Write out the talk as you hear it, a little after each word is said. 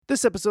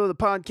This episode of the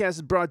podcast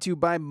is brought to you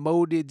by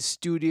Moded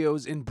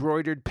Studios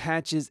Embroidered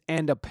Patches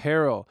and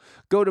Apparel.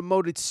 Go to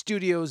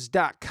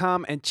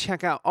modedstudios.com and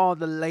check out all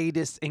the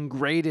latest and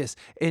greatest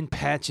in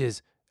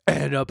patches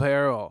and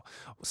apparel.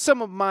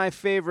 Some of my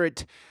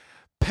favorite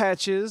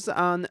patches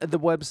on the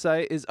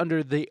website is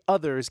under the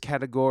others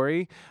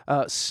category.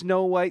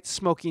 Snow White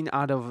smoking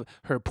out of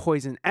her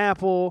poison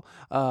apple,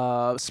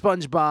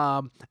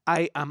 SpongeBob,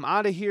 I'm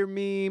out of here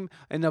meme,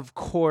 and of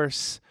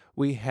course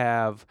we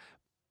have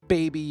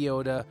Baby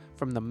Yoda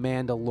from the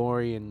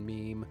Mandalorian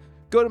meme.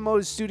 Go to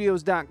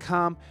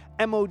modedstudios.com,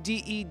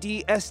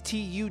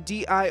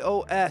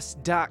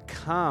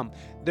 modedstudios.com.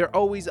 They're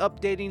always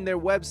updating their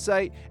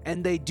website,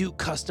 and they do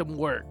custom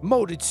work.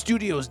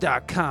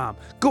 Modedstudios.com.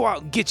 Go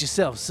out and get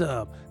yourself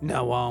some.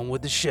 Now on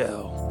with the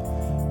show.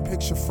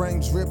 Picture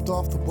frames ripped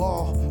off the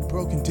wall,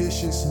 broken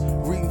dishes,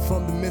 reading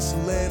from the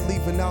misled,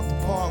 leaving out the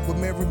part where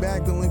Mary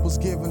Magdalene was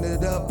giving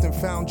it up, then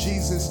found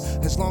Jesus.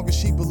 As long as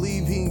she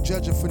believed, he ain't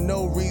judging for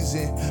no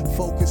reason.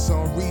 Focus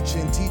on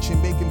reaching,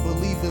 teaching, making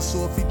believers.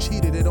 So if he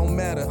cheated, it don't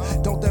matter.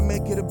 Don't that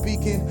make it a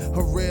beacon?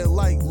 A red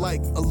light,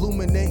 like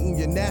illuminating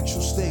your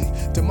natural state,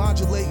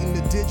 demodulating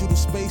the digital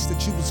space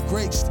that you was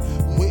graced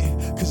with.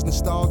 Cause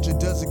nostalgia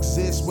does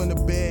exist when the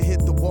bed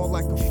hit the wall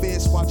like a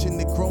fist,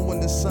 watching it grow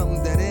into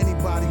something that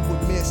anybody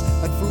would miss.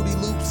 Like Fruity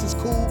Loops is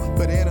cool,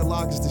 but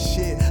analog is the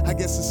shit. I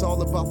guess it's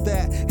all about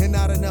that and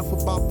not enough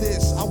about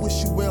this. I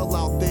wish you well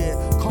out there.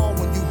 Call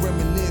when you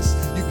reminisce.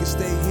 You can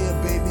stay here,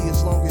 baby,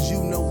 as long as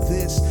you know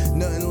this.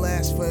 Nothing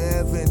lasts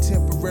forever and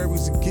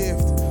temporary's a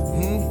gift.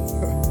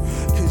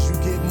 Cause you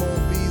get more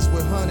bees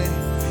with honey.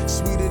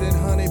 Sweeter than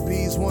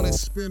honeybees wanna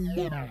spend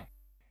more.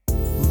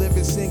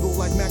 Living single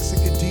like Max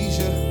and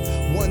Khadijah.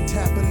 One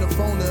tapping the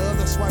phone, the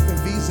other swiping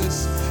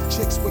visas.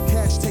 Chicks with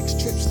cash takes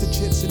trips to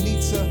Chips and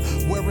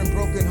Nitsa. Wearing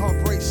broken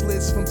heart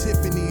bracelets from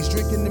Tiffany's.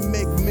 Drinking to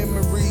make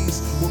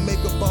memories. We'll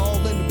make a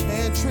ball in the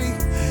pantry.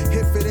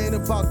 If it ain't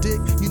about dick,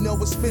 you know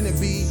it's finna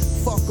be.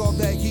 Fuck all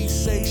that he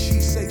say,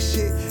 she say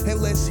shit.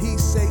 Unless he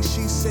say,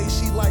 she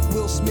like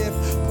Will Smith.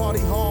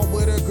 Party hard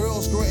with her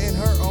girls, granting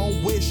her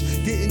own wish.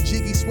 Getting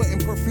jiggy, sweating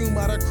perfume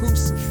out her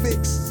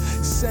crucifix.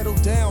 Settle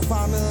down,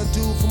 find a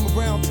dude from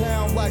around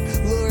town like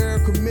Lil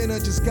Erica Mena,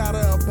 just got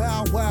a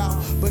bow wow.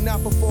 But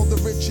not before the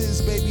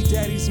riches, baby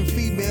daddies and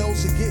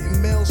females are getting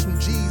mails from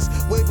G's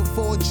way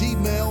before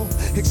Gmail.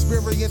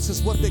 Experience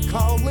is what they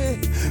call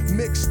it.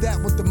 Mix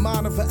that with the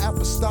mind of an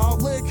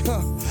apostolic.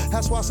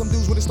 That's why some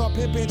dudes when they start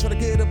pimping try to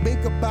get a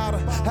bink about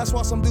her. That's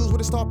why some dudes when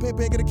they start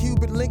pimping get a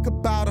Cuban link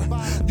about her.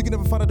 You can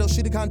never find out those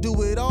shit, they can't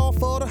do it all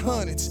for the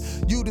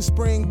hundreds. You the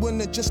spring,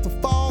 winter, just the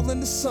fall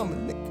and the summer,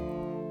 nigga.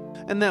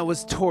 And that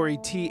was Tori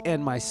T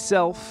and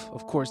myself.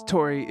 Of course,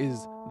 Tori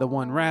is the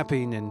one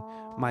rapping, and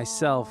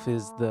myself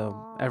is the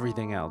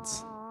everything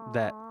else.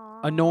 That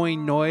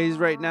annoying noise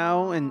right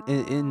now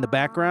in the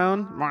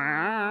background.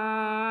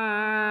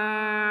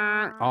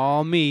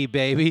 All me,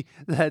 baby.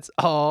 That's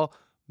all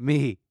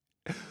me.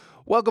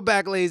 Welcome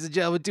back, ladies and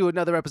gentlemen, to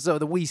another episode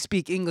of the We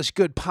Speak English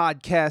Good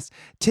podcast.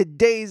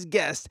 Today's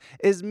guest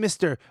is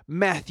Mr.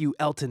 Matthew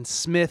Elton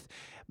Smith.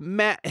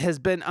 Matt has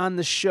been on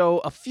the show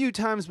a few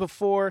times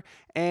before,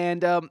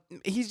 and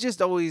he's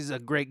just always a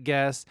great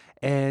guest,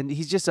 and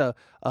he's just a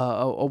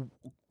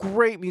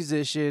great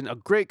musician, a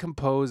great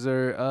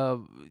composer.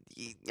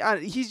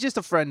 He's just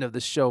a friend of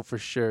the show for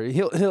sure.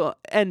 He'll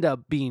end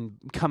up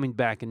coming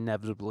back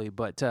inevitably,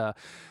 but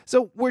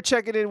so we're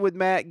checking in with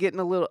Matt, getting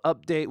a little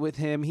update with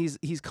him.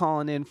 He's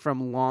calling in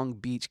from Long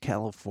Beach,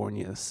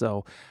 California,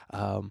 so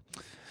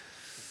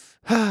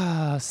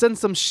send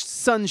some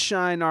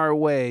sunshine our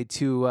way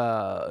to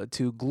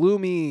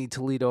gloomy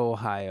Toledo,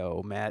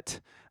 Ohio, Matt.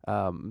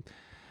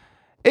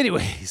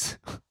 Anyways,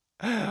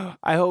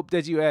 I hope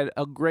that you had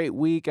a great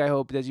week. I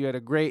hope that you had a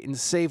great and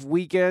safe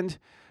weekend.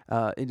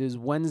 It is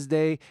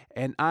Wednesday,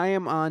 and I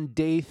am on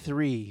day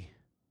 3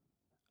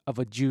 of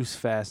a juice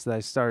fast that I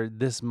started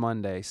this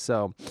Monday.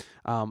 So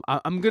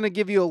I'm going to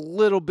give you a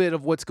little bit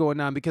of what's going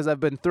on because I've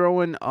been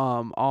throwing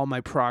all my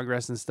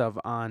progress and stuff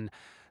on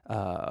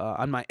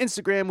my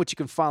Instagram, which you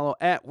can follow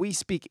at We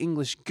Speak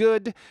English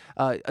Good.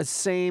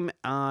 Same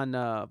on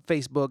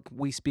Facebook,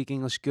 We Speak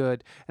English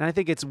Good. And I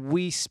think it's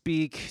We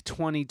Speak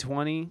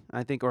 2020,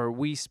 I think, or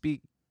We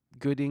Speak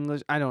Good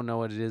English. I don't know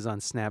what it is on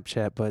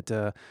Snapchat, but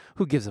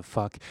who gives a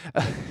fuck?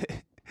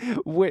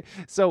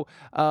 So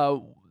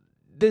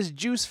this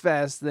juice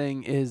fast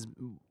thing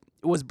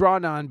was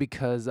brought on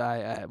because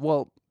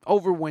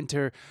over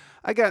winter,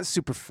 I got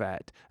super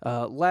fat.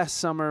 Last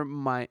summer,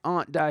 my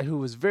aunt died who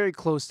was very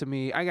close to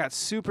me. I got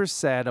super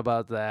sad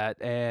about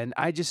that, and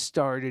I just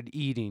started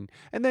eating.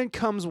 And then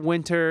comes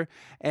winter,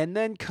 and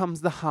then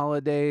comes the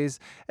holidays,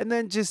 and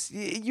then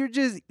you're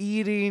just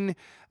eating.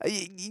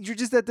 You're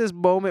just at this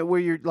moment where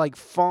you're like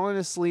falling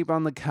asleep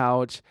on the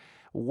couch,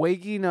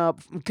 waking up,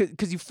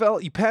 because you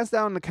passed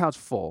out on the couch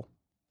full,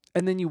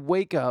 and then you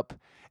wake up,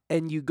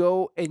 and you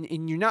go,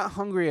 and you're not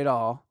hungry at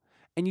all.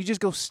 And you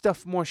just go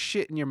stuff more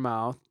shit in your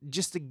mouth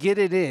just to get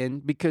it in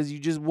because you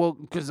just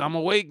woke, because I'm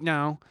awake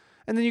now.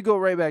 And then you go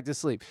right back to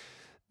sleep.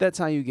 That's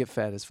how you get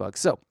fat as fuck.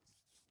 So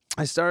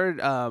I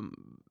started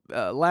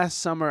last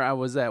summer I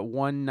was at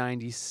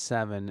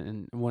 197,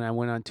 and when I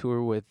went on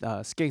tour with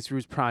Skanks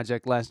Roots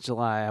Project last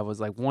July, I was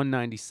like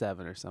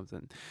 197 or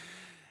something.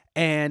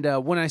 And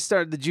when I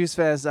started the Juice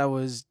Fast, I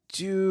was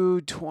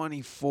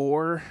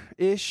 224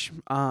 ish,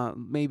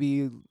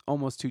 maybe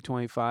almost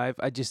 225.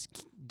 I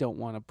just don't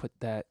want to put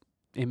that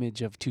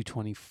image of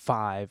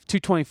 225.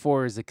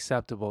 224 is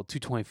acceptable.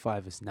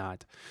 225 is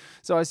not.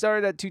 So I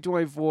started at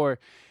 224,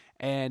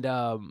 and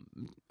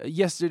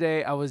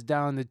yesterday I was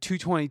down to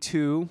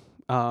 222.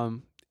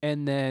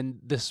 And then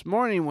this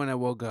morning when I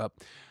woke up,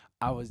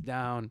 I was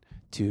down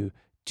to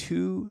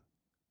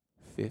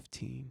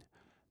 215.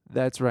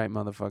 That's right,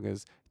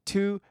 motherfuckers.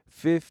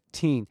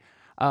 215.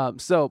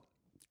 So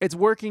it's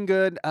working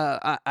good.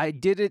 I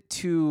did it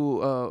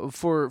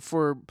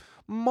for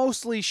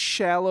mostly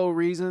shallow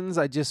reasons.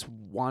 I just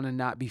want to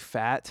not be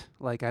fat.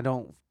 Like, I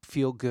don't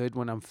feel good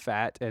when I'm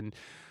fat, and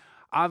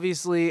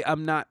obviously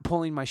I'm not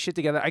pulling my shit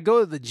together. I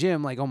go to the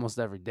gym like almost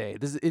every day.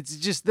 It's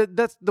just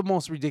that's the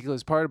most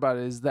ridiculous part about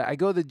it, is that I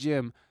go to the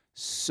gym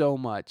so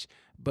much,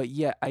 but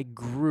yet I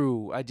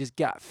grew. I just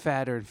got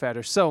fatter and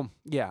fatter. So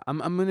yeah, I'm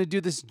gonna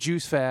do this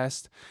juice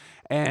fast,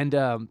 and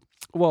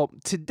well,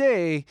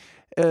 today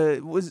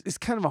is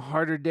kind of a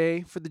harder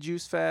day for the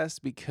juice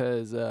fast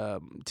because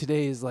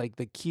today is like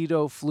the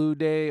keto flu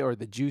day, or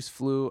the juice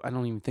flu. I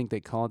don't even think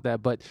they call it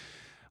that, but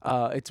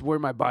it's where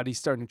my body's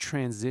starting to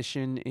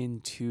transition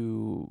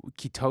into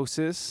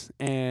ketosis,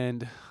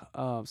 and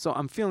so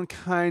I'm feeling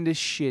kind of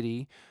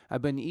shitty.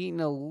 I've been eating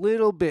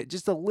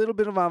just a little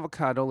bit of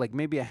avocado, like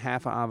maybe a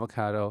half an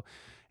avocado,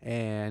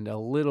 and a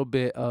little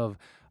bit of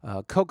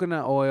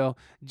coconut oil,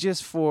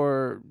 just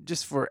for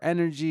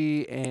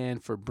energy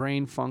and for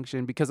brain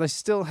function, because I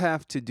still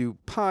have to do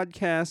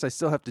podcasts, I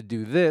still have to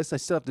do this, I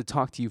still have to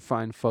talk to you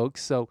fine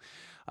folks, so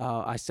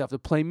I still have to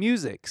play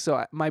music,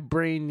 so my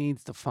brain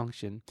needs to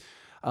function.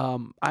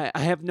 I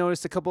have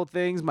noticed a couple of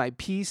things. My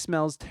pee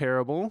smells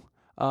terrible,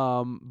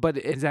 but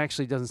it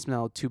actually doesn't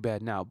smell too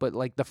bad now. But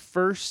like the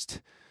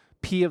first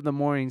pee of the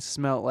morning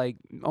smelled like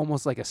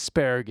almost like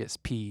asparagus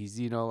peas,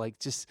 like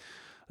just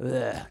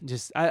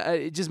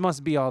it just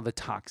must be all the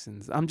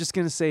toxins. I'm just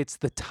gonna say it's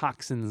the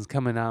toxins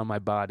coming out of my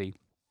body.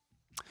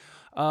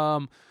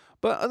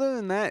 But other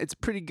than that, it's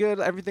pretty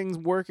good. Everything's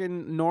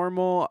working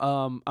normal.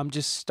 I'm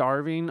just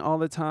starving all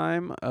the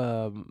time.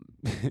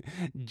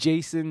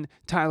 Jason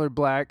Tyler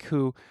Black,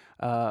 who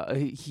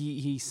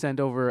he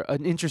sent over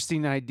an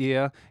interesting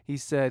idea. He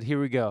said,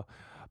 "Here we go.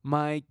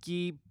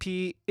 Mikey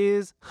P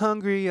is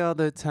hungry all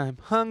the time,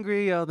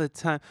 hungry all the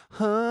time,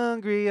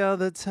 hungry all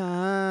the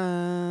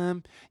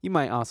time." You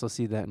might also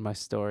see that in my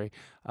story.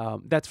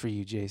 That's for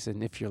you,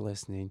 Jason, if you're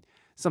listening.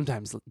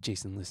 Sometimes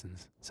Jason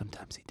listens,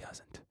 sometimes he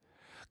doesn't.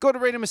 Go to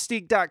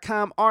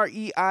ReinaMystique.com,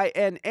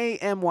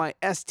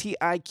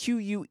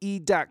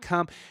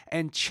 ReinaMystique.com,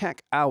 and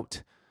check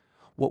out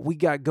what we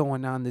got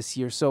going on this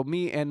year. So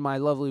me and my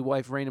lovely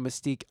wife, Reina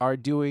Mystique, are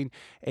doing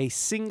a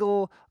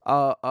single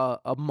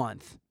a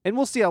month. And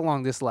we'll see how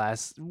long this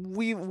lasts.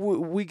 We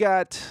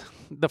got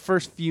the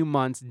first few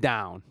months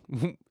down.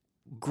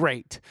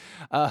 Great.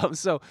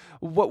 So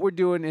what we're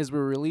doing is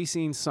we're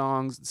releasing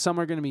songs. Some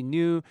are going to be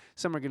new.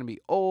 Some are going to be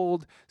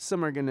old.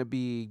 Some are going to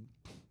be,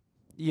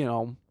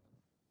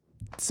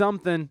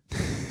 something.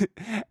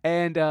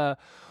 And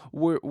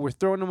we're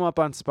throwing them up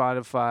on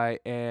Spotify,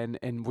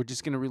 and we're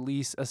just going to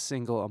release a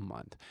single a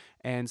month.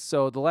 And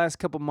so the last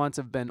couple months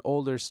have been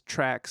older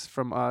tracks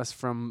from us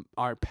from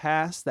our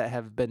past that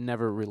have been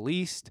never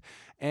released.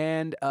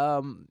 And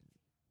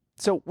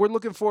so we're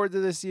looking forward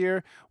to this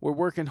year. We're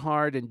working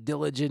hard and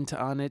diligent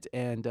on it,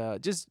 and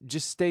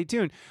just stay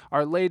tuned.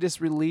 Our latest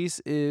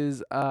release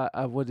is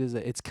what is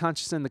it? It's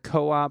Conscious and the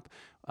Co-op.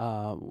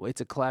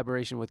 It's a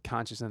collaboration with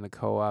Conscious and the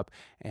Co-op,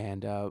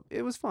 and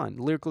it was fun.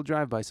 Lyrical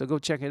Drive-By, so go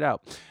check it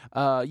out.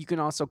 You can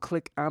also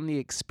click on the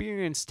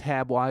Experience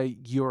tab while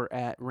you're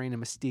at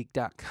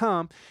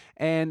ReinaMystique.com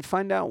and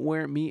find out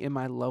where me and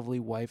my lovely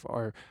wife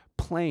are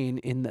playing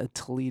in the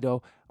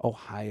Toledo,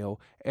 Ohio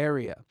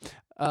area.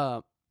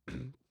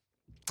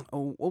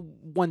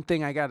 One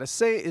thing I gotta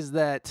say is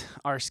that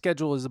our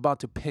schedule is about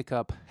to pick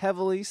up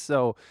heavily,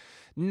 so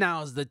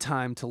now's the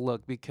time to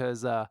look,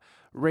 because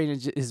Reina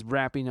is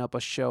wrapping up a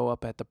show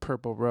up at the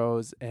Purple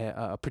Rose,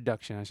 a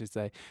production, I should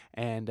say,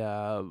 and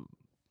our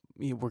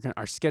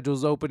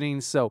schedule's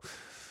opening, so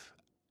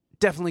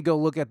definitely go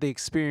look at the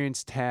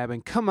Experience tab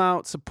and come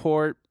out,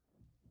 support,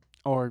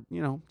 or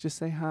just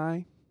say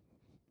hi,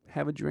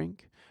 have a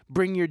drink.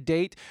 Bring your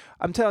date.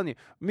 I'm telling you,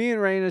 me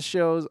and Reina's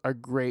shows are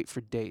great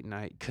for date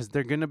night, because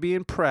they're going to be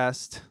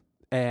impressed.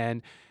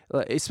 And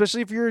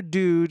especially if you're a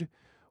dude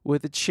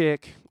with a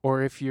chick,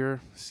 or if you're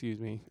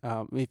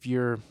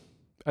a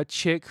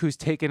chick who's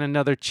taking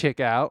another chick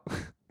out.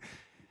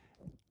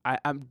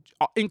 I'm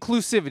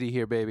inclusivity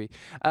here, baby.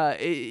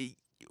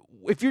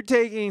 If you're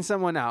taking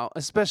someone out,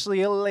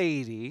 especially a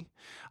lady,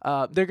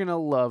 they're going to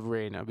love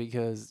Reina,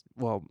 because,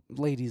 well,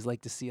 ladies like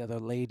to see other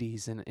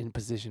ladies in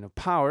position of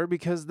power,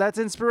 because that's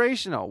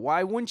inspirational.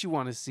 Why wouldn't you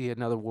want to see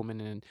another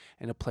woman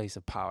in a place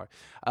of power?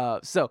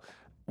 So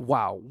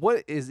Wow,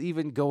 what is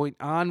even going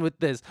on with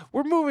this?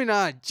 We're moving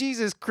on.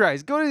 Jesus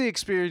Christ. Go to the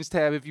experience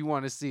tab if you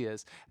want to see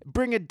us.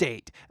 Bring a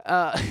date.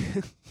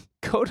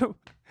 Go to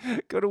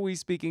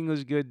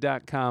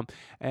WeSpeakEnglishGood.com,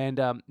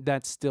 and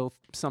that's still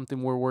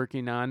something we're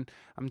working on.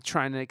 I'm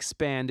trying to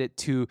expand it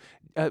to.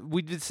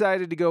 We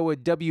decided to go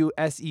with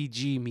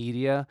WSEG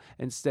Media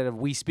instead of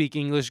We Speak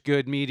English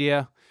Good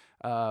Media.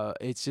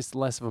 It's just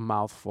less of a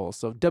mouthful.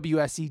 So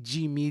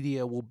WSEG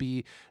Media will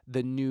be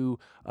the new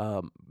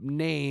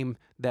name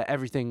that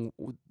everything,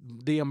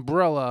 the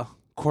umbrella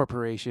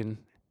corporation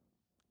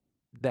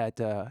that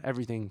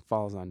everything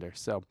falls under.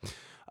 So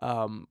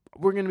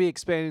we're going to be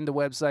expanding the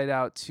website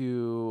out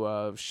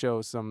to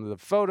show some of the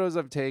photos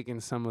I've taken,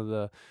 some of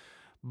the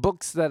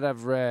books that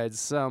I've read,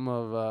 some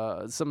of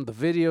the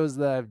videos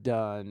that I've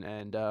done,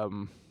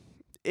 and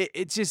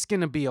it's just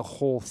going to be a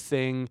whole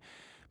thing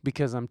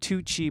because I'm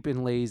too cheap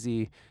and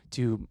lazy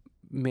to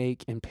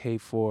make and pay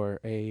for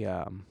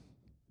a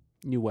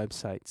new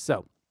website.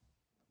 So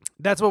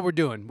that's what we're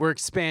doing. We're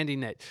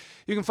expanding it.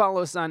 You can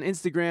follow us on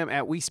Instagram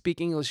at We Speak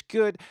English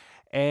Good,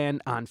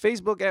 and on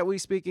Facebook at We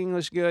Speak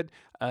English Good.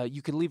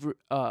 You can leave.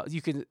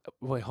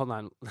 Wait. Hold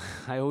on.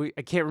 I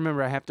can't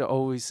remember. I have to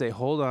always say,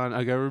 hold on.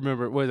 I gotta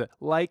remember. What is it?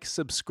 Like,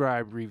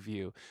 subscribe,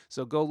 review.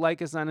 So go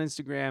like us on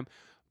Instagram,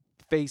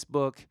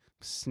 Facebook,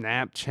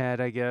 Snapchat,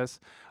 I guess.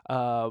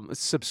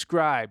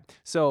 Subscribe.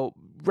 So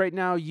right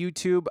now,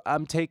 YouTube,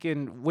 I'm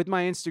taking with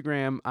my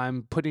Instagram.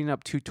 I'm putting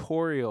up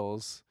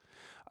tutorials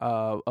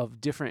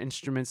of different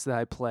instruments that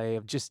I play,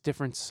 of just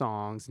different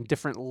songs and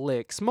different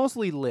licks,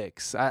 mostly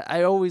licks.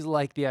 I always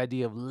like the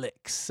idea of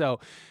licks. So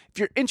if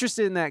you're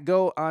interested in that,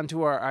 go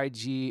onto our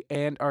IG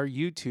and our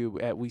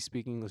YouTube at We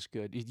Speak English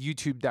Good,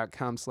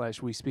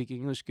 youtube.com/We Speak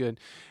English Good.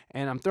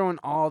 And I'm throwing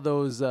all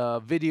those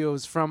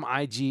videos from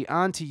IG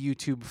onto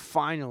YouTube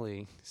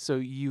finally, so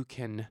you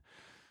can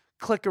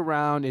click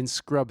around and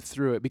scrub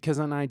through it, because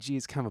on IG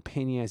it's kind of a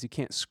pain in the ass. You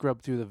can't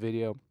scrub through the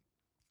video.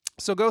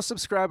 So go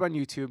subscribe on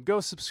YouTube. Go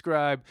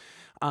subscribe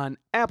on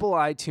Apple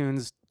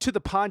iTunes to the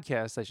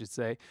podcast, I should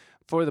say,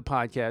 for the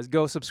podcast.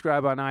 Go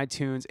subscribe on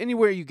iTunes.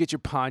 Anywhere you get your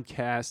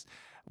podcast,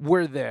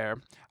 we're there.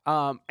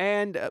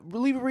 And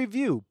leave a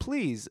review,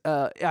 please.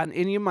 On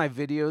any of my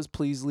videos,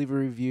 please leave a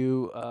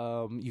review.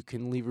 You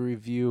can leave a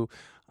review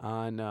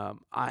on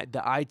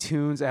the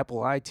iTunes,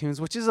 Apple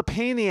iTunes, which is a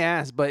pain in the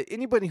ass. But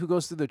anybody who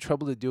goes through the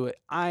trouble to do it,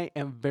 I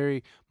am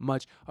very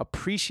much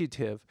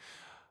appreciative.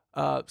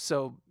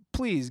 So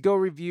please go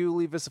review,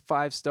 leave us a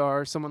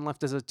 5-star. Someone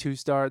left us a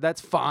 2-star.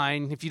 That's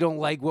fine. If you don't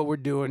like what we're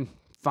doing,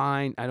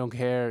 fine. I don't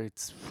care.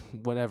 It's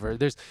whatever.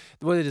 There's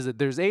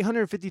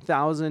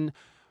 850,000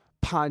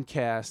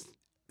 podcasts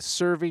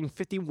serving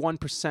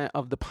 51%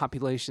 of the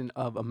population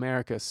of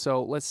America.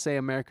 So let's say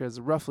America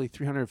is roughly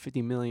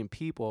 350 million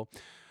people.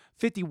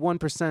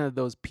 51% of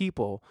those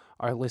people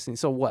are listening.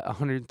 So what,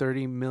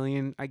 130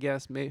 million, I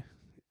guess, maybe?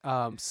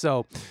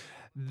 So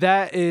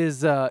that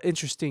is an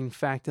interesting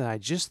fact that I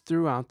just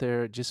threw out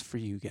there just for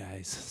you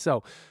guys.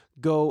 So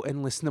go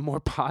and listen to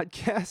more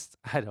podcasts.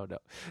 I don't know.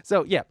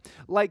 So yeah,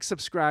 like,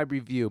 subscribe,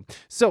 review.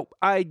 So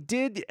I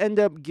did end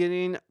up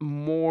getting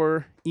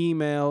more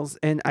emails,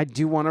 and I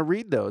do want to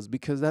read those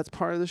because that's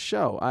part of the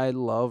show. I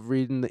love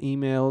reading the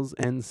emails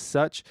and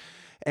such.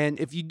 And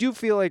if you do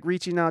feel like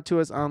reaching out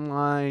to us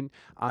online,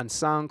 on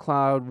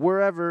SoundCloud,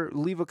 wherever,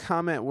 leave a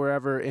comment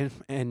wherever.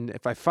 And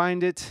if I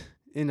find it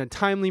in a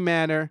timely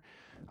manner,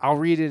 I'll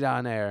read it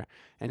on air.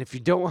 And if you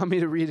don't want me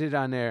to read it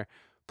on air,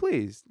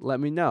 please let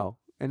me know.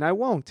 And I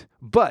won't.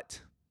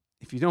 But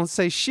if you don't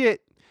say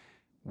shit,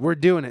 we're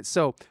doing it.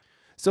 So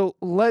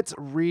let's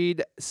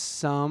read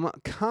some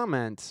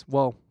comments.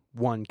 Well,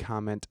 one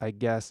comment, I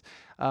guess.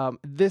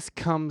 This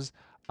comes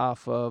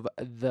off of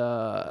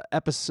the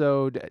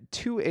episode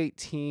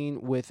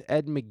 218 with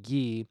Ed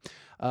McGee.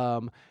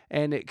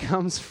 And it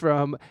comes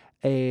from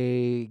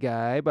a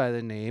guy by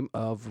the name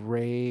of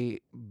Ray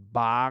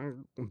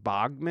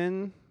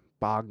Bogman.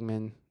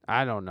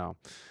 I don't know.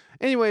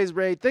 Anyways,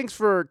 Ray, thanks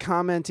for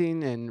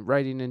commenting and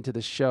writing into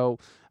the show.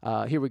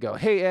 Here we go.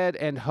 Hey, Ed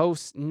and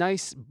host.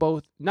 Nice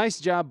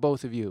job,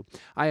 both of you.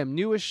 I am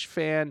newish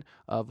fan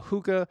of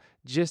hookah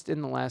just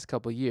in the last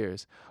couple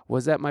years.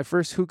 Was at my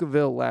first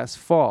Hookahville last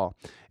fall.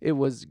 It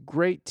was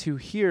great to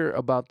hear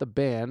about the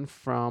band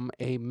from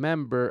a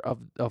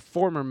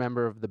former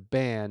member of the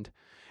band,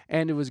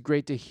 and it was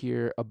great to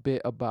hear a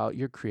bit about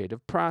your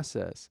creative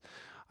process.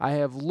 I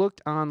have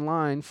looked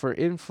online for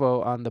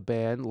info on the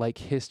band, like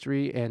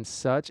history and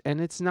such,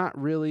 and it's not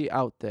really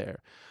out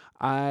there.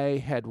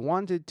 I had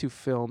wanted to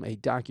film a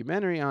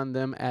documentary on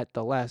them at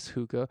the last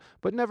hookah,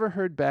 but never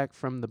heard back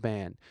from the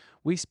band.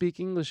 We Speak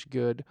English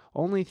Good.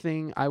 Only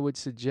thing I would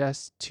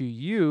suggest to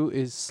you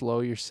is slow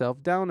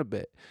yourself down a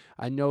bit.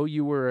 I know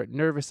you were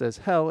nervous as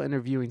hell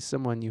interviewing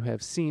someone you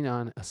have seen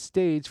on a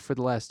stage for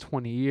the last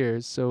 20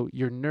 years, so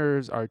your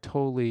nerves are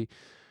totally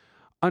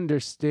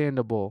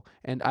understandable,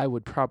 and I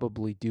would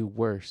probably do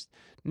worse.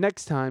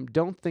 Next time,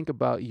 don't think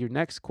about your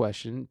next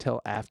question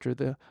till after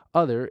the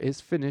other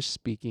is finished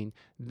speaking.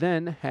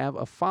 Then have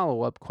a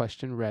follow-up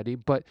question ready,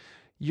 but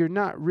you're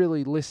not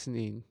really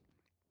listening.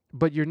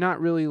 but you're not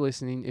really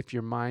listening if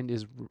your mind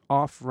is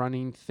off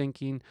running,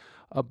 thinking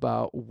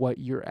about what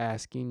you're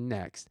asking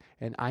next.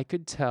 And I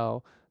could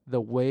tell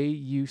the way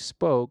you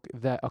spoke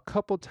that a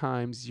couple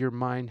times your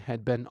mind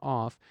had been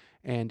off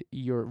and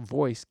your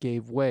voice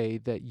gave way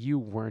that you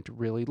weren't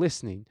really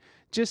listening.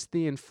 Just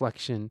the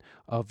inflection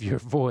of your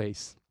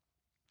voice.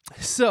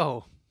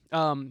 So,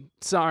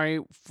 sorry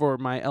for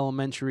my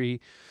elementary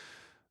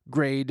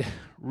grade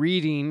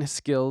reading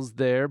skills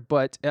there,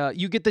 but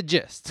you get the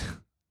gist,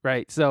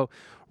 right? So,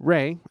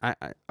 Ray, I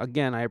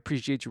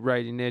appreciate you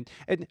writing it,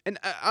 and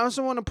I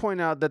also want to point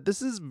out that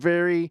this is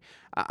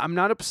I'm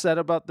not upset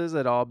about this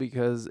at all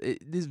because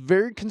it is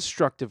very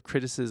constructive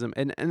criticism,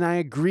 and I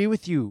agree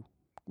with you,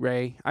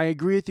 Ray. I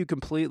agree with you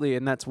completely,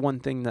 and that's one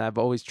thing that I've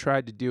always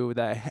tried to do,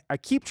 that I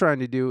keep trying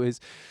to do, is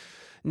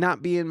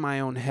not be in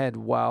my own head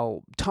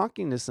while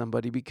talking to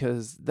somebody,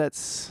 because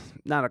that's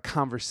not a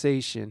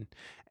conversation,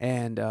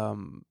 and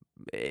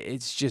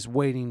it's just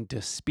waiting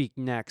to speak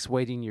next,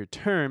 waiting your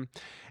turn.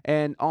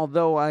 And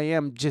although I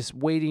am just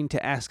waiting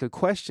to ask a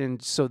question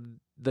so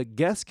the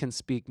guest can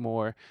speak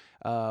more,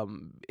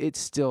 it's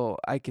still,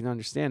 I can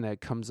understand that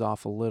it comes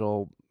off a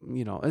little,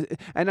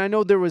 and I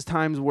know there was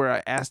times where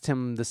I asked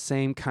him the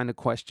same kind of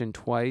question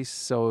twice,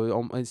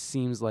 so it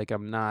seems like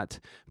I'm not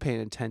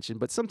paying attention,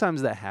 but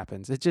sometimes that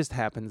happens. It just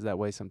happens that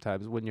way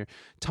sometimes when you're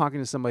talking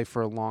to somebody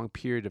for a long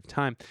period of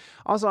time.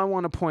 Also, I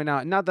want to point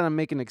out, not that I'm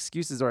making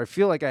excuses or I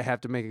feel like I have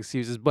to make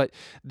excuses, but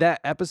that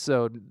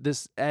episode,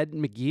 this Ed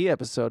McGee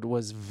episode,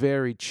 was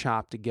very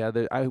chopped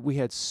together. We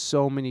had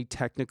so many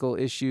technical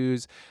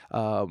issues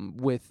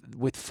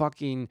with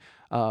fucking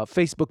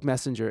Facebook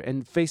Messenger.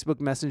 And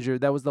Facebook Messenger,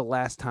 that was the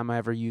last time I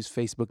ever used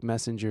Facebook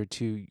Messenger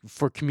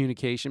for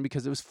communication,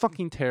 because it was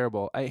fucking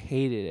terrible. I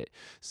hated it.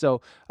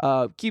 So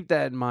keep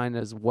that in mind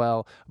as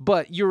well.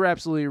 But you're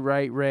absolutely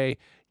right, Ray.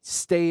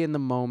 Stay in the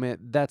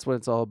moment. That's what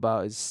it's all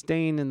about, is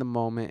staying in the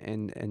moment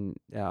and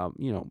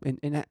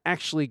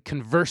actually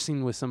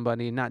conversing with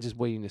somebody and not just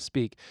waiting to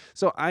speak.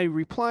 So I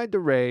replied to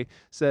Ray,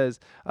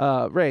 says,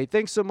 Ray,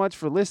 thanks so much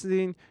for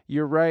listening.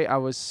 You're right. I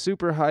was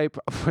super hype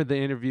for the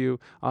interview.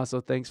 Also,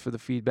 thanks for the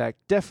feedback.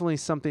 Definitely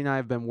something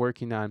I've been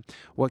working on.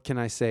 What can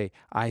I say?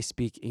 I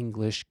speak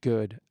English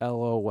good.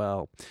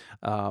 LOL.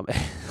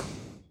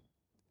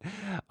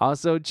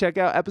 Also, check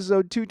out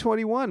episode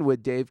 221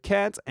 with Dave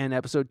Katz and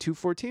episode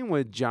 214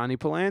 with Johnny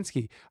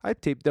Polanski. I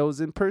taped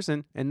those in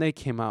person, and they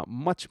came out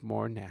much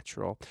more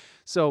natural.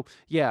 So,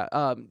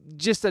 yeah,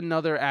 just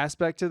another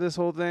aspect to this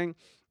whole thing.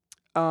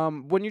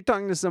 When you're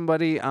talking to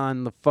somebody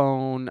on the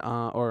phone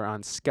or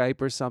on Skype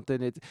or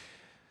something,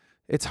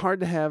 it's hard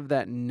to have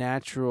that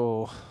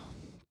natural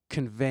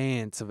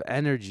conveyance of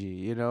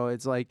energy.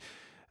 It's like...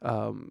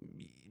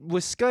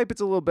 with Skype,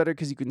 it's a little better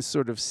because you can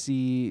sort of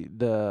see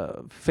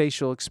the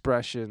facial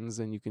expressions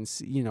and you can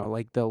see,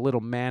 like the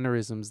little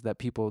mannerisms that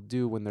people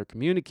do when they're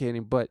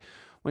communicating. But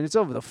when it's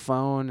over the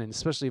phone, and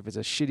especially if it's a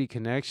shitty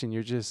connection,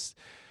 you're just,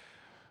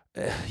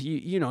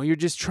 you're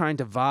just trying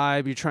to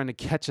vibe. You're trying to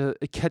catch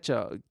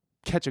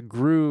a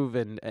groove,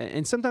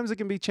 and sometimes it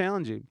can be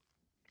challenging.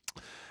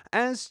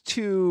 As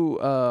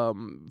to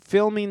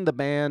filming the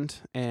band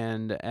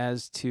and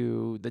as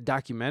to the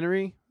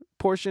documentary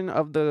portion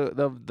of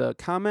the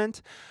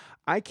comment,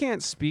 I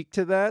can't speak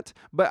to that,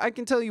 but I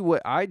can tell you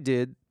what I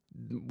did,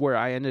 where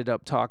I ended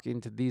up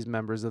talking to these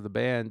members of the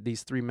band,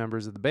 these three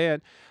members of the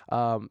band.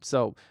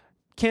 So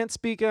can't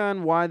speak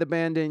on why the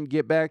band didn't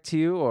get back to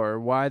you or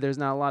why there's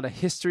not a lot of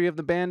history of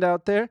the band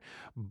out there,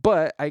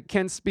 but I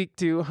can speak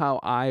to how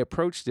I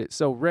approached it.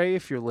 So Ray,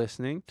 if you're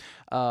listening,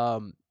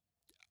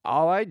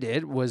 all I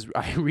did was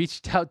I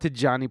reached out to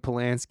Johnny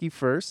Polanski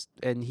first,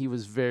 and he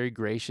was very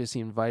gracious. He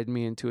invited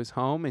me into his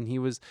home, and he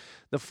was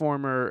the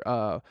former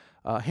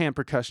hand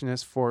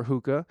percussionist for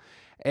Hookah.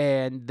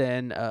 And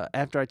then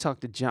after I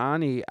talked to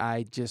Johnny,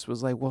 I just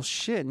was like, well,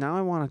 shit, now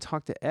I want to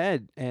talk to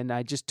Ed. And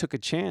I just took a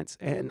chance,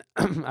 and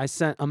I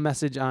sent a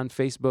message on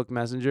Facebook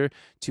Messenger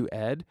to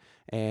Ed,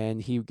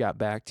 and he got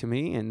back to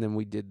me, and then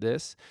we did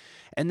this.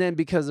 And then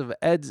because of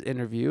Ed's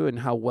interview and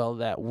how well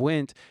that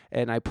went,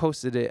 and I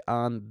posted it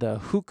on the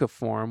Hookah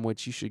forum,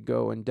 which you should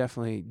go and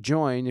definitely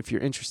join. If you're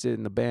interested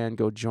in the band,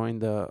 go join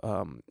the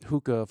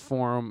Hookah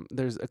forum.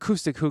 There's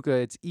Acoustic Hookah.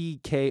 It's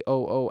EKOOSTIK,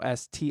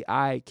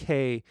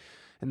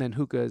 and then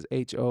Hookah is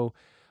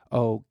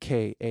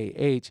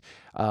HOOKAH.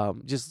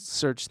 Just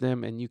search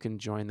them and you can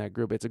join that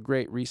group. It's a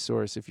great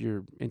resource if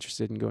you're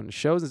interested in going to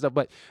shows and stuff.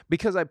 But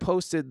because I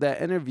posted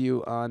that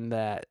interview on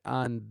that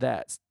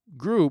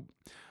group,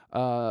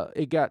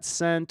 it got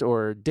sent,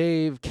 or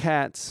Dave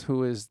Katz,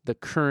 who is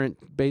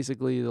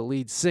basically the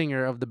lead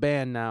singer of the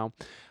band now,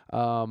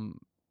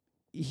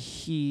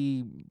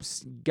 he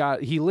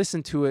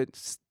listened to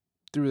it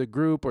through the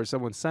group, or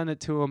someone sent it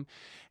to him,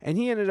 and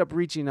he ended up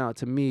reaching out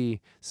to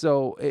me.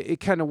 So it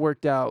kind of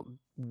worked out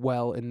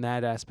well in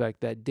that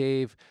aspect, that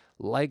Dave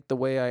liked the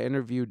way I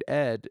interviewed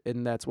Ed,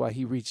 and that's why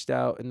he reached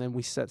out, and then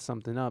we set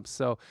something up.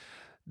 So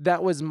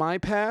that was my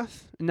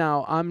path.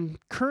 Now I'm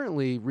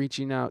currently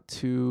reaching out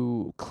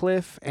to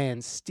Cliff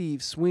and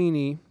Steve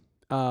Sweeney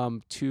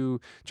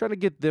to try to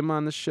get them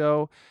on the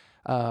show.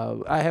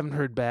 I haven't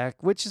heard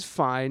back, which is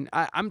fine.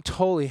 I'm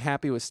totally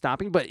happy with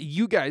stopping, but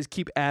you guys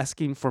keep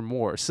asking for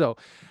more. So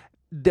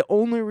the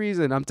only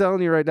reason, I'm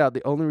telling you right now,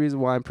 the only reason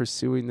why I'm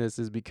pursuing this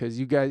is because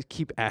you guys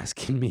keep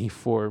asking me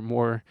for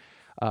more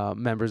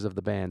members of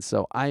the band.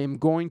 So I am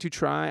going to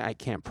try. I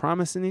can't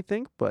promise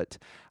anything, but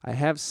I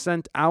have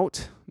sent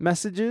out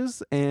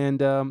messages,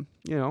 and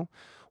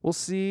we'll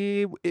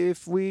see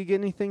if we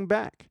get anything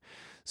back.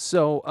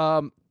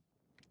 So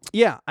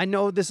yeah, I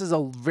know this is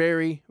a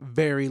very,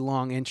 very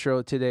long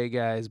intro today,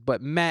 guys,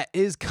 but Matt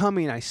is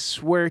coming. I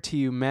swear to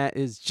you, Matt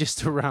is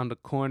just around the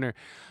corner.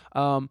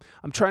 I'm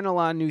trying a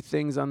lot of new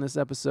things on this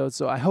episode,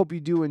 so I hope you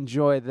do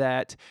enjoy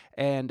that.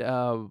 And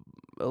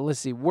let's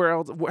see, where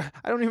else?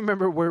 I don't even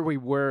remember where we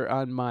were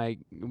on my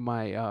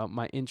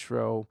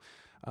intro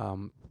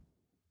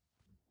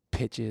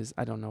pitches.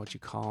 I don't know what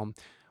you call them.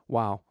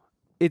 Wow.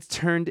 It's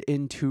turned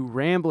into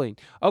rambling.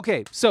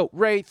 Okay, so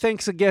Ray,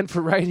 thanks again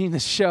for writing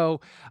the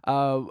show.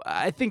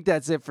 I think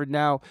that's it for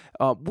now.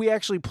 We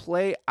actually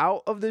play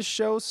out of this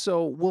show,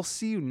 so we'll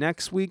see you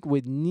next week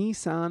with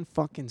Nissan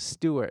fucking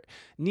Stewart.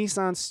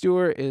 Nissan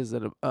Stewart is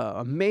an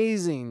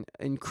amazing,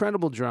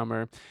 incredible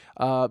drummer.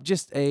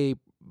 Just a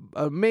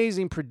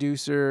amazing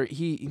producer.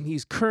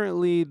 He's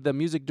currently the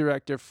music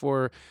director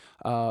for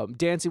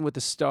Dancing with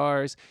the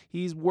Stars.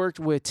 He's worked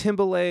with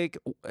Timberlake,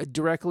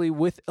 directly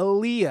with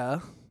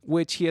Aaliyah,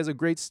 which he has a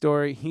great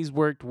story. He's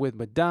worked with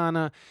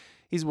Madonna.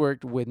 He's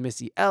worked with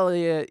Missy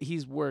Elliott.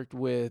 He's worked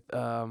with,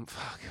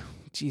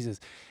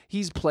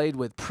 He's played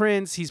with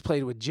Prince. He's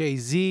played with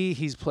Jay-Z.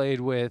 He's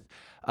played with,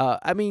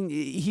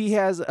 he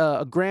has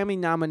a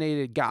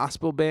Grammy-nominated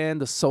gospel band,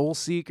 the Soul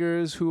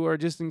Seekers, who are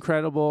just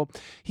incredible.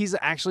 He's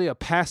actually a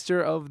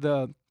pastor of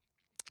the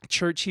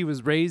church he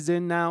was raised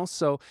in now.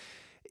 So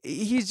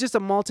he's just a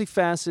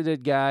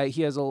multifaceted guy.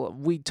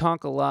 We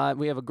talk a lot.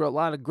 We have a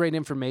lot of great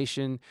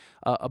information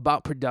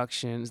about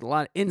productions, a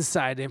lot of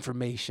inside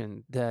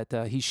information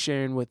that he's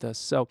sharing with us.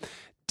 So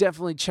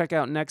definitely check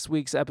out next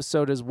week's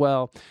episode as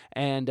well.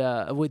 And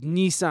with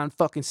Nissan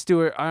fucking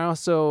Stewart, I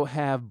also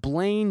have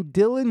Blaine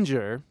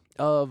Dillinger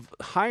of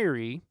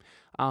Hyrie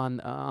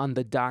on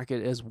the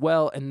docket as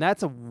well. And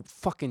that's a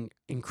fucking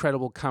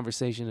incredible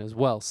conversation as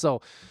well.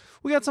 So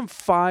we got some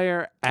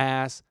fire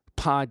ass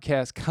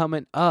podcasts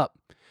coming up,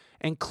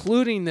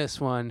 including this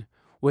one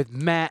with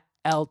Matt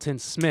Elton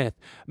Smith.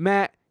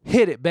 Matt,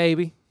 hit it,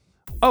 baby.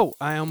 Oh,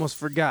 I almost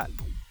forgot.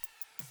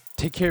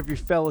 Take care of your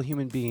fellow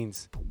human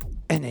beings.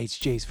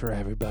 NHJ's for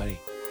everybody.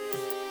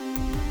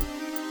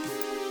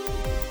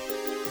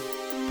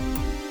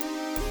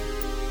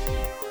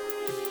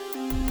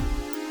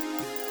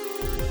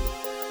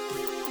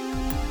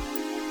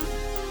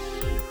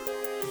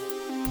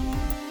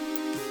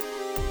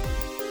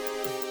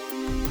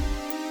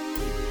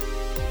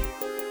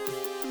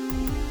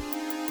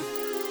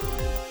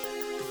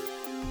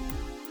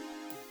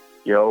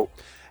 Yo.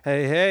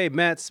 Hey,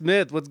 Matt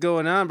Smith, what's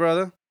going on,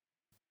 brother?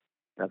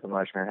 Nothing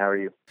much, man. How are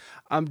you?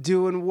 I'm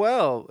doing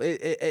well.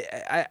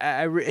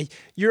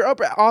 You're up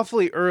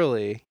awfully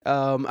early.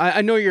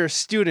 I know you're a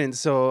student,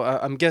 so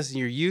I'm guessing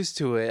you're used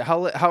to it.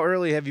 How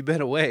early have you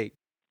been awake?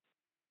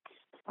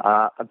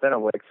 I've been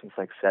awake since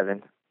like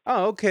 7.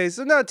 Oh, okay,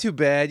 so not too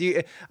bad.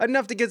 You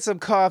enough to get some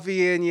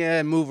coffee in you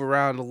and move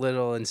around a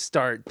little and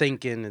start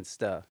thinking and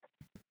stuff.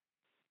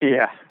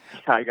 Yeah,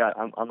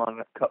 I'm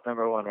on cup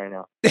number 1 right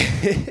now.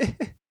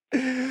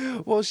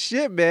 Well,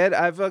 shit, man.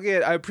 I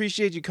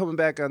appreciate you coming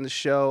back on the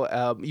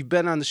show. You've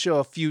been on the show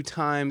a few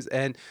times,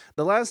 and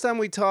the last time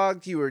we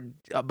talked, you were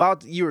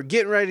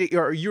getting ready,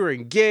 or you were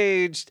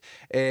engaged,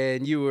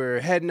 and you were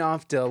heading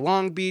off to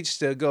Long Beach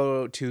to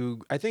go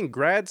to, I think,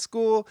 grad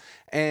school,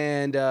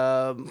 and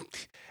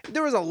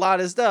there was a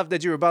lot of stuff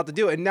that you were about to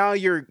do, and now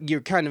you're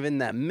kind of in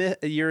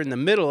you're in the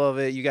middle of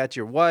it. You got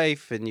your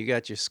wife and you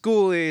got your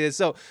schooling.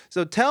 So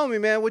tell me,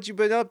 man, what you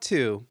been up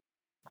to?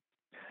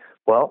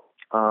 Well,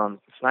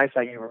 it's nice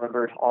that you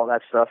remembered all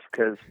that stuff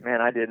because,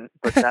 man, I didn't.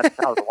 But that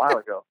was a while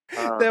ago.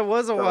 That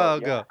was a while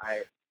ago.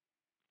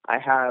 I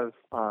have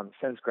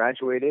since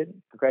graduated.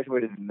 I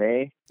graduated in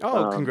May.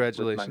 Oh,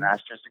 congratulations! With my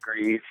master's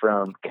degree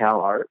from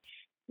Cal Arts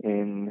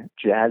in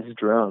jazz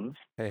drums.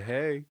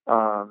 Hey.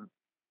 And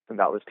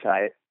that was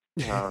tight.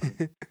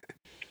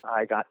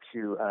 I got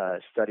to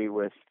study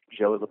with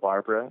Joe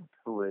LaBarbera,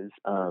 who was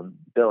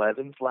Bill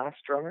Evans' last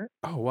drummer.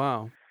 Oh,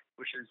 wow.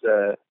 Which is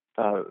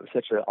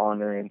such an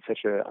honor and such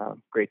a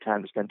great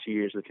time to spend 2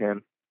 years with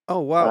him. Oh,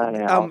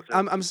 wow.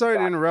 I'm sorry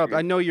to interrupt.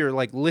 I know you're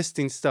like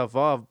listing stuff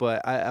off,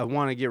 but I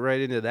want to get right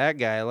into that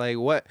guy. Like,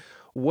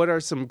 what are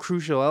some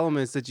crucial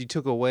elements that you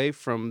took away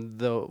from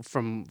the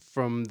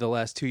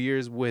last 2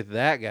 years with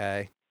that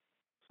guy?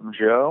 From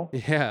Joe?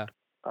 Yeah.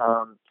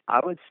 I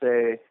would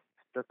say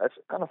that's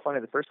kind of funny.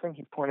 The first thing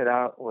he pointed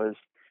out was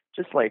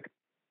just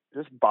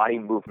body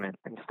movement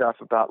and stuff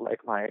about like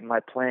my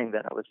playing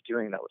that I was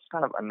doing that was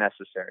kind of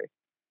unnecessary.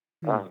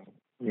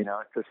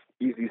 Just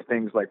easy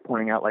things like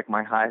pointing out like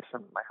my hi-hat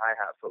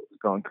was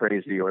going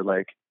crazy, or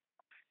like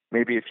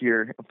maybe if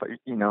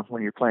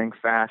when you're playing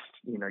fast,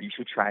 you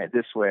should try it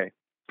this way.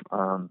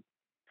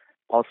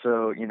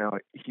 Also,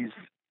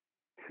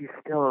 he's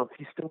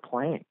still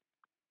playing.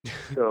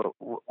 So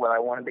what I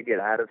wanted to get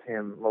out of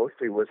him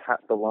mostly was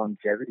the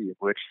longevity of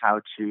which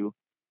how to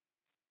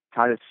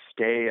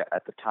stay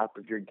at the top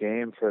of your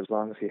game for as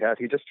long as he has.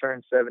 He just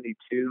turned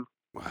 72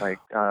 like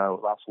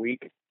last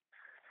week.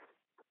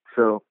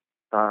 So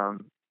I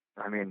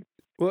mean,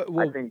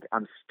 I think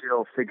I'm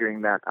still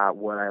figuring that out,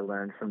 what I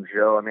learned from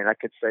Joe. I mean, I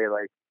could say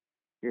like,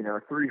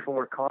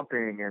 3-4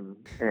 comping and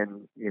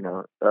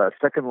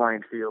second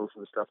line feels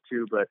and stuff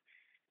too, but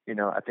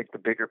I think the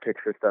bigger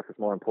picture stuff is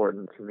more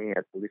important to me,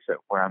 at least at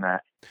where I'm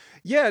at.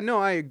 Yeah, no,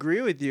 I agree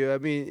with you. I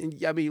mean,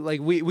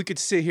 like we could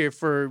sit here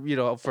for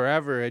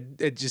forever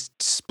and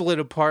just split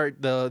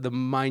apart the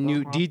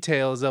minute Mm-hmm.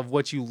 details of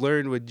what you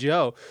learned with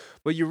Joe.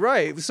 But you're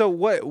right. So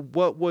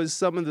what was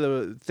some of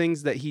the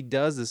things that he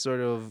does to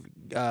sort of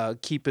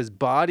keep his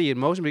body in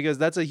motion? Because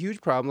that's a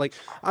huge problem. Like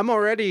I'm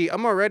already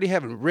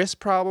having wrist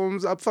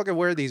problems. I'm fucking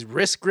wearing these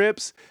wrist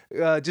grips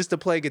just to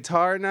play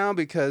guitar now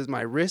because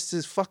my wrist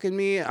is fucking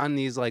me on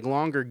these like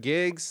longer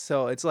gigs.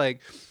 So it's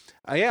like.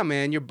 Yeah,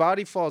 man, your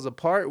body falls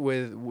apart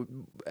with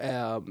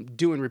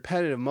doing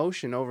repetitive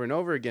motion over and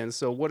over again.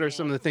 So, what are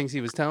some of the things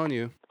he was telling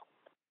you?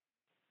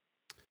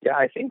 Yeah,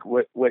 I think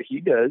what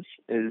he does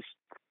is,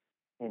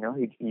 he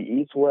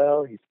eats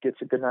well, he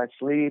gets a good night's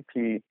sleep,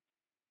 he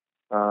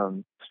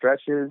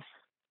stretches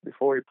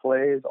before he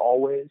plays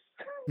always,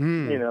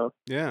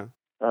 Yeah.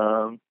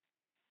 Um,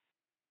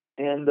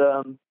 and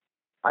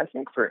I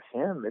think for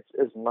him, it's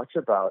as much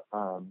about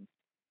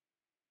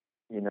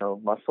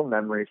muscle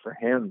memory for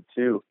him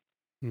too.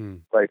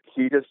 Like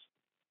he's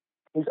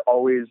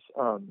always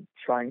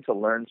trying to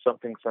learn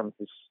something from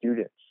his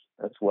students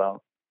as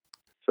well.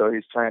 So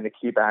he's trying to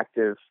keep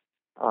active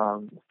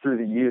through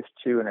the youth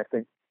too. And I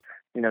think,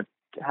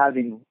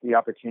 having the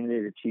opportunity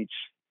to teach,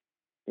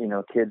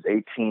 kids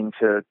 18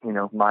 to,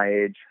 my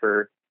age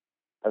for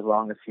as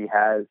long as he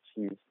has,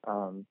 he's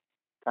kind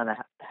of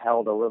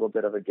held a little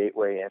bit of a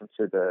gateway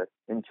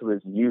into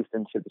his youth,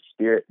 into the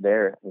spirit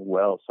there as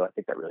well. So I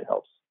think that really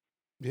helps.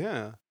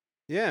 Yeah.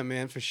 Yeah,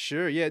 man, for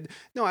sure. Yeah.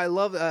 No, I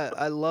love that.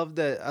 I love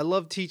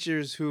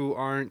teachers who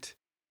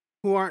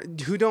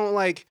don't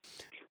like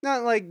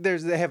not like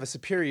they have a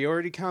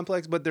superiority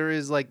complex, but there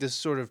is like this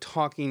sort of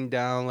talking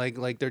down,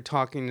 like they're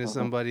talking to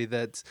somebody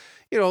that's,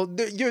 you're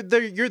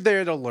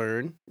there to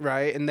learn,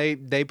 right? And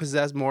they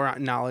possess more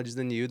knowledge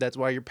than you. That's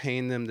why you're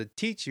paying them to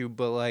teach you.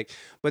 But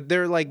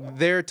they're like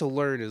there to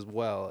learn as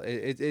well.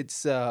 It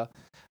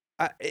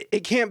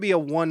can't be a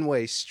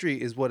one-way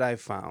street, is what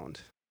I've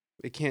found.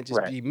 It can't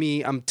just be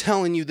me. I'm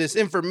telling you this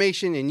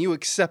information and you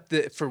accept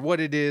it for what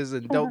it is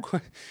and don't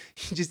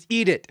just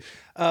eat it.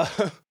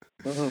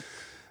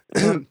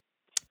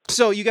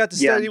 So you got to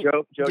study. Yeah,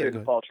 Joe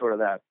didn't fall short of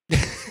that.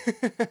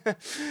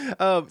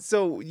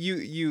 So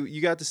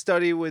you got to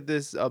study with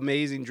this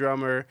amazing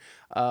drummer,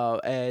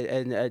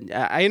 and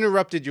I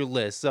interrupted your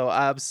list, so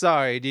I'm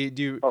sorry. Do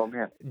you? Oh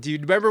man. Do you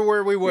remember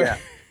where we were?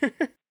 Yeah,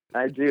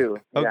 I do.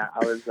 Okay. Yeah,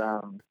 I was.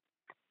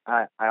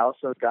 I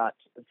also got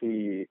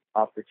the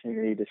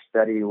opportunity to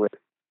study with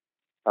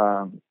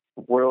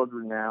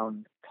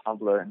world-renowned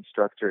tabla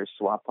instructor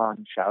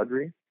Swapan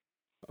Chowdhury,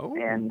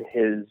 and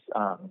his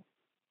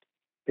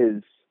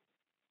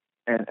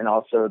and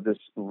also this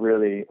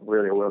really,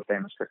 really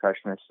world-famous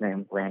percussionist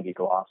named Randy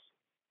Gloss.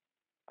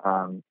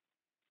 And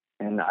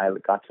I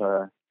got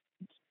to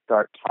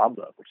start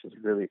tabla, which is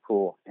really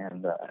cool,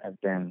 and I've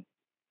been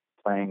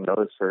playing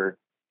those for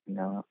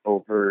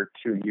over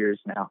 2 years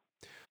now.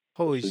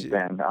 Holy shit! It's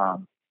been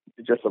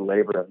just a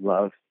labor of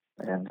love,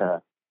 and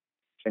if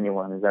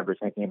anyone is ever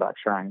thinking about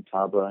trying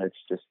tabla, it's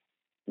just,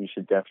 you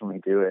should definitely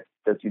do it.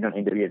 Because you don't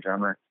need to be a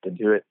drummer to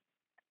do it.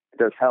 It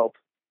does help,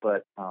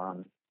 but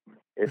I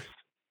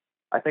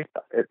think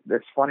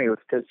it's funny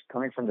because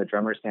coming from the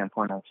drummer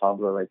standpoint on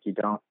tabla, like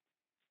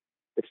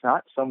it's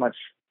not so much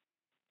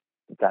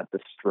that the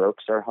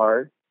strokes are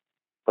hard,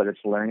 but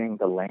it's learning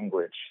the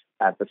language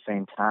at the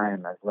same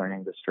time as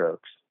learning the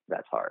strokes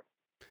that's hard.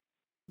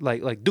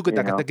 Like like that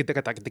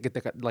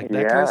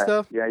kind of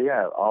stuff.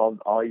 Yeah. All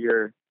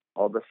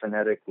the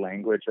phonetic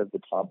language of the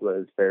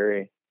tabla is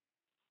very.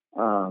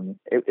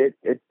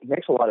 It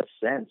makes a lot of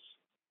sense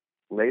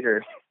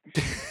later,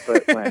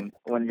 but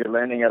when you're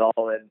learning it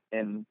all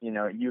in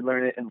you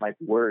learn it in like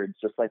words,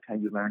 just like how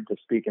you learn to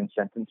speak in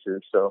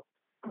sentences. So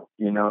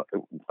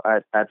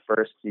at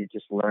first you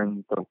just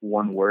learn the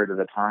one word at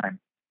a time,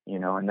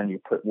 and then you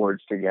put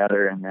words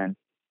together, and then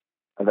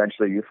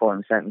eventually you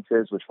form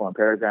sentences, which form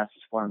paragraphs,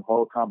 which form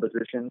whole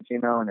compositions,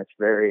 and it's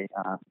very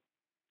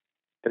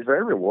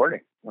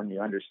rewarding when you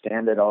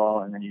understand it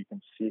all, and then you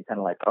can see kind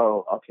of like,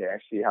 oh, okay, I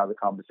see how the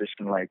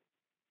composition like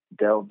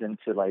delved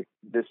into like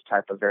this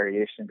type of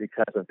variation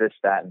because of this,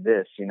 that, and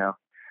this, and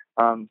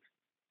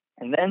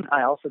then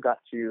I also got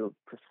to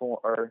perform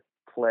or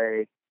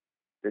play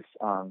this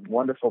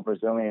wonderful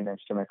Brazilian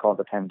instrument called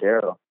the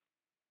pandeiro,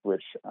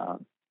 which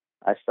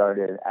I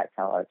started at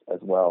Cal Arts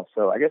as well.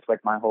 So I guess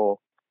like my whole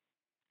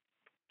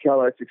Cal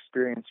Arts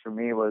experience for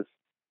me was,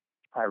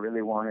 I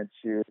really wanted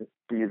to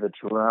be the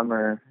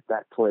drummer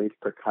that plays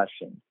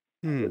percussion.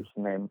 It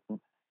was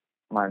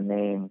my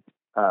main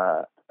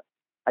uh,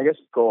 I guess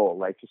goal,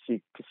 like to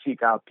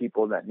seek out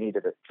people that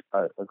needed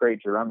a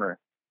great drummer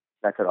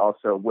that could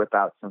also whip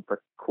out some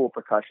cool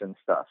percussion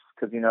stuff.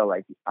 Because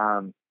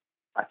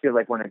I feel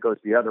like when it goes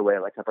the other way,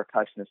 like a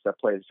percussionist that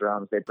plays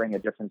drums, they bring a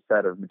different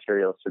set of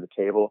materials to the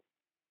table.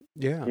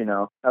 Yeah.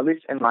 At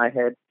least in my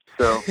head.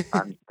 So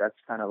that's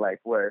kind of like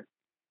where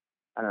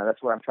I don't know.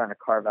 That's where I'm trying to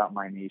carve out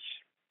my niche.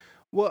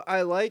 Well,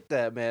 I like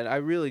that, man. I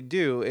really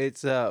do.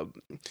 It's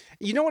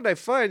you know what I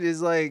find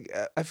is like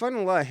I find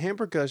a lot of hand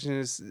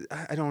percussionists.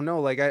 I don't know,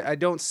 like I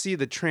don't see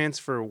the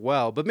transfer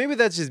well, but maybe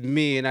that's just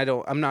me, and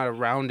I'm not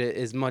around it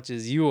as much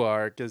as you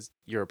are because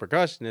you're a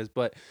percussionist.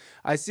 But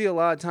I see a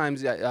lot of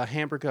times a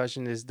hand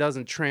percussionist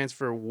doesn't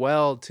transfer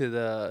well to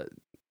the.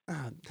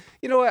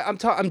 You know what?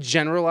 I'm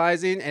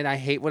generalizing, and I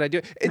hate what I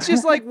do. It's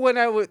just like when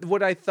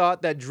I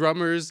thought that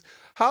drummers.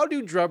 How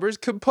do drummers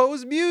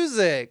compose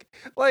music?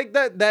 Like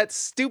that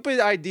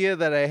stupid idea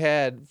that I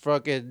had,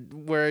 fucking,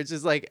 where it's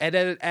just like, and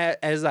then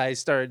as I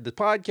started the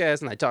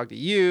podcast and I talked to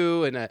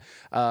you and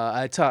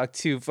I talked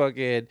to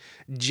fucking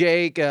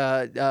Jake.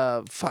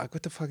 Fuck,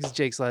 what the fuck is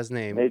Jake's last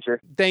name?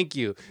 Nature. Thank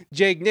you,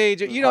 Jake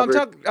Nature.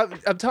 Hubbard.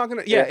 I'm talking.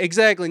 Yeah,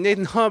 exactly.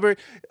 Nathan Hubbard.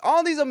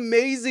 All these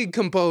amazing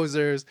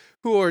composers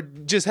who are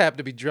just happen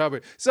to be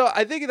drummers. So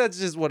I think that's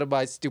just one of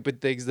my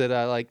stupid things that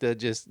I like to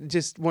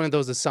just one of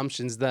those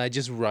assumptions that I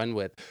just run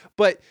with.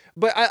 But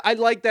I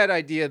like that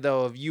idea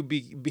though of you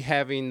be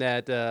having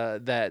that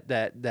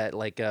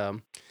like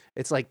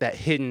it's like that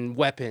hidden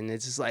weapon.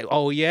 It's just like,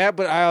 oh yeah,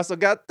 but I also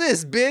got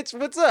this, bitch.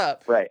 What's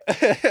up? Right.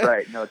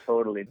 No,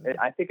 totally.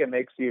 I think it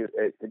makes you.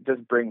 It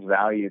just brings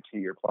value to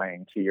your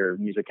playing, to your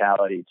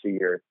musicality, to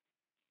your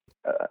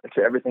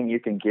to everything you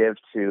can give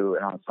to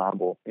an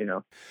ensemble.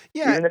 Yeah.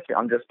 Even if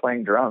I'm just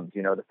playing drums,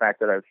 the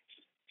fact that I've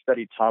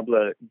studied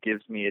tabla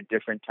gives me a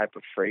different type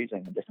of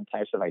phrasing, different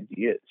types of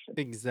ideas.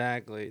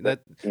 Exactly.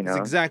 That's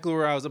exactly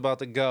where I was about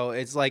to go.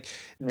 It's like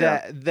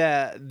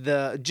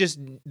the just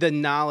the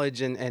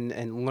knowledge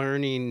and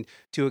learning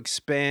to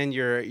expand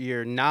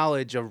your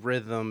knowledge of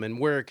rhythm and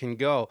where it can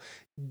go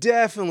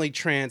definitely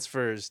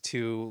transfers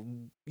to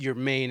your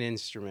main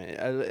instrument.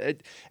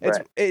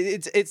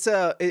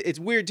 It's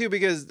weird too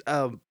because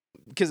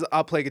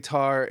I'll play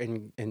guitar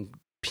and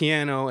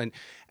piano and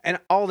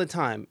all the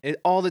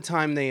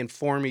time they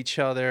inform each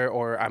other,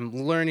 or I'm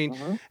learning.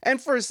 Mm-hmm. And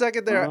for a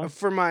second there,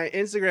 for my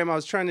Instagram, I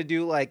was trying to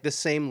do like the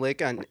same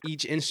lick on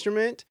each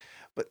instrument,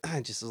 but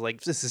I just was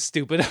like, this is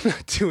stupid. I'm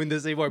not doing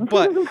this anymore.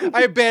 But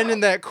I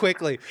abandoned that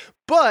quickly.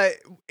 But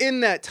in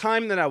that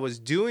time that I was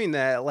doing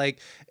that, like,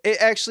 it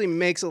actually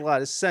makes a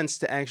lot of sense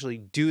to actually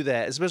do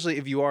that, especially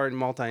if you are a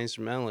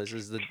multi-instrumentalist,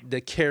 is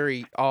to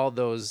carry all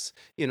those,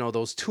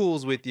 those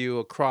tools with you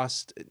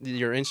across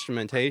your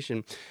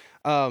instrumentation.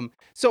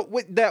 So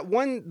with the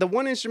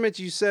one instrument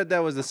you said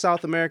that was the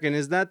South American,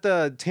 is that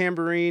the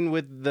tambourine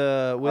with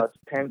it's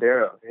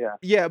pandero? Yeah.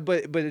 Yeah,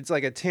 but it's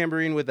like a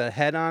tambourine with a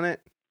head on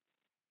it.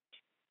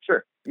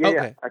 Sure. Yeah.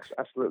 Okay. Yeah.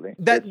 Absolutely.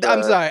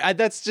 I'm sorry.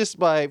 That's just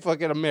my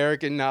fucking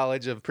American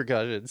knowledge of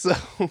percussion. So.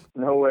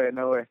 No way.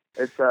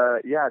 It's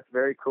it's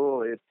very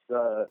cool.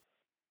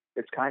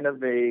 It's kind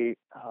of a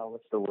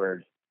what's the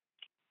word?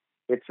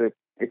 It's a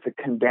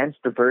condensed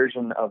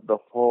version of the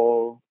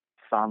whole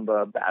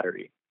samba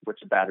battery,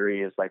 which a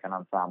battery is like an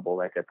ensemble,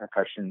 like a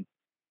percussion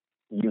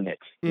unit,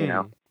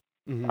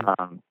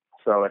 Mm-hmm.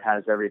 So it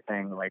has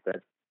everything like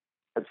that.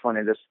 It's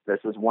funny. This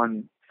is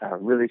one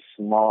really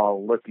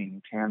small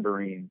looking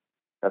tambourine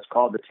that's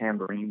called the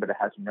tambourine, but it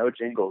has no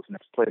jingles, and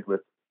it's played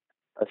with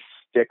a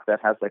stick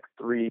that has like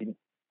 3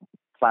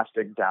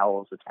 plastic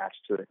dowels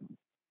attached to it.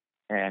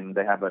 And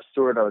they have a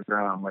surdo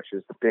drum, which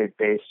is the big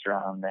bass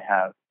drum. They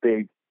have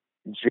big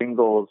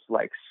jingles,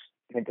 like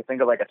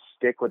think of like a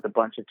stick with a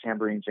bunch of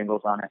tambourine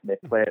jingles on it, and they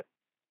play it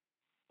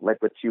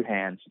like with 2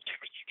 hands,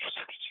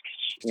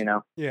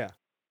 Yeah.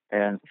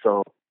 And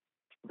so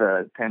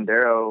the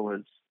pandero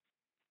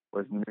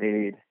was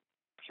made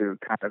to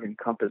kind of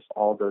encompass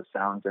all those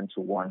sounds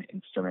into one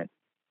instrument,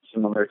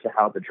 similar to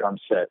how the drum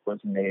set was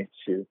made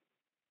to,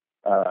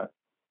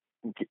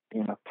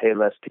 pay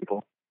less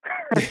people.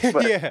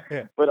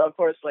 But of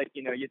course, like,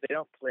 they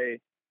don't play,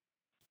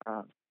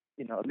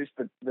 at least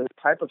the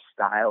type of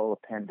style of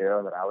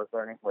pandero that I was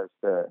learning was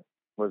the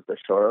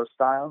choro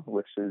style,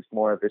 which is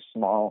more of a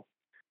small,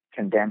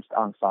 condensed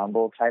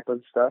ensemble type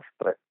of stuff.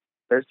 But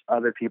there's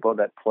other people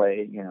that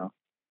play,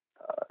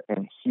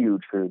 in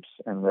huge groups,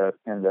 and the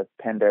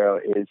pandero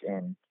is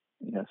in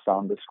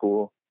samba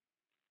school,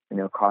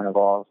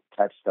 carnival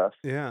type stuff.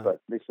 Yeah. But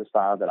at least the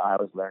style that I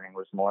was learning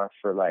was more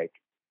for like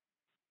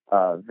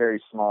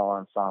very small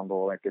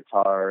ensemble, like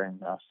guitar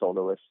and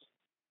soloist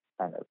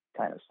kind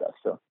of stuff.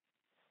 So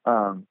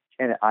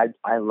and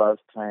I love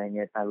playing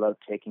it. I love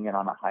taking it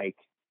on a hike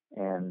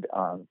and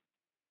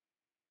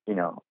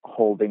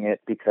holding it,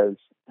 because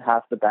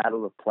half the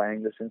battle of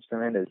playing this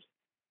instrument is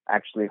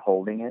actually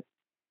holding it.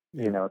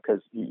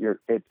 Because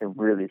it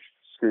really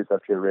screws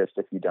up your wrist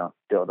if you don't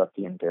build up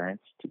the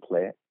endurance to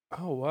play it.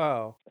 Oh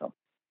wow.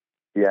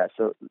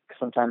 So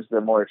sometimes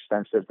the more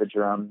expensive the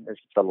drum is,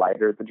 the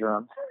lighter the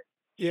drum.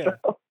 Yeah.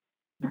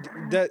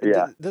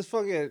 Yeah. That's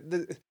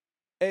fucking.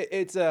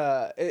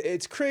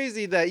 It's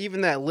crazy that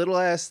even that little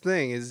ass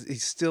thing is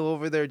he's still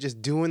over there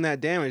just doing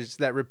that damage. It's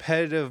that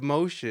repetitive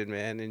motion,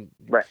 man, and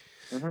Right.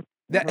 Mm-hmm.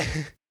 that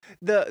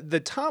Mm-hmm.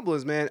 the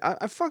tablas, man.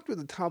 I fucked with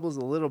the tablas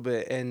a little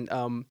bit, and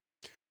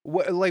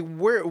what like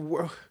where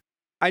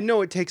I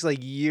know it takes like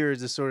years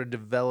to sort of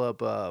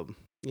develop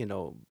you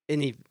know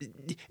any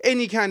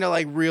kind of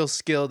like real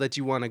skill that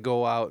you want to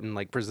go out and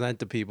like present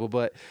to people,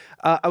 but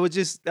I was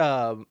just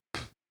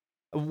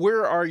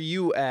where are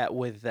you at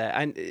with that?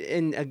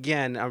 And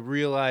again, I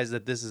realize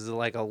that this is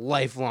like a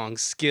lifelong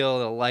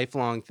skill, a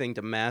lifelong thing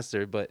to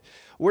master. But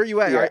where are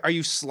you at? Yeah. Are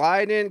you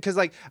sliding? Because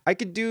like I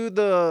could do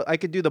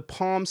the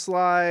palm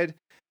slide,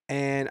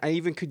 and I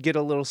even could get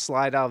a little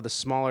slide out of the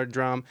smaller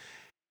drum.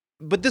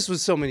 But this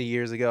was so many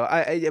years ago.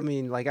 I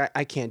mean, like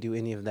I can't do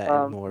any of that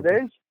anymore.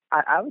 But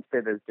I would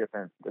say there's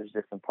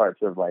different parts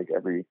of like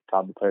every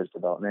tabla player's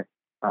development.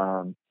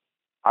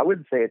 I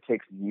wouldn't say it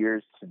takes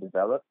years to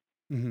develop,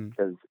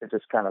 because it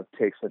just kind of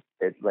takes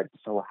it like,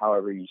 so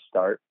however you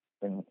start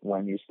and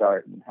when you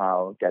start and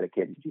how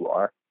dedicated you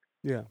are.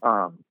 yeah.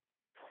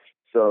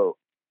 So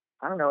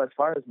I don't know, as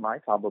far as my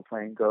tabla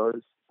playing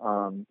goes,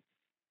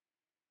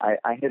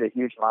 I hit a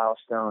huge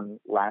milestone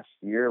last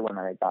year when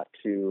I got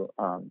to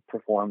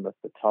perform with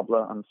the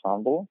tabla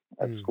ensemble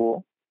at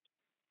school.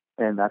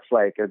 And that's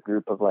like a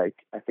group of like,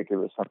 I think it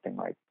was something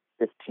like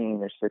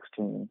 15 or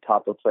 16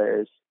 tabla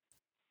players,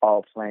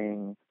 all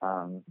playing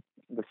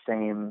the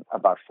same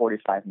about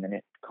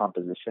 45-minute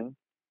composition.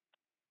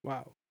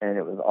 Wow. And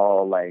it was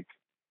all like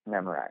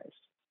memorized.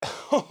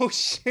 Oh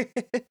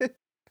shit.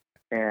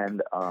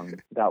 And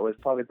that was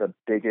probably the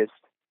biggest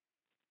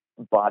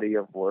body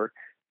of work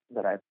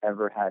that I've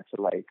ever had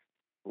to like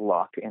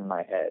lock in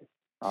my head.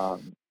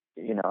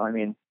 You know, I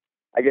mean,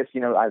 I guess,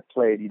 you know, I've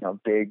played, you know,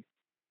 big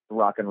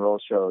rock and roll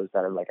shows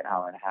that are like an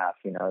hour and a half,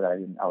 you know, that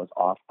I was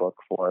off book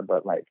for,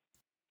 but like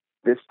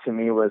this to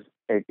me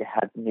it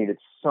had needed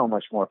so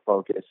much more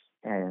focus,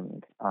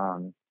 and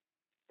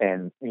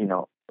you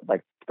know,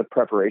 like the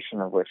preparation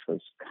of which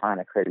was kind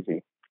of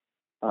crazy.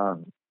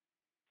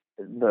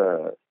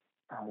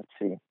 Let's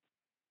see.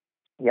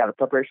 Yeah, the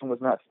preparation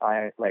was nuts.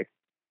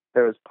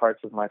 There was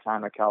parts of my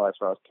time at Cal where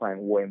I was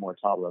playing way more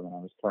tabla than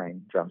I was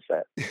playing drum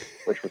set,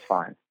 which was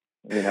fine.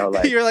 You know,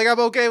 like you're like, I'm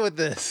okay with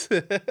this.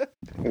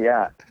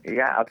 yeah,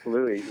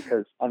 absolutely.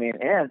 Because I mean,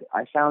 and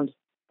I found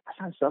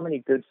so many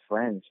good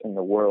friends in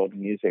the world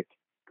music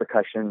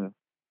percussion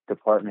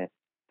department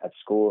at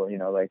school. You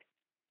know, like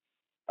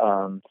I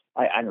don't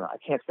know, I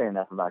can't say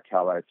enough about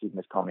Cal Arts. You can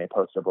just call me a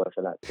poster boy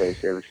for that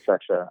place. It was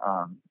such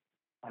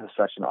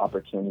an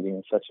opportunity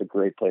and such a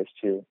great place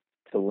to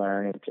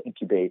learn and to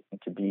incubate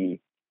and to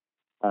be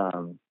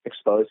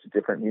exposed to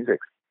different music,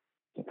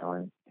 you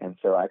know, and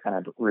so I kind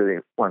of really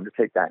wanted to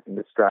take that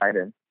into stride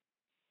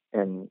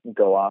and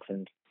go off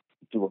and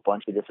do a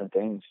bunch of different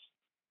things.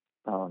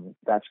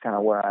 That's kind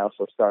of where I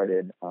also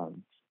started. I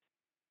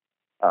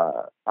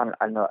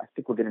know, I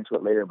think we'll get into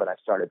it later, but I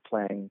started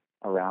playing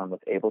around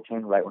with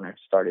Ableton right when I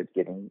started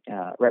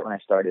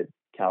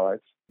Cal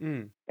Arts,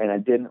 and I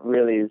didn't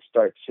really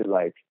start to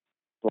like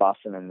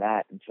blossom in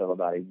that until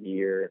about a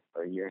year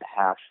or a year and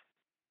a half.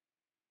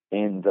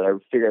 And I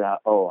figured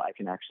out, I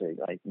can actually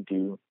like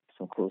do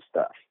some cool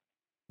stuff.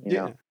 You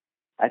know,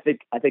 I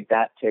think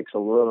that takes a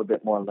little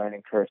bit more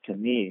learning curve to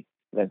me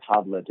than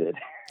tabla did.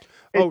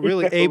 Oh,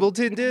 really? You know?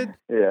 Ableton did?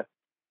 Yeah.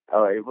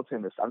 Oh,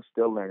 Ableton is. I'm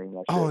still learning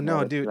that. Oh shit, no,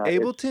 man. dude.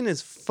 Ableton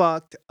is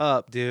fucked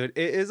up, dude.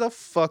 It is a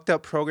fucked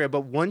up program,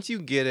 but once you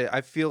get it,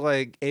 I feel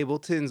like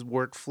Ableton's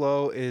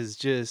workflow is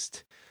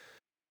just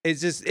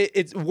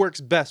it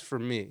works best for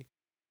me.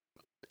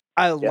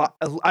 I don't know.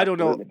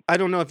 Absolutely. I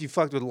don't know if you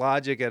fucked with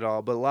Logic at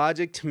all, but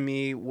Logic to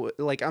me,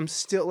 like I'm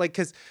still like,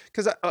 cause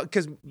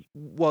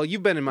well, you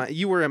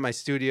were in my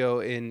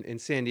studio in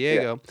San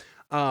Diego.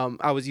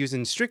 I was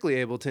using strictly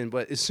Ableton,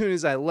 but as soon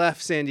as I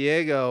left San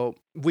Diego,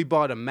 we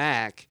bought a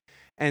Mac,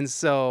 and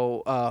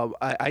so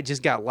I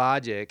just got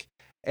Logic,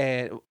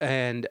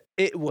 and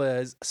it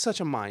was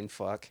such a mind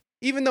fuck.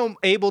 Even though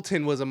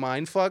Ableton was a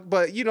mind fuck,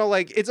 but you know,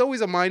 like it's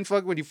always a mind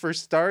fuck when you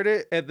first start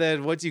it, and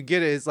then once you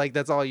get it, it's like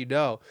that's all you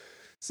know.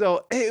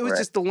 So it was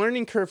just the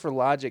learning curve for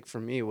Logic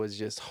for me was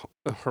just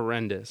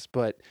horrendous.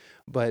 But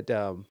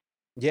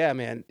yeah,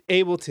 man,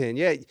 Ableton,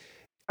 yeah.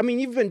 I mean,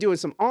 you've been doing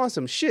some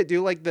awesome shit,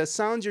 dude. Like the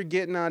sounds you're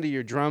getting out of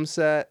your drum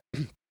set,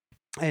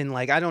 and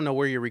like I don't know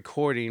where you're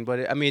recording,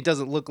 but I mean, it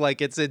doesn't look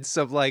like it's in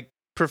some like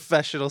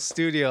professional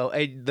studio.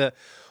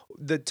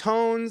 The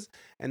tones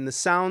and the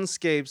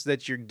soundscapes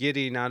that you're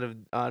getting out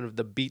of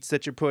the beats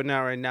that you're putting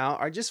out right now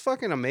are just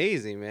fucking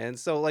amazing, man.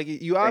 So like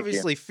you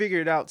obviously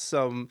figured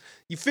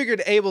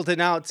Ableton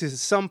out to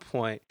some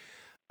point.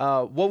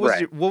 What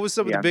was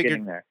some of the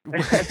bigger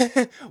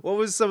what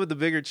was some of the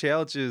bigger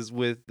challenges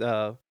with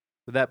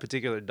that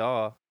particular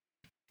DAW?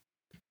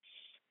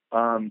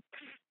 I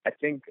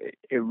think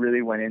it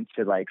really went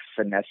into like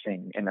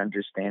finessing and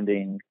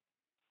understanding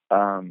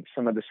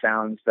some of the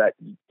sounds that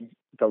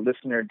the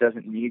listener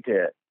doesn't need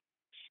to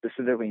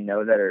specifically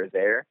know that are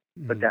there,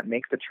 but that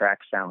make the track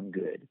sound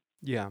good.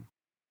 Yeah.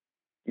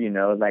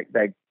 like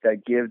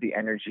that give the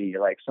energy.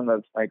 Like some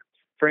of like,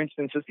 for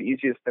instance, just the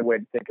easiest way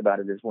to think about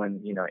it is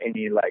when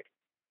any like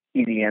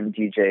EDM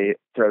DJ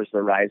throws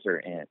the riser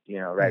in,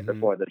 right Mm-hmm.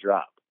 before the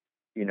drop.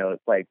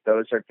 Like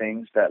those are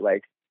things that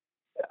like,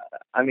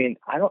 I mean,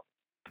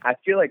 I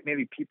feel like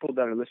maybe people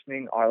that are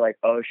listening are like,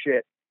 oh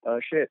shit,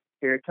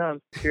 here it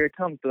comes. They're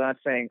not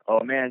saying,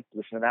 oh man,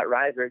 listen to that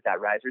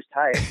riser's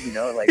tight.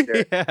 Like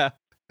Yeah.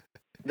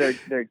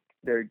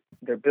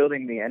 they're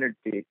building the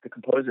energy. The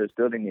composer is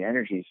building the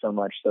energy so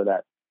much so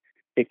that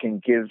it can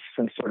give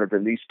some sort of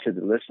release to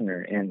the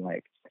listener. And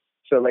like,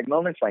 so like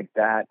moments like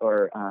that,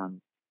 or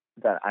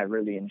that I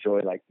really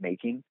enjoy like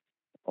making,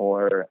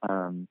 or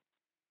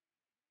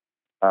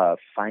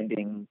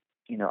finding,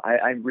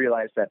 I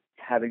realize that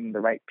having the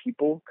right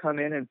people come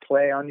in and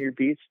play on your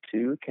beats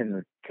too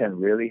can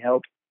really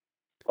help.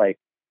 Like,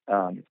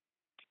 I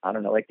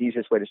don't know, like the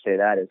easiest way to say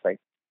that is like,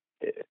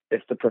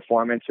 if the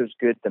performance is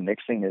good, the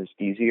mixing is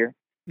easier.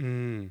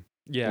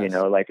 Yes.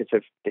 Like it's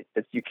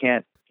you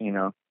can't,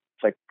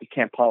 it's like you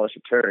can't polish a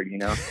turd,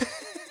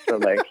 So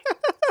like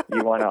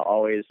you want to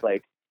always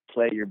like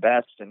play your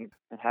best and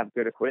have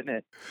good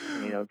equipment.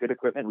 Good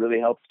equipment really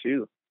helps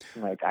too.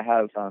 Like I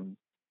have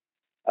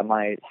at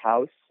my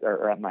house,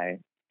 or at my,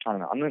 I don't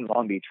know, I'm in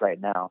Long Beach right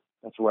now.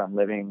 That's where I'm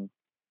living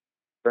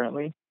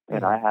currently.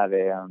 And I have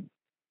I'm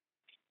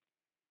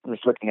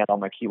just looking at all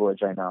my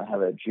keyboards right now. I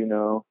have a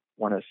Juno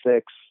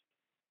 106.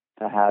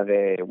 I have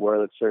a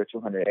Wurlitzer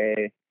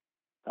 200A,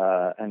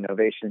 an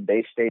Novation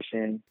bass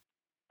station,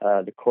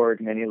 the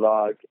Korg Mini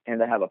Log,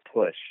 and I have a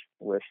Push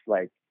with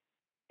like,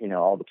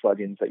 all the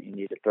plugins that you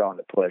need to throw on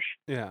the Push.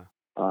 Yeah.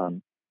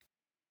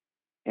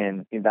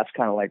 And that's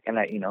kind of like, and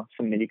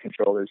some MIDI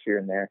controllers here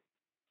and there.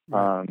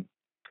 Right.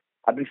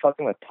 I've been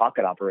fucking with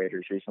pocket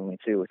operators recently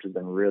too, which has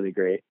been really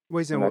great.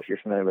 Wait, I don't know if you're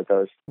familiar with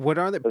those. What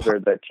are they?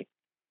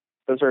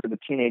 Those are the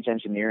Teenage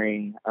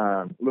Engineering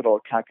little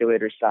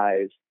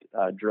calculator-sized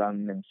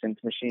drum and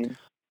synth machines.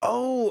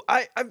 Oh,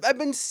 I've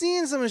been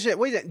seeing some shit.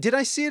 Wait, did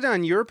I see it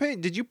on your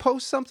page? Did you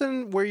post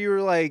something where you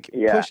were like,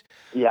 Yeah, push?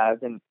 yeah.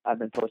 I've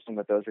been posting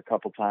with those a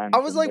couple times. I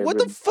was like, what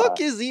the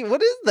fuck is he?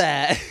 What is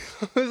that?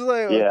 I was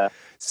like, yeah.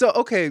 So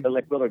okay, They're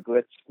like little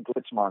glitch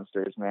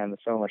monsters, man. They're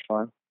so much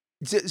fun.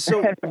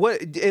 so what?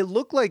 It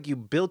looked like you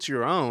built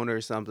your own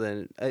or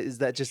something. Is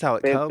that just how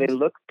it comes? They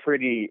look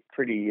pretty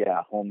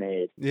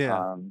homemade.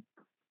 Yeah.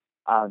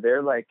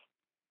 They're like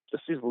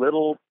just these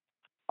little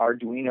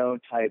Arduino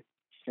type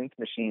synth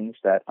machines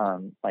that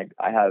like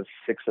I have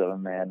 6 of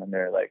them, man, and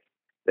they're like,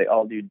 they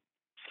all do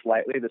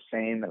slightly the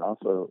same and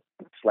also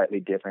slightly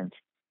different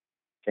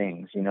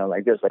things.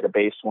 Like there's like a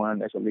bass one,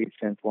 there's a lead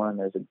synth one,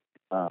 there's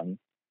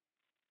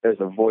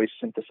a voice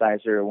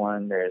synthesizer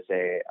one, there's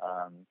a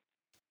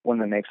one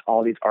that makes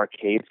all these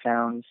arcade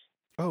sounds.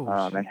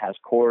 And has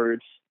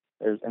chords.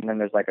 And then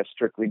there's like a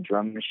strictly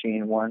drum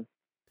machine one.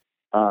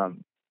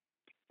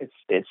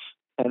 It's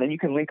and then you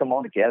can link them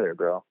all together,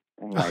 bro.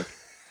 And like,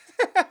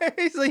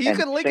 he's like, you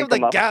can link them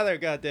together.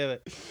 God damn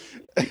it!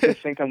 You can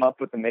sync them up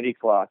with the MIDI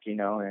clock,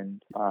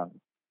 and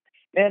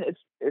man,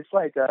 it's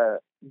like, do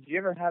you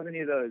ever have any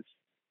of those?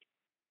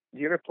 Do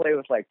you ever play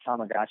with like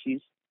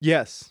Tamagotchis?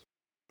 Yes.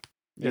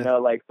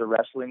 Like the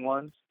wrestling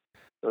ones.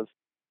 Those.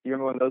 You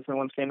remember when those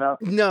ones came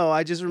out? No,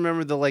 I just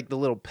remember the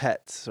little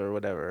pets or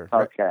whatever.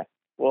 Okay.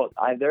 Well,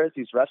 there's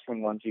these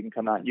wrestling ones you can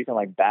come out and you can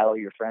like battle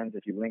your friends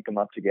if you link them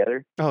up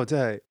together. Oh,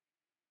 tight.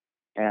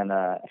 And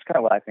that's kind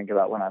of what I think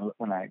about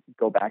when I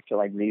go back to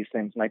like these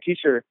things. My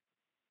teacher,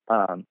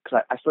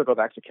 because I still go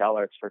back to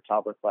CalArts for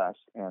toddler class,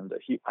 and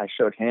I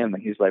showed him,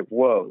 and he's like,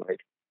 "Whoa,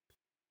 like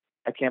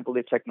I can't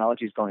believe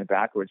technology is going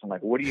backwards." I'm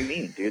like, "What do you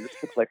mean, dude? This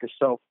looks like it's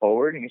so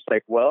forward." And he's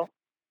like, "Well,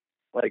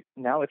 like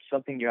now it's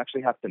something you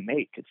actually have to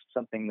make. It's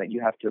something that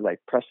you have to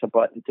like press a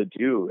button to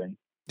do." And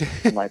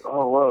I'm like,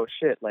 "Oh, whoa,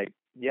 shit! Like,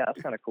 yeah,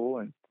 that's kind of cool."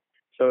 And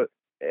so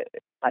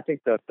I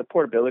think the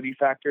portability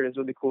factor is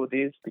really cool with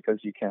these, because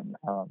you can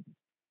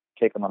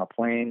take them on a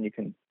plane. You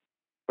can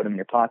put them in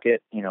your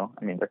pocket.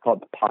 I mean, they're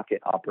called the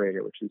pocket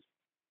operator, which is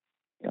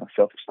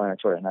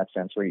self-explanatory in that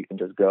sense, where you can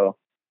just go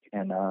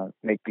and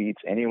make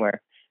beats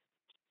anywhere.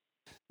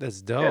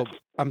 That's dope.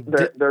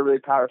 They're really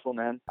powerful,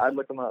 man. I'd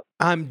look them up.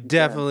 I'm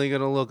definitely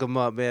gonna look them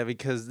up, man,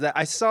 because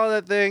I saw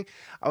that thing.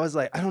 I was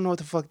like, I don't know what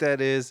the fuck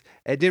that is.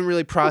 I didn't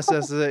really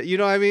process it. You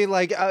know what I mean?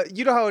 Like,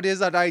 you know how it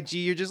is on IG.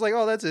 You're just like,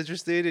 oh, that's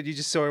interesting, and you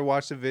just sort of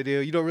watch the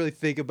video. You don't really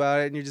think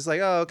about it, and you're just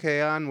like, oh,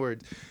 okay,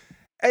 onward.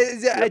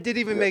 It didn't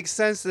even make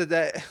sense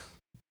that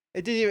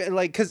it didn't even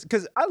like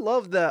because I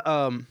love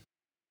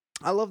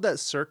that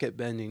circuit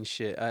bending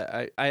shit.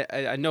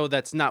 I know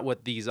that's not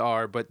what these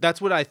are, but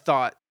that's what I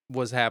thought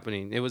was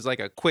happening. It was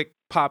like a quick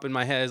pop in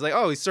my head. It's like,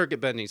 oh, he's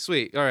circuit bending.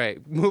 Sweet. All right,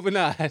 moving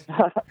on.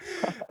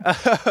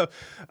 I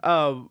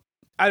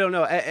don't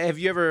know. Have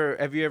you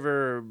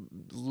ever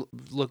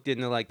looked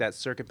into like that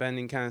circuit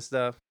bending kind of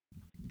stuff?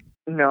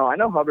 No, I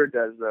know Hubbard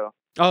does though.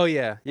 Oh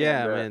yeah,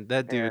 man,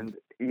 that dude. And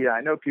yeah,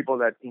 I know people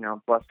that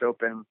bust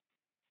open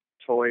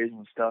toys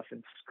and stuff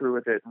and screw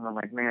with it, and I'm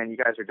like, man, you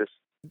guys are just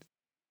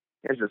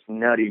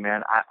nutty,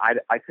 man.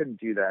 I couldn't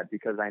do that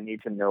because I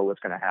need to know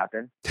what's gonna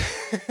happen.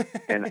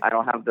 and I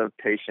don't have the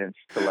patience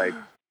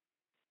to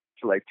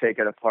take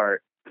it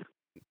apart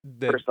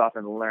first off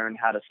and learn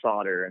how to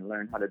solder and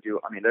learn how to do.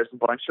 I mean, there's a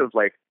bunch of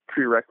like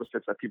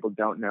prerequisites that people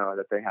don't know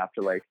that they have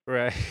to like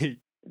right.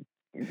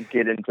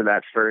 get into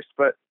that first.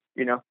 But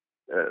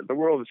the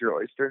world is your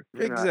oyster.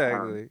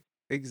 Exactly.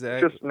 It's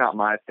just not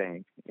my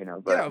thing, but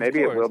Yeah, of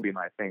maybe it will course. be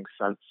my thing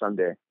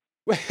someday.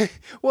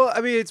 Well,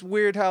 I mean, it's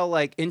weird how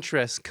like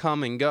interests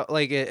come and go.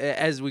 Like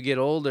as we get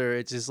older,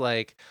 it's just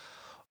like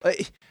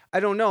I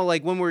don't know.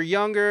 Like when we're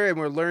younger and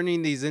we're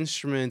learning these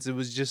instruments, it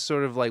was just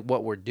sort of like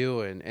what we're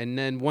doing. And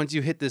then once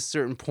you hit this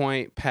certain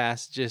point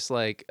past just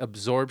like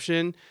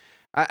absorption,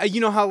 you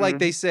know how like Mhm.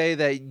 they say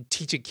that you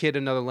teach a kid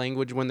another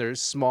language when they're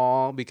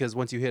small because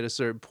once you hit a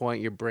certain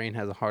point, your brain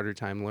has a harder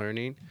time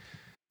learning.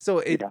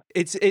 So Yeah.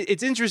 it's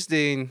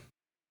interesting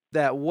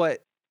that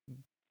what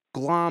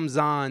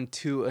gloms on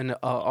to an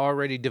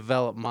already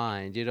developed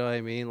mind. You know what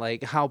I mean?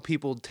 Like how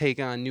people take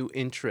on new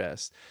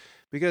interests.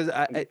 Because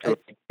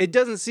it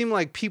doesn't seem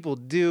like people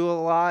do a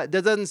lot.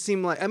 That doesn't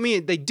seem like, I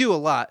mean, they do a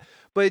lot,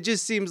 but it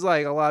just seems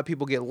like a lot of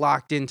people get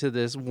locked into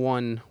this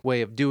one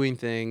way of doing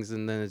things,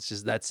 and then it's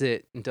just that's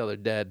it until they're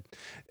dead.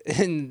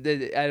 And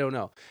I don't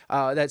know.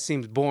 That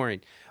seems boring.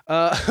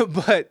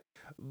 But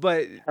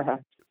but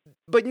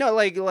but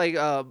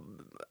no,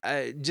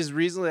 just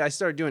recently I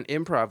started doing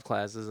improv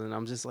classes, and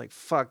I'm just like,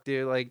 fuck,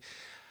 dude, like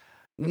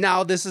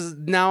now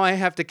I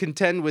have to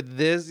contend with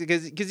this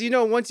because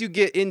once you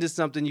get into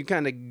something, you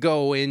kind of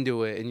go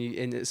into it,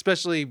 and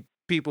especially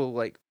people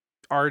like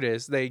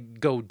artists, they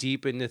go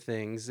deep into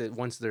things that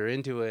once they're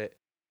into it.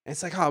 And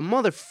it's like, oh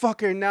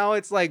motherfucker, now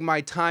it's like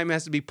my time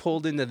has to be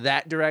pulled into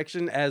that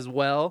direction as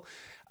well,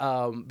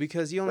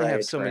 because you only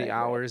have so many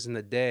hours in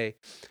the day.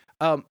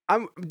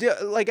 I'm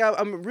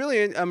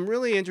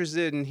really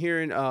interested in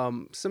hearing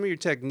some of your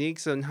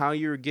techniques on how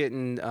you're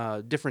getting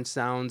different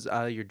sounds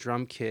out of your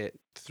drum kit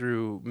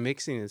through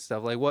mixing and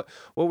stuff. Like what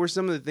were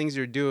some of the things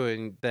you're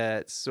doing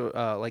that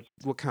like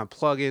what kind of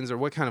plugins or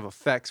what kind of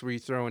effects were you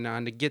throwing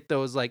on to get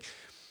those like,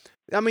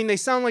 I mean, they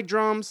sound like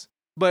drums,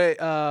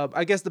 but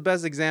I guess the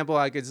best example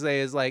I could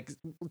say is like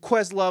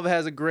Questlove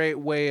has a great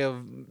way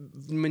of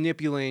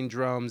manipulating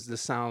drums to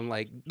sound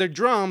like they're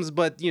drums,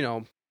 but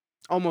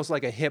almost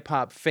like a hip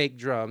hop fake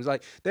drums.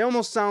 Like they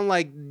almost sound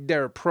like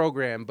they're a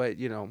program, but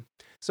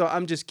So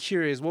I'm just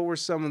curious, what were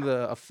some of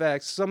the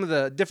effects, some of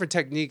the different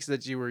techniques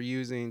that you were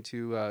using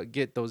to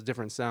get those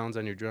different sounds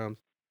on your drums?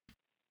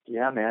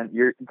 Yeah, man,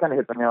 you kind of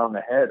hit the nail on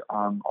the head.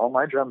 All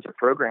my drums are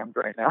programmed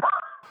right now.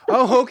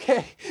 Oh,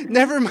 okay.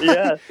 Never mind.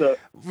 Yeah. So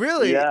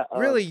really, yeah,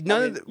 really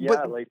none of the,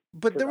 yeah, like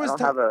but there I was don't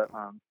have a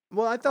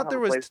well, I I don't thought have there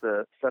a was place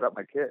to set up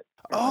my kit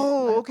in my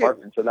oh, okay.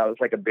 apartment. So that was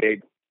like a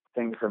big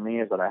thing for me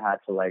is that I had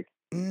to like,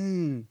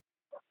 and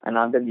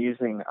I've been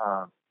using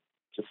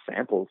just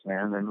samples,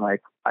 man. And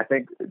like I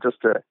think just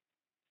to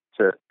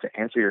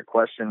answer your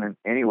question in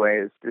any way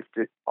is just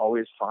to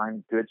always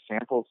find good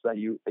samples that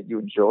you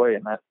enjoy,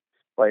 and that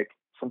like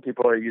some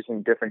people are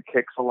using different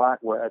kicks a lot,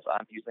 whereas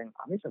I'm using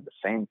the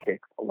same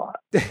kick a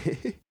lot.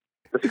 Just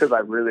because I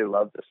really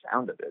love the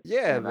sound of it.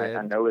 Yeah, and man.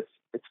 I know it's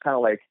kind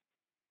of like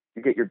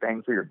you get your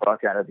bang for your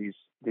buck out of these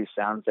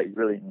sounds that you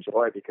really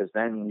enjoy, because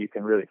then you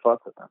can really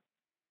fuck with them.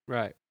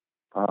 Right.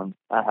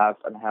 I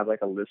have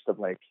like a list of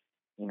like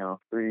 3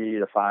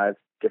 to 5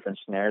 different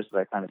snares that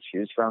I kind of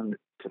choose from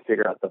to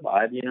figure out the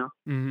vibe,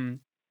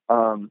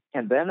 Mm-hmm.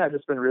 And then I've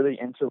just been really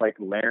into like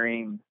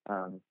layering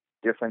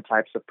different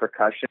types of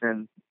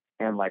percussion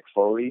and like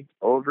Foley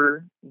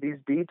over these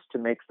beats to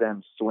make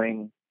them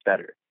swing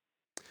better.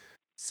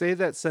 Say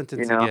that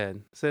sentence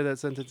again. Say that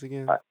sentence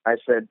again. I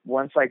said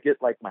once I get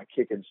like my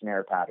kick and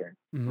snare pattern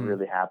Mm-hmm.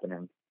 really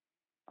happening,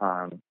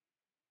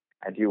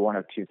 I do one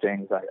of two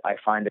things. I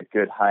find a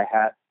good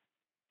hi-hat,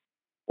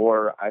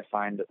 or I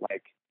find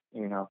like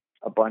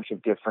a bunch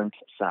of different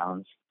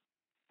sounds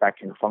that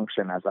can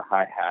function as a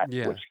hi-hat,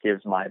 which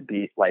gives my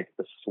beat like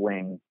the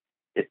swing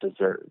it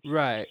deserves.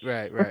 Right.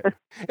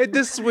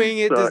 The swing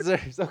it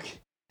deserves. Okay.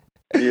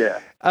 Yeah.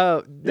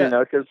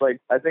 Because like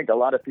I think a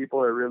lot of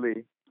people are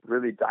really,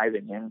 really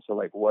diving into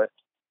like what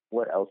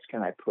else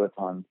can I put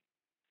on?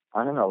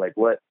 I don't know, like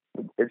what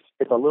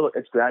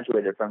it's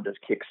graduated from just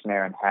kick,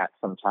 snare, and hat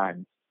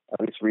sometimes.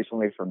 At least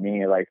recently for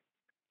me, like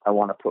I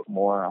want to put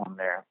more on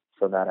there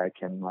so that I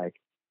can like,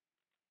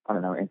 I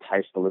don't know,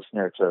 entice the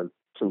listener to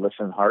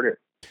listen harder.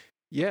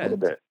 Yeah. A little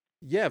bit.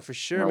 Yeah, for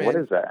sure, man. What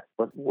is that?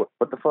 What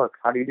the fuck?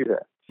 How do you do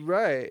that?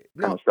 Right.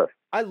 Kind of stuff.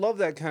 I love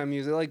that kind of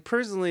music. Like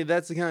personally,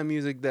 that's the kind of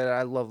music that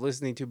I love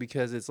listening to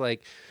because it's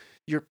like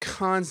you're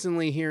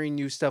constantly hearing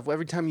new stuff.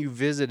 Every time you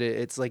visit it,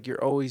 it's like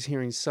you're always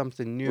hearing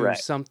something new, Right.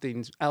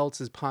 Something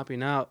else is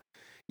popping out.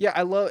 Yeah,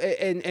 I love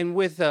and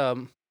with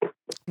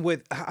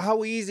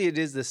how easy it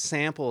is to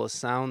sample a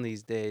sound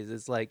these days.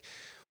 It's like,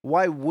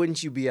 why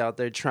wouldn't you be out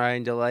there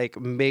trying to like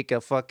make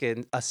a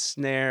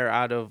snare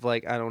out of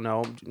like, I don't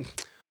know,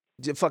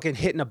 fucking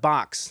hitting a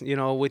box,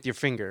 with your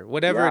finger,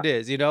 whatever it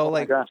is, Oh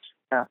like, my gosh.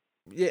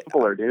 Yeah.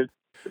 Simpler, dude.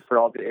 For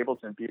all the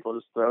Ableton people,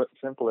 just throw it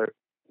simpler.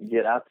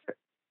 Get out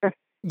there.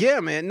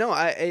 Yeah, man. No,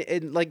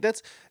 like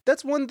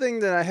that's one thing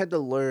that I had to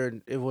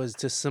learn. It was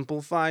to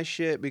simplify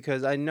shit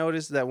because I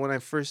noticed that when I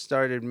first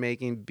started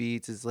making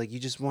beats, it's like you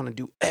just want to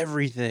do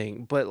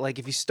everything. But like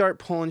if you start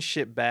pulling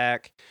shit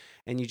back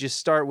and you just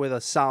start with a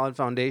solid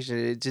foundation,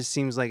 it just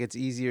seems like it's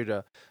easier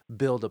to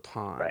build Right.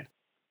 upon.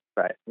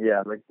 Right.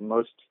 Yeah. Like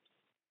most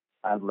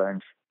I've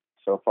learned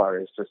so far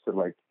is just to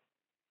like,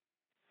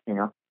 you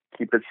know,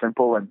 keep it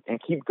simple and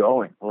keep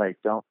going. Like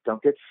don't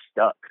get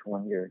stuck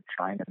when you're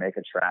trying to make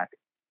a track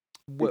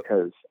What?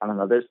 because I don't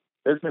know,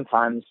 there's been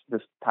times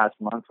this past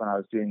month when I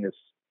was doing this,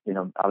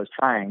 I was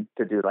trying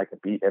to do like a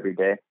beat every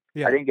day. I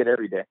Yeah, didn't get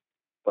every day,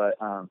 but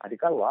I did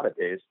got a lot of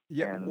days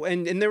yeah,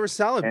 and there were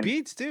solid and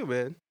beats too,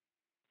 man.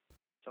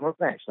 some more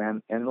thanks,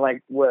 man. And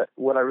like what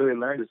I really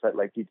learned is that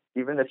like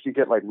even if you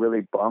get like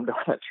really bummed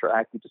on a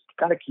track, you just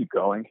gotta keep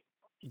going.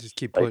 Just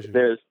keep Like pushing.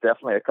 there's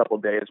definitely a couple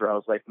days where I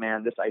was like,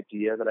 man, this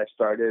idea that I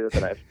started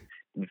that I've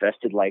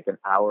invested like an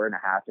hour and a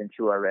half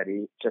into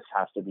already just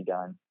has to be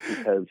done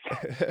because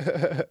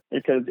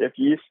if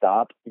you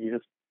stop, you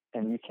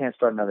can't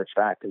start another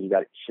track because you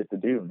got shit to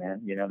do,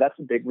 man. That's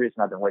a big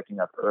reason I've been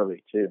waking up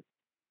early too,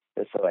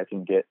 just so I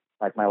can get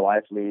like my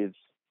wife leaves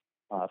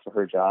for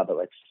her job at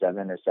like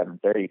 7 or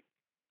 7:30,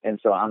 and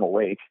so I'm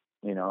awake.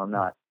 I'm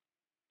not.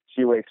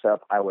 She wakes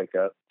up, I wake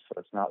up, so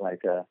it's not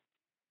like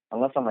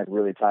unless I'm like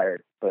really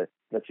tired, but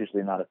that's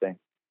usually not a thing.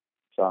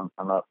 So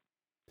I'm up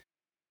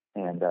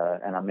and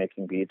I'm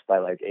making beats by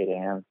like 8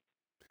 a.m.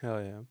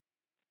 Hell yeah.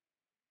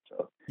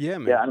 So Yeah, yeah,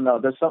 man. I don't know.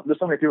 There's so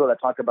many people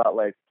that talk about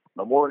like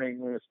the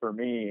morning is for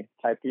me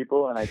type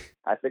people, and I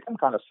think I'm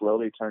kind of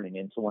slowly turning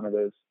into one of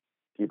those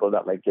people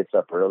that like gets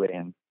up early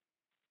and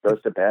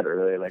goes to bed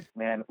early. Like,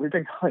 man, we've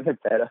been going to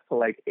bed at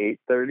like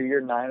 8:30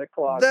 or 9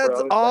 o'clock, That's bro.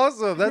 It's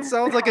awesome. That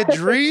sounds like a like,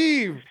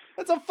 dream.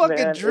 That's a fucking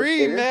man, it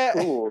dream, is man.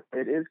 cool.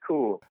 It is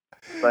cool,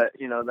 but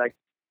like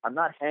I'm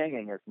not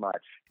hanging as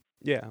much.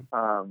 Yeah.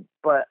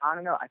 But I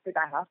don't know. I think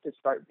I have to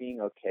start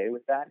being okay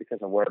with that because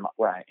of where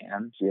I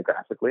am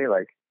geographically.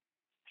 Like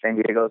San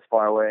Diego is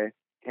far away,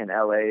 and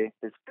LA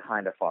is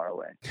kind of far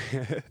away.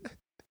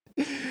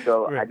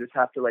 So I Right. just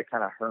have to like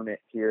kind of hermit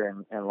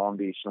here in Long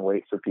Beach and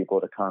wait for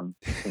people to come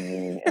to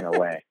me in a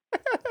way.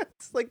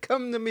 It's like,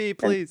 come to me, And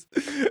please.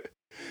 But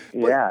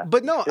yeah,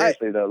 but no,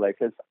 seriously though, like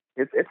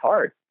it's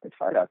hard. It's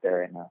hard out there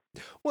right now.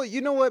 well, you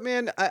know what,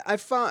 man?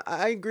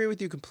 I agree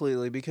with you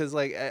completely because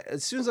like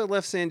as soon as I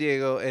left San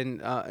Diego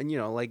and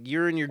like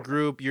you're in your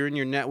group, you're in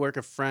your network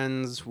of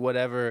friends,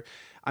 whatever.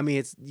 I mean,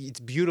 it's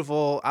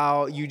beautiful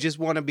out. You just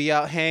want to be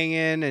out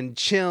hanging and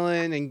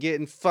chilling and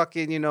getting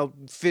fucking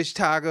fish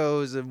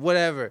tacos and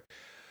whatever.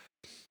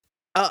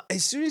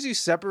 As soon as you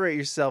separate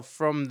yourself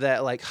from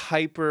that like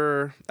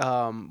hyper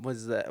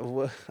what's that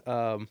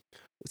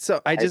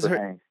so I just Hyper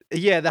heard,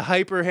 hang. yeah, the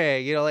hyper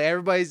hang, like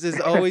everybody's just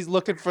always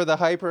looking for the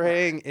hyper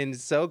hang in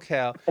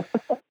SoCal.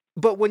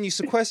 But when you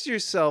sequester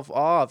yourself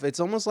off, it's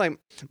almost like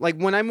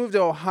when I moved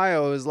to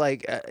Ohio, it was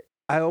like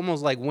I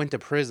almost like went to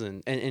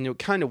prison, and it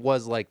kind of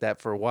was like that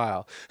for a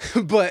while,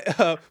 but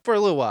for a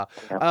little while.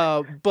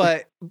 Yeah.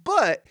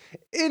 But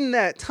in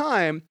that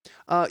time,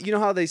 you know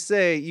how they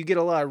say you get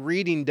a lot of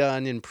reading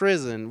done in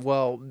prison.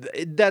 Well,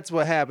 that's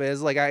what happened.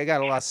 It's like I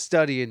got a lot of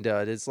studying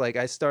done. It's like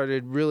I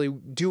started really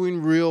doing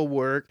real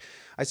work.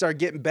 I started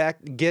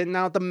getting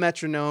out the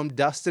metronome,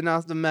 dusting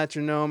out the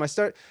metronome. I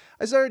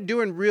started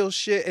doing real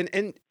shit,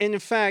 and in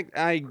fact,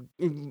 I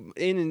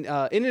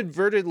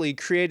inadvertently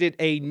created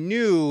a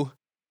new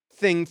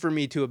thing for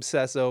me to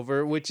obsess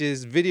over, which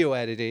is video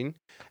editing.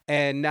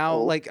 And now,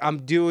 Oh, like,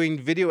 I'm doing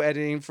video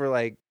editing for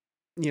like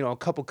a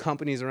couple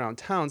companies around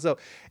town. So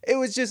it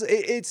was just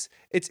it's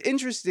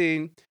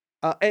interesting.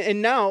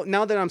 And now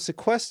that I'm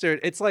sequestered,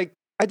 it's like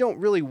I don't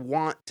really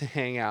want to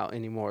hang out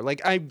anymore.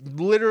 Like I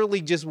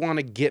literally just want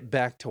to get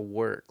back to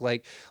work.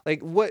 Like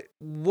what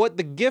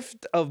the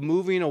gift of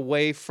moving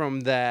away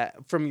from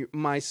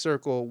my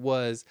circle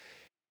was,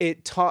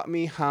 it taught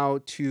me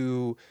how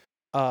to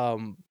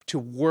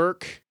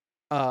work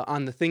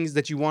on the things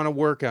that you want to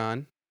work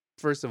on,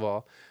 first of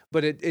all.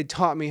 But it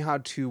taught me how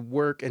to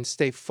work and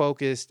stay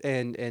focused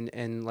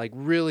and like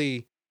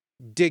really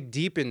dig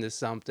deep into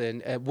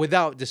something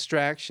without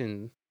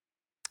distraction.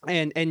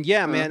 And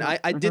yeah, man, I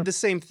mm-hmm. did the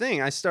same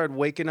thing. I started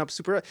waking up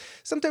super.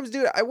 Sometimes,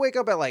 dude, I wake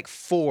up at like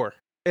 4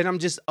 and I'm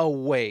just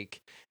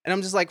awake. And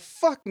I'm just like,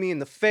 fuck me in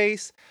the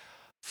face.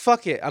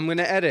 Fuck it. I'm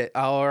gonna edit.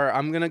 Or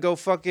I'm gonna go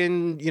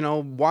fucking,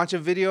 watch a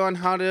video on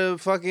how to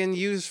fucking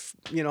use,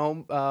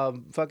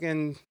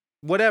 fucking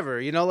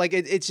whatever. Like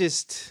it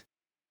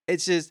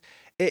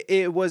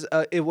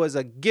was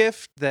a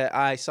gift that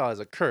I saw as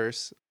a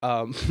curse.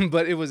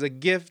 But it was a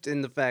gift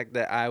in the fact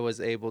that I was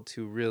able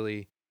to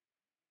really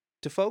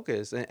to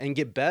focus and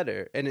get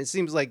better. And it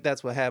seems like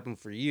that's what happened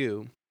for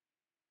you.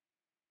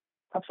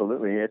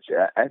 Absolutely.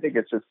 I think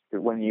it's just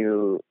when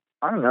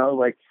I don't know,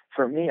 like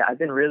for me, I've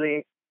been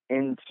really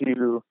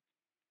into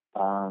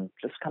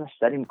just kind of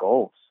setting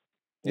goals,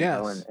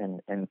 Yes.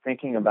 and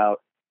thinking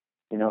about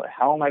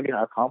how am I going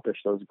to accomplish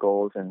those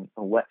goals, and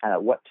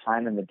at what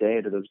time in the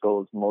day do those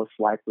goals most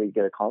likely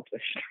get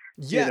accomplished?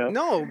 Yeah,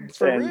 no,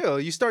 for real.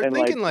 You start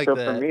thinking like so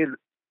that. for me,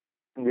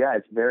 yeah,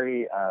 it's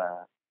very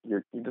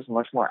you're just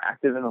much more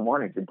active in the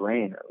morning, your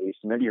brain at least.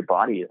 Maybe your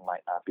body it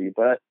might not be,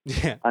 but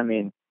yeah. I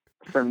mean,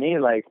 for me,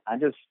 like I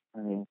guess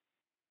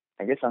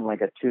I'm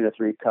like a 2 to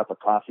 3 cup of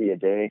coffee a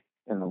day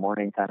in the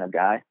morning kind of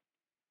guy.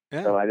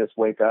 Yeah. So I just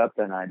wake up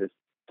and I just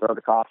throw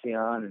the coffee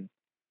on,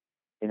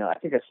 and I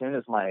think as soon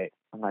as my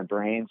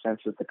brain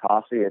senses the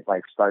coffee, it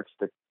like starts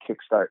to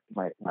kickstart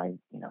my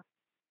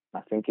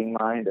my thinking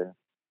mind,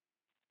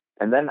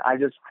 and then I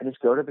just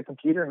go to the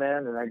computer,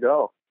 man, and I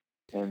go,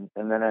 and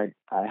then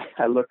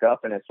I look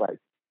up, and it's like,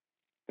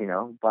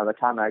 by the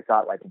time I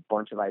got like a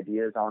bunch of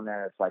ideas on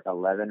there, it's like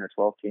 11 or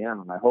 12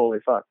 p.m. I'm like, holy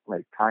fuck,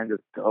 like time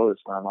just goes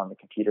when I'm on the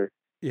computer.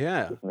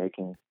 Yeah. Just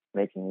making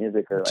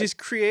music or just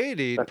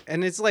creating,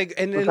 and it's like,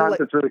 and then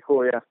sometimes it's really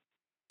cool, yeah.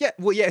 Yeah,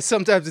 well, yeah,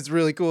 sometimes it's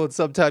really cool, and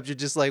sometimes you're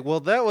just like,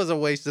 well, that was a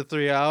waste of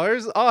 3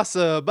 hours.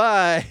 Awesome,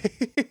 bye.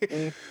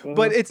 Mm-hmm.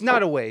 But it's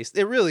not a waste.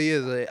 It really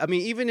is. I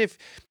mean, even if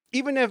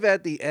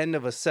at the end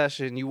of a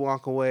session you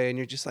walk away and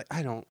you're just like,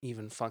 I don't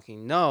even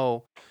fucking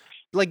know,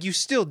 like you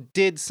still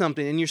did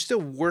something and you're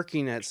still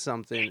working at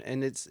something,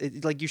 and it's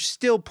like you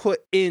still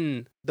put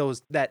in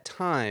that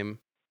time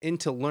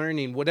into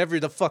learning whatever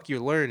the fuck you're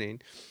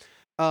learning.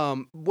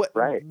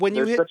 Right. When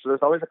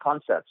there's always a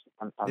concept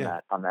on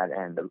Yeah. that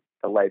end.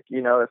 Like,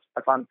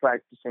 if I'm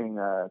practicing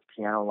a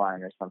piano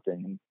line or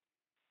something,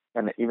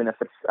 and even if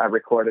I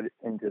recorded it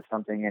into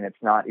something and it's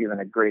not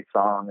even a great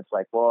song, it's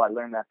like, well, I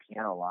learned that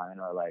piano line,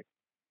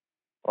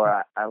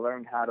 or I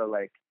learned how to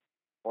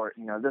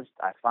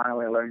I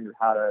finally learned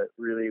how to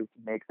really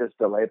make this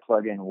delay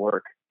plugin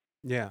work.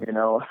 Yeah.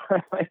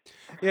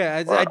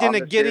 Yeah, I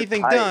didn't get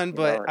anything done,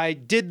 but I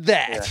did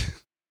that.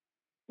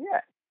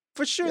 Yeah.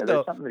 For sure, yeah, though.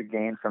 There's something to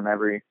gain from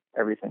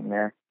everything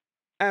there.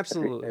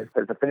 Absolutely. If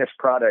there's a finished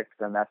product,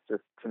 then that's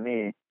just, to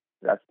me,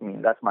 that's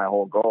my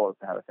whole goal, is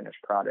to have a finished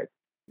product.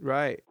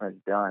 Right. When it's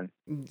done.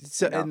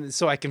 So and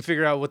so I can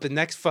figure out what the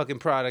next fucking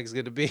product is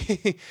going to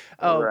be.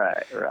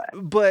 Right.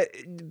 But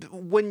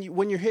when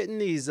you're hitting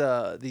these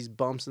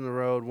bumps in the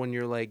road, when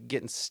you're like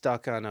getting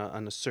stuck on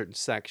a certain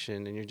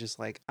section, and you're just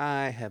like,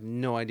 I have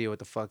no idea what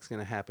the fuck's going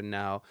to happen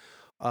now.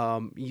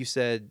 You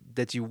said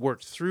that you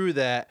worked through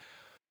that.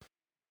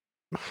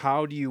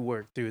 How do you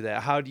work through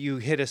that? How do you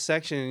hit a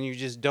section and you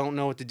just don't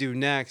know what to do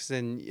next?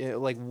 And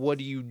like, what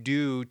do you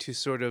do to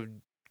sort of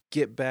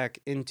get back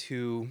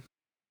into,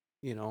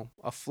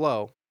 a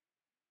flow?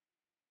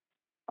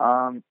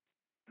 Man,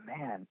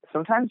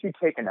 sometimes you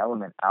take an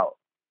element out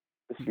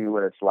to see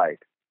what it's like.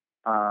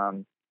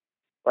 I'll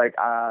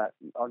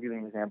give you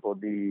an example.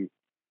 The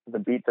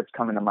beat that's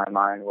coming to my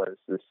mind was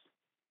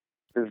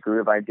this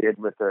groove I did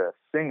with a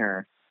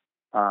singer.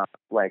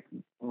 Like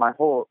my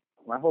whole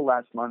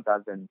last month,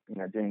 I've been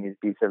doing these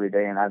beats every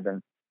day, and I've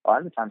been a lot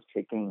of the times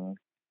taking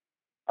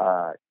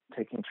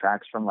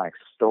tracks from like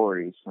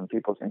stories, from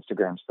people's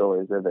Instagram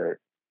stories or their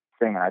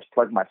thing, and I just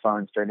plug my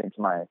phone straight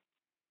into my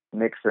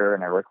mixer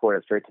and I record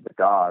it straight to the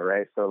DAW,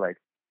 right? So like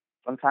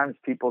sometimes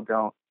people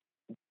don't,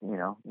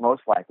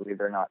 most likely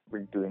they're not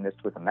doing this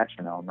with a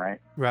metronome, right?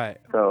 Right.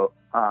 So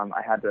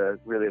I had to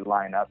really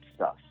line up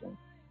stuff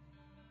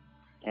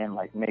and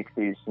like make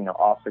these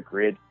off the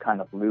grid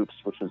kind of loops,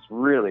 which was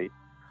really,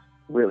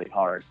 really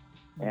hard.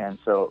 And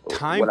so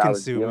time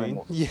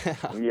consuming.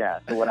 Yeah.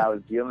 So what I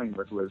was dealing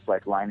with was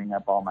like lining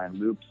up all my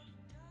loops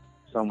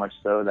so much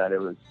so that it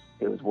was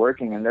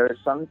working. And there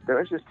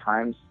was just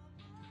times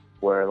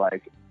where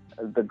like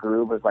the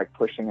groove was like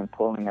pushing and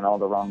pulling in all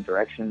the wrong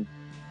directions.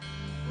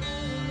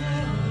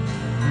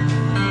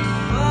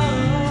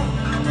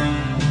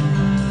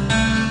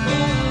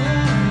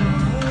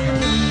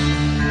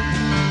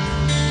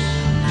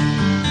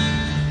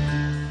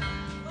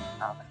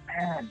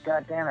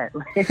 God damn it.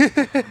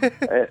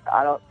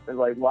 I don't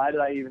like, why did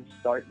I even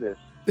start this?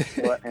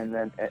 And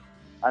then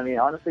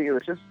honestly, it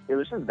was just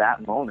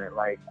that moment.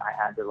 Like I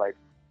had to like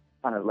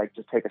kind of like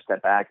just take a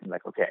step back and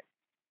like, okay,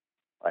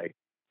 like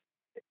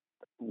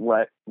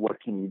what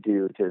can you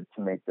do to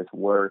make this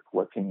work?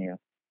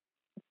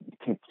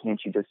 Can't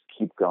you just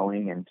keep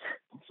going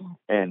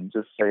and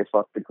just say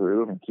fuck the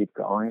groove and keep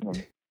going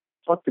and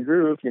fuck the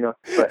groove,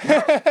 but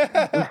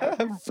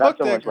not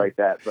so much like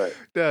that, but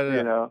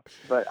no.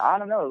 But I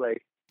don't know,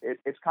 like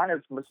it's kind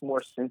of much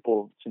more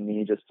simple to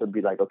me just to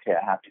be like, okay,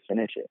 I have to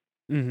finish it.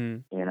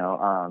 Mm-hmm.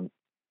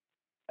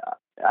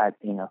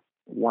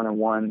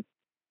 One-on-one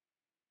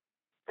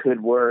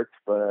could work,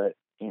 but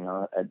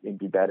it'd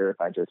be better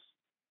if I just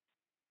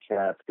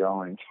kept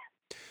going.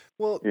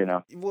 Well,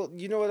 well,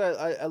 you know what?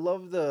 I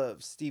love the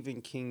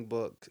Stephen King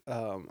book.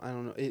 I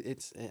don't know.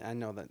 I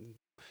know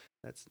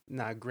that's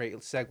not a great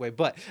segue,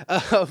 but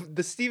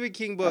the Stephen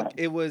King book.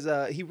 It was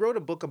he wrote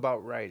a book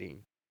about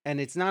writing, and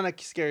it's not a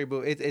scary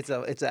book. It's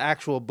an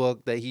actual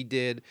book that he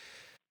did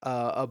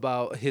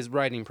about his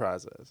writing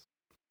process.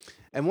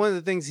 And one of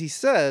the things he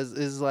says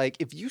is like,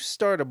 if you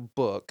start a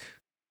book,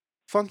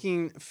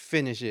 fucking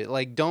finish it.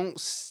 Like, don't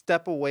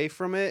step away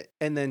from it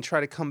and then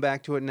try to come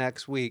back to it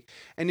next week.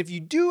 And if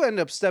you do end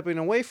up stepping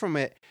away from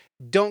it,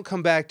 don't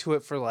come back to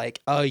it for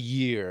like a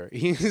year.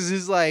 He's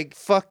just like,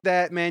 fuck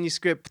that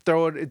manuscript,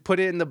 throw it, put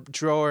it in the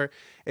drawer.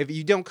 If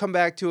you don't come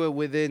back to it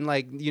within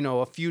like, you know,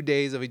 a few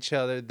days of each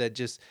other, that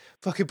just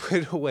fucking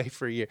put it away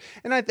for a year.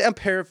 And I'm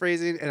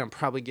paraphrasing and I'm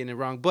probably getting it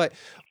wrong, but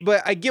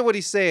I get what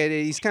he's saying.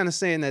 He's kind of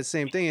saying that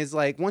same thing. It's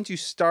like, once you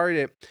start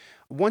it,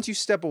 once you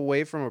step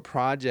away from a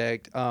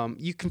project,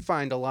 you can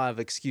find a lot of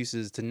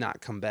excuses to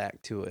not come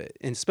back to it.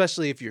 And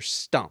especially if you're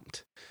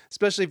stumped,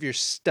 especially if you're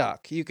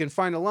stuck, you can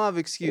find a lot of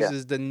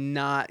excuses to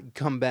not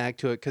come back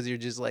to it because you're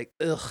just like,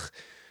 ugh.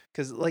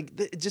 Because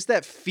like just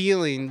that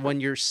feeling when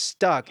you're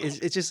stuck it's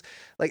just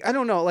like, I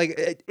don't know, like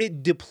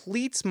it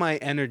depletes my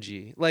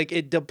energy. Like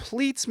it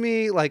depletes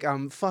me. Like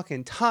I'm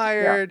fucking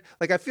tired.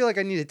 Like I feel like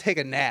I need to take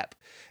a nap.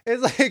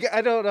 It's like,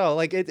 I don't know.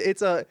 Like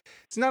it's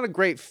not a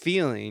great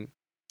feeling.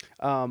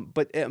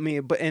 But I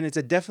mean, and it's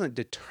a definite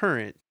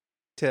deterrent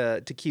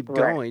to keep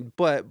going.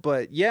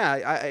 But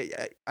yeah,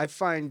 I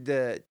find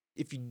that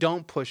if you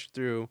don't push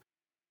through,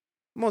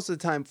 most of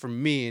the time for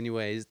me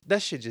anyways,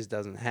 that shit just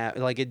doesn't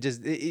happen. Like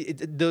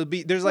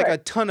there's like a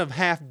ton of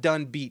half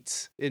done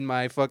beats in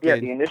my fucking.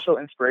 The initial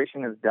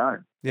inspiration is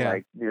done.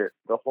 Like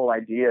the whole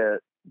idea,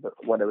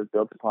 what it was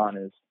built upon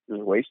is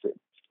wasted.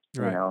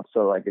 You know,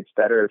 so like it's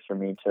better for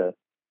me to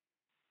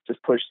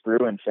just push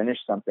through and finish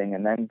something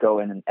and then go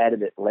in and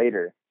edit it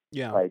later.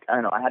 Yeah. Like, I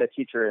don't know, I had a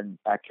teacher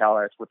at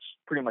CalArts, which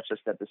pretty much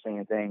just said the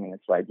same thing. And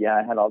it's like,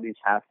 I had all these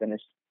half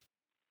finished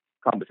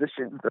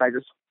compositions that I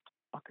just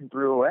fucking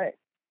threw away.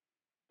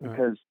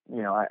 Because,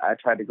 you know, I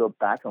tried to go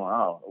back and,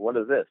 what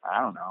is this?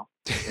 I don't know.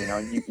 You know,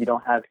 you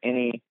don't have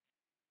any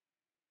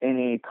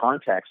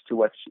context to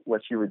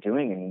what you were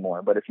doing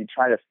anymore. But if you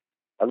try to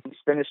at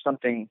least finish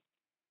something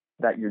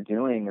that you're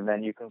doing, and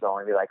then you can go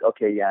and be like,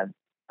 okay,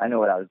 I know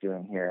what I was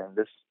doing here.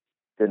 This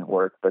didn't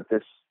work, but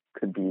this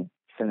could be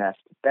finessed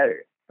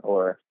better.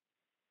 Or,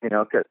 you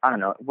know, because, I don't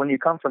know, when you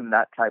come from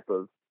that type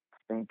of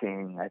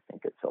thinking, I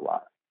think it's a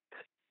lot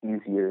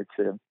easier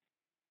to,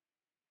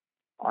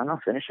 I don't know,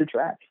 finish your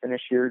track,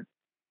 finish your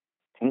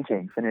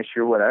painting, finish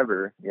your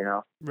whatever, you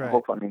know.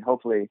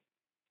 Hopefully,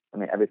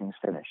 everything's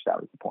finished. That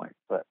was the point.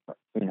 But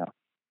you know,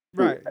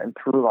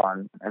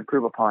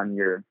 improve upon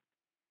your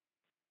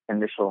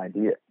initial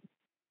idea.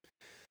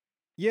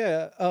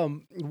 Yeah,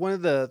 one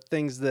of the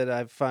things that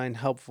I find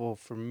helpful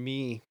for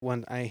me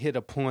when I hit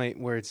a point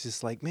where it's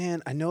just like,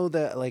 man, I know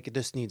that like it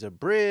just needs a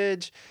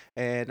bridge,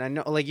 and I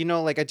know, like, you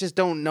know, like I just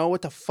don't know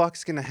what the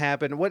fuck's gonna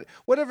happen.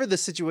 Whatever the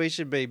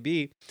situation may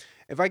be,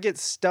 if I get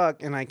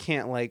stuck and I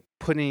can't like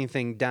put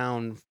anything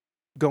down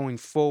going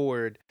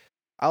forward,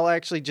 I'll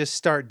actually just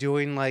start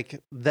doing like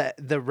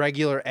the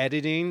regular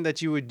editing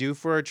that you would do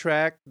for a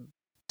track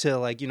to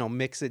like, you know,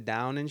 mix it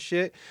down and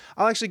shit.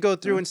 I'll actually go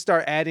through and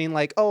start adding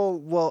like, oh,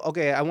 well,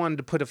 okay, I wanted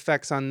to put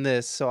effects on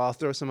this, so I'll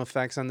throw some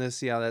effects on this,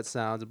 see how that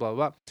sounds, blah,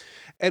 blah, blah.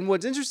 And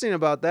what's interesting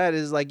about that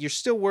is like, you're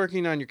still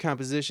working on your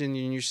composition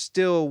and you're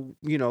still,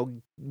 you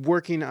know,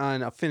 working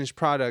on a finished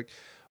product.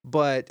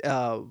 But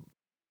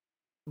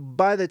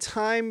by the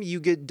time you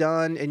get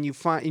done and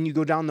you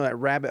go down that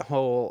rabbit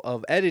hole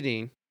of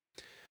editing,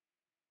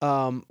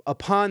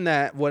 upon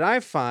that, what I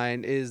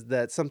find is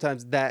that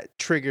sometimes that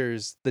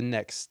triggers the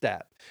next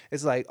step.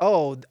 It's like,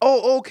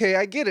 okay,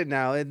 I get it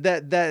now. And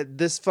that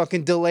this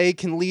fucking delay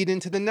can lead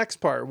into the next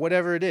part,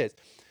 whatever it is.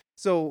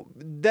 So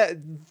that,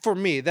 for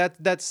me,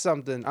 that's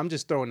something. I'm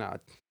just throwing out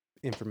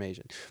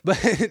information, but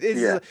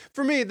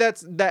for me,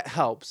 that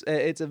helps.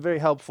 It's a very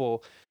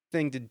helpful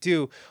thing to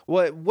do.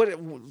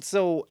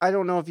 So I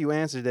don't know if you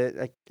answered it.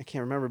 I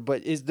can't remember,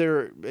 but is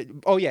there,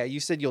 you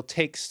said you'll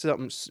take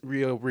something,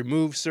 you'll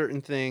remove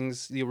certain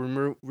things,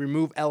 you'll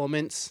remove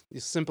elements, you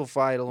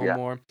simplify it a little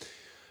more.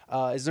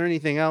 Is there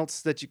anything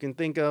else that you can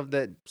think of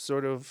that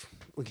sort of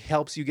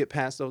helps you get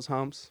past those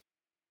humps?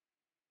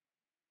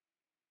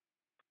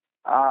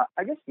 I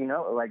guess, you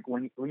know, like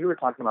when you were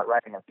talking about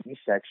writing a B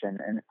section,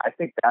 and I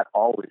think that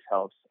always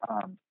helps.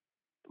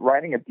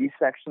 Writing a B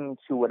section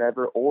to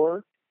whatever,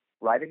 or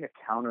writing a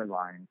counter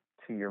line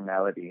to your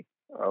melody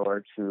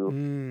or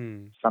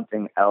to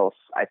something else,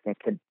 I think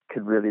could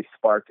really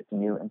spark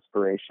new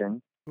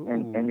inspiration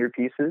in your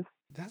pieces.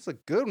 That's a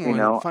good one. You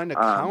know, find a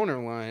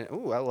counter line.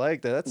 Oh, I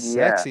like that. That's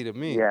sexy to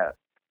me. Yeah.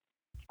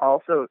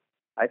 Also,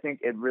 I think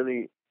it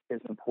really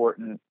is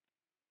important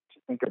to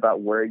think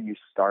about where you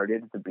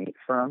started the beat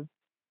from.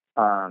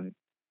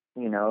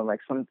 You know,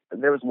 like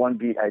there was one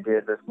beat I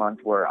did this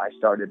month where I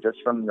started just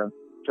from the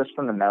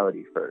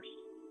melody first,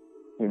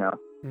 you know.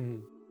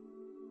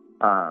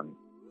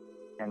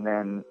 And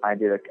then I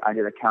did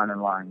a counter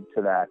line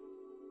to that.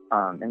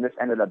 And this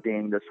ended up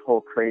being this whole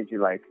crazy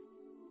like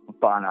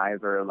Bon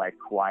Iver like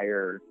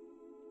choir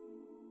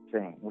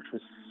thing, which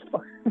was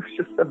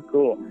just so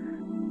cool.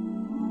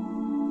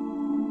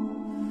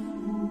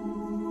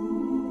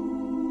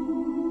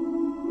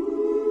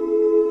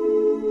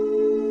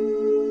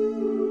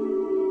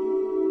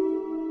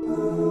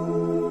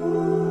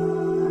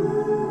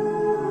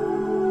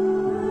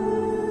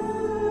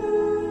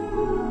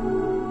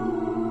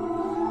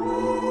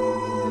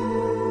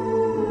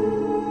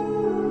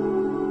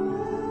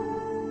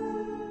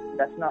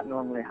 not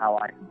normally how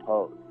I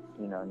compose.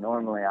 You know,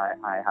 normally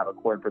I have a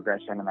chord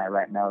progression and I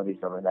write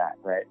melodies over that,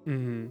 right?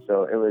 Mm-hmm.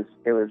 So it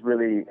was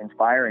really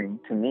inspiring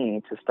to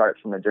me to start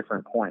from a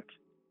different point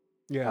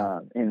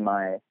in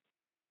my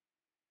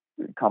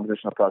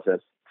compositional process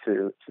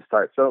to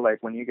start. So like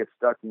when you get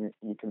stuck, you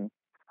can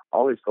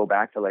always go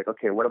back to like,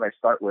 okay, what do I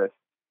start with,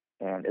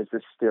 and is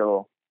this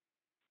still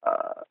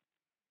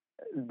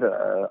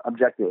the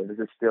objective? Is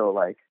it still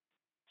like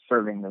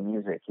serving the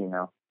music? You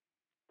know.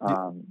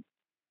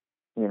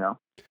 You know,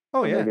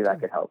 Oh so yeah, maybe that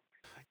could help.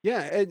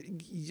 yeah.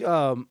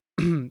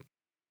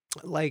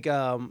 Like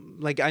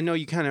I know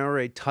you kind of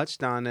already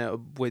touched on it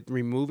with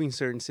removing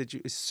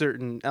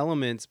certain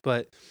elements,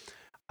 but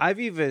I've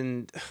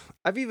even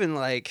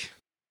like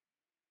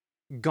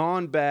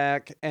gone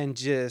back and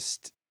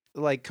just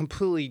like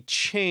completely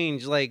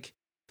changed like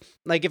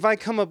if I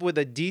come up with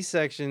a D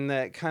section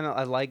that kind of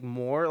I like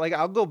more, like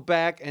I'll go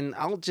back and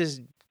I'll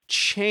just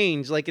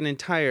change like an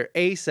entire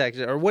A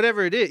section or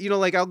whatever it is. You know,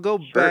 like I'll go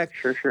back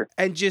Sure.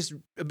 and just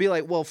be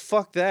like, well,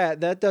 fuck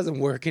that. That doesn't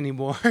work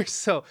anymore.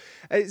 So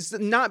it's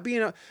not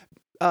being a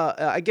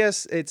I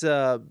guess it's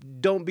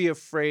don't be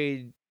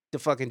afraid to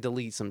fucking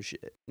delete some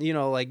shit. You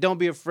know, like don't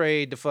be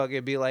afraid to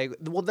fucking be like,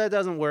 well, that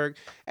doesn't work,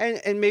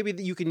 and maybe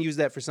you can use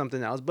that for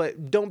something else.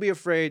 But don't be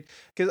afraid,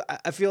 because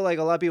I feel like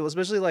a lot of people,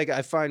 especially like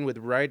I find with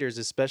writers,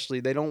 especially,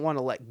 they don't want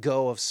to let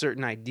go of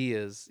certain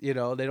ideas. You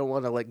know, they don't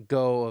want to let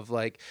go of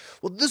like,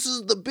 well, this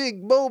is the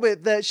big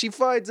moment that she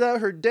finds out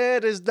her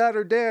dad is not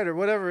her dad or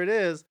whatever it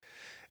is.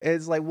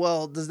 It's like,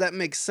 well, does that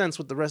make sense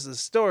with the rest of the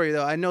story,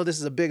 though? I know this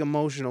is a big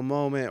emotional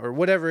moment or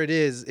whatever it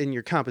is in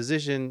your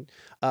composition.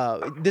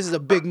 This is a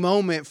big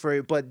moment for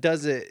it, but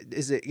is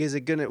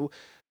it gonna,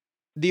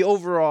 the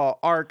overall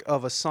arc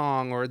of a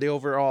song or the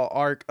overall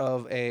arc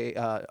of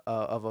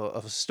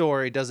a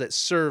story, does it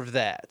serve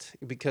that?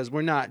 Because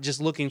we're not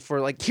just looking for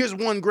like, here's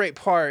one great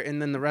part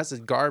and then the rest is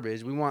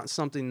garbage. We want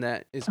something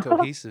that is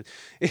cohesive.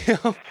 You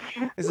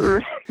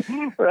know?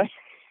 Right.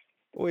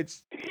 Which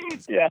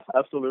yeah,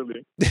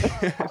 absolutely.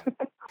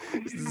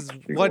 This is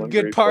one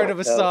good part of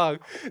a song.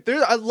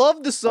 I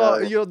love the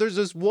song. You know, there's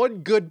this one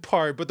good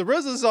part, but the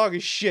rest of the song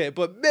is shit.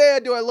 But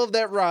man, do I love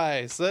that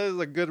rise. That is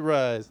a good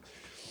rise.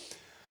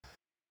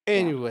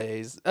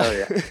 Anyways. Oh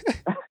yeah.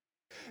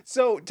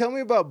 So tell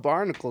me about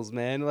Barnacles,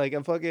 man. Like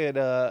I'm fucking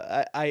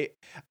I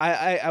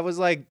was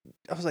like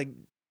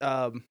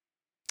I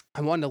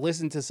wanted to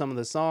listen to some of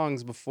the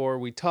songs before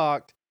we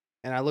talked.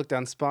 And I looked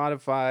on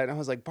Spotify and I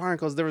was like,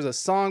 Barnacles, there was a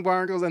song,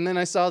 Barnacles. And then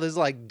I saw this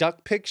like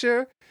duck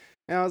picture.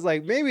 And I was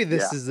like, maybe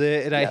this is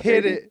it. And I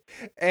hit it.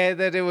 And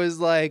then it was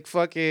like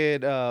fucking,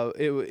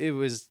 it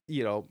was,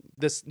 you know,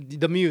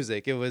 the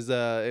music. It was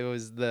I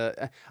was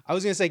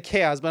going to say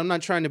chaos, but I'm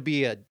not trying to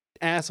be an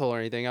asshole or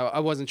anything. I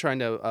wasn't trying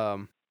to,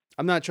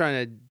 I'm not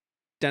trying to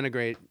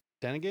denigrate.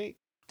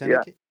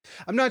 Yeah.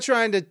 I'm not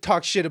trying to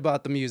talk shit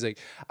about the music.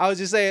 I was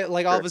just saying,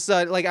 like, all of a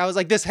sudden, like, I was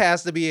like, this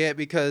has to be it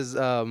because,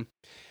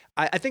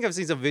 I think I've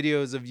seen some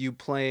videos of you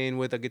playing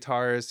with a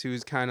guitarist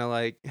who's kind of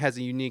like has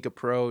a unique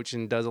approach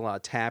and does a lot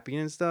of tapping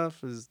and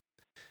stuff. Is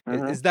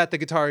that the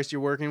guitarist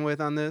you're working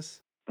with on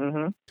this?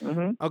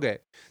 Okay,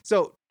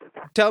 so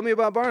tell me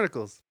about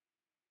Barnacles.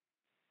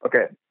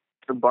 Okay,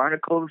 so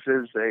Barnacles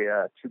is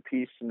a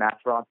two-piece math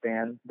rock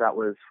band that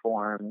was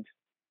formed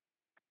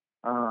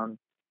in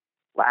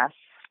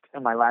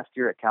my last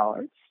year at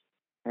CalArts,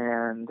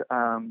 and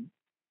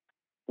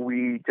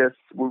we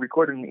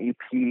recorded an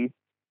EP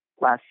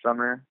last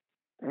summer,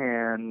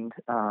 and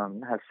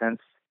have since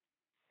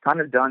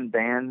kind of done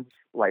bands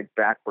like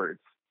backwards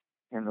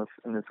in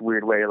this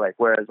weird way. Like,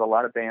 whereas a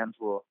lot of bands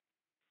will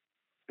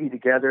be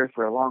together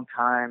for a long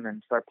time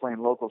and start playing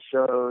local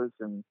shows,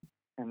 and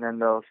then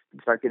they'll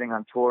start getting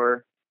on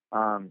tour.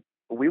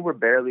 We were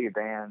barely a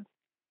band,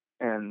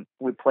 and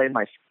we played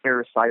my senior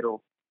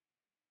recital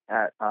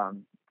at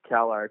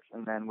CalArts,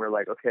 and then we're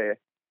like, okay,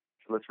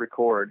 so let's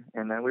record.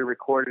 And then we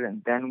recorded,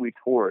 and then we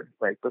toured,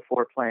 like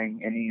before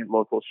playing any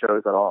local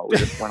shows at all. We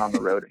just went on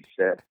the road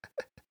instead.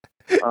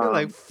 You're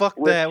like, fuck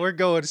that, we're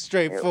going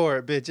straight for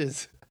it,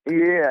 bitches.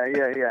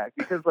 Yeah.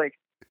 Because like,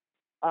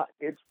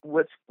 it's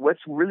what's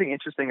really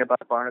interesting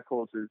about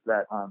Barnacles is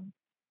that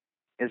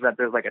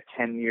there's like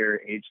a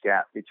 10-year age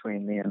gap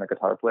between me and the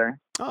guitar player.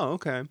 Oh,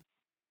 okay.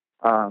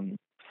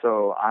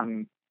 So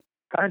I'm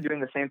kind of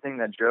doing the same thing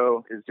that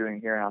Joe is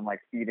doing here, and I'm like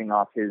feeding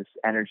off his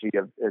energy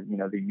of you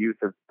know, the youth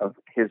of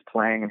his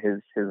playing and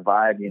his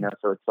vibe, you know.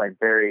 So it's like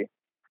very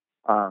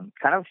kind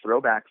of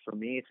throwback for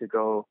me to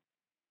go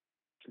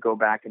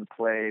back and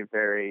play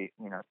very,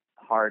 you know,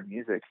 hard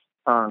music.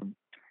 I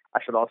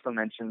should also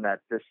mention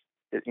that this,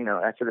 you know,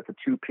 I said it's a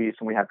two-piece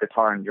and we have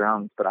guitar and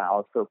drums, but I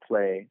also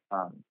play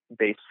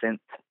bass synth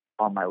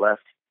on my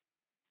left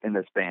in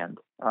this band.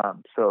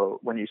 So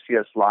when you see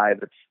us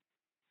live, it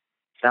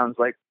sounds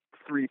like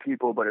 3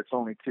 people, but it's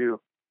only 2,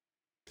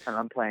 and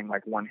I'm playing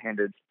like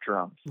one-handed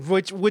drums.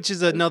 Which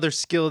is another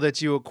skill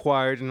that you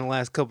acquired in the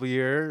last couple of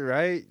years,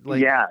 right?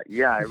 Like, yeah.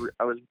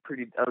 I was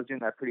doing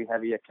that pretty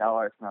heavy at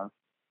CalArts, and I was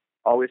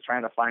always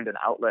trying to find an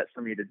outlet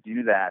for me to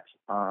do that.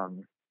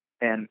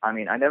 And I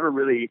mean, I never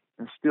really,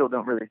 and still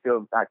don't really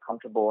feel that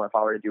comfortable if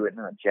I were to do it in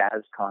a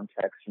jazz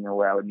context,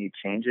 where I would need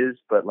changes.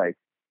 But like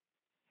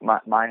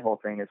my whole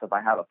thing is if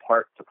I have a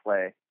part to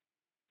play,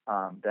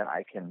 then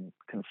I can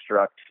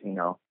construct,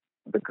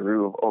 the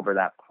groove over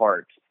that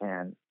part,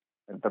 and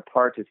the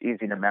part is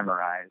easy to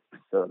memorize.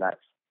 So that's,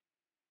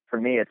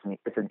 for me, it's an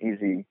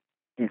easy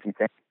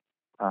thing.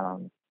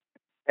 And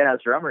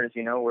as drummers,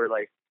 we're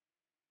like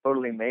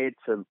totally made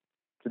to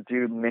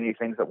do many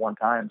things at one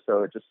time.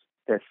 So it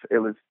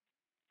was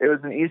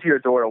an easier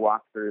door to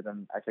walk through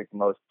than I think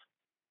most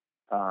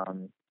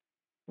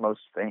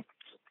things.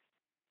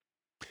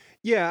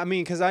 Yeah, I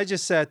mean, because I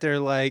just sat there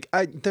like,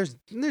 there's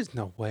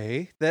no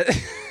way that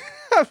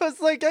I was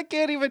like, I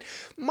can't even.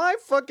 My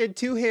fucking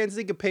two-hand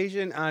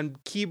syncopation on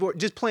keyboard,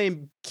 just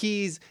playing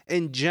keys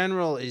in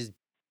general, is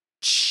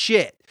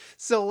shit.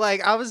 So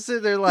like, I was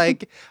sitting there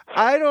like,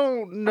 I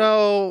don't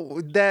know,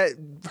 that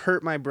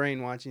hurt my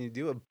brain watching you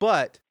do it,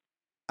 but.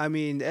 I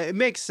mean, it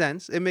makes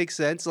sense. It makes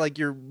sense. Like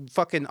you're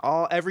fucking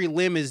every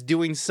limb is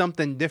doing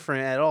something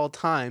different at all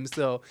times.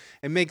 So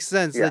it makes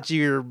sense that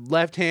your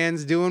left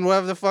hand's doing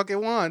whatever the fuck it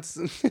wants.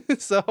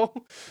 So,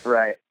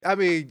 right. I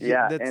mean,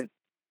 yeah. That's,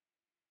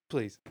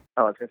 please.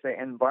 Oh, I was gonna say,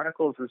 and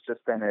Barnacles has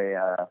just been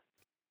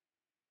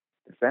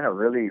it's been a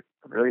really,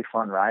 really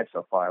fun ride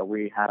so far.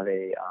 We have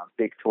a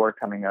big tour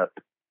coming up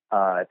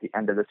at the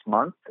end of this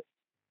month,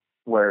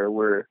 where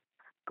we're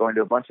going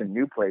to a bunch of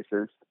new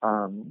places.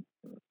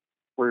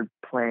 We're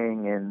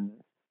playing in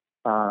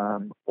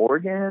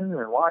Oregon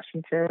and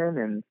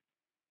Washington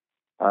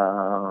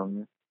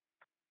and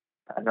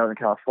Northern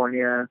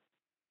California.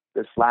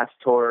 This last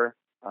tour,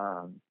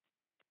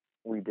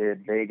 we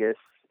did Vegas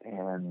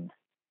and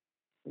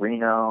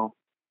Reno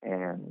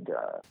and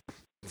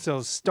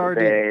so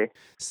starting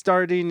March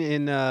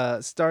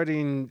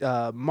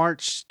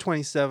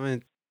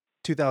 27th,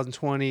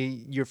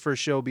 2020, your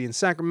first show will be in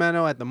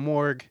Sacramento at the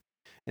Morgue,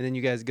 and then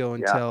you guys go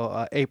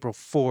until April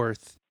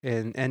 4th.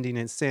 And ending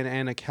in Santa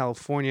Ana,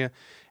 California,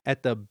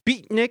 at the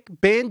Beatnik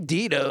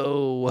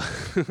Bandito.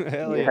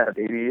 Hell yeah,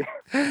 baby.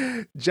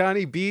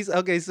 Johnny B's.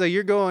 Okay, so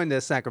you're going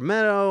to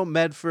Sacramento,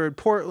 Medford,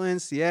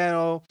 Portland,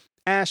 Seattle,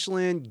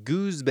 Ashland,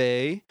 Goose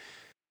Bay,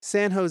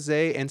 San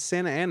Jose, and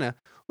Santa Ana.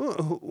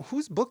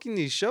 Who's booking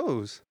these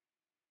shows?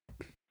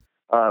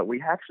 We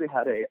actually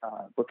had a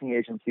booking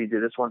agency do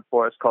this one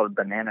for us called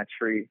Banana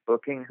Tree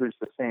Booking, who's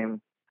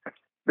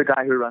the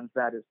guy who runs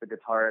that is the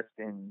guitarist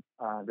in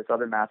this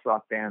other math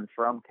rock band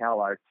from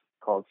CalArts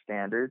called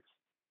Standards.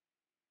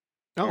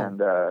 Oh. And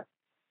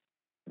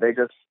they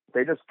just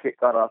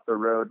got off the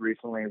road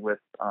recently with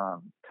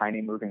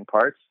Tiny Moving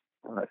Parts.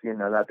 I don't know if you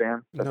know that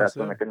band, but that's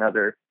like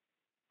another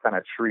kind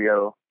of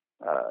trio,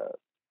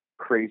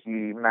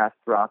 crazy math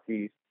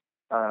rocky,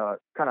 kind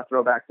of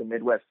throwback to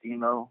Midwest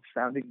emo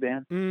sounding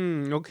band.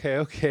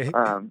 Okay.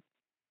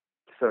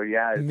 So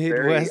yeah, it's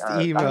Midwest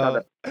very,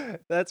 emo.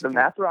 That's the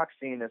math rock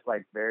scene is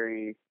like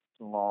very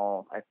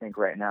small. I think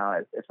right now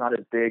it's not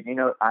as big. I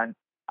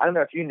don't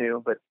know if you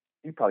knew, but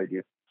you probably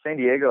do. San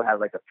Diego has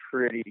like a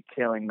pretty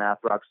killing math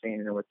rock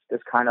scene, and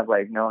it's kind of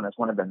like known as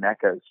one of the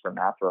meccas for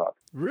math rock.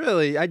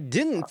 Really, I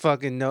didn't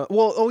fucking know.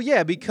 Well, oh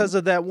yeah, because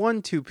of that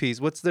 1-2 piece.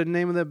 What's the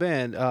name of the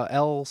band?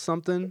 L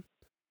something.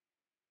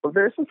 Well,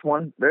 there's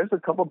a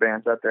couple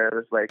bands out there.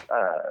 There's like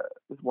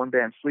this one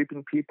band,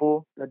 Sleeping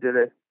People,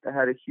 that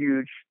had a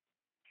huge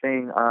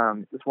thing.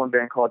 This one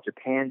band called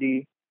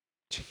Japandi,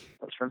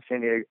 that's from San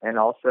Diego, and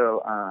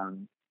also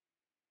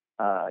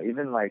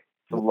even like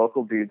some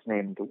local dudes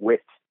named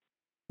Wit.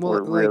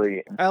 Were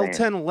really insane.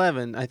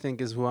 L1011, I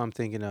think, is who I'm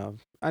thinking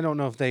of. I don't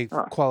know if they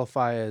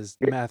qualify as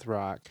math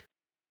rock.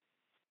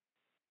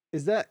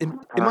 Is that am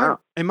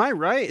I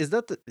right? Is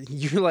that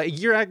you were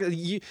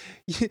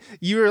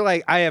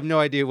like, I have no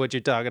idea what you're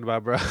talking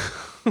about, bro.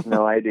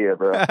 No idea,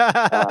 bro.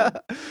 Yeah,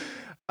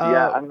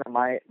 I don't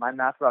know. My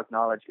math rock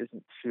knowledge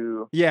isn't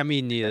too. Yeah,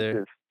 me neither.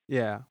 Expensive,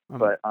 yeah,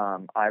 but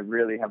I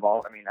really have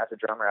as a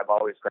drummer, I've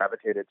always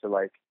gravitated to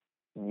like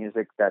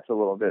music that's a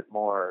little bit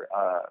more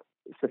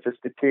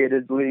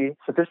sophisticated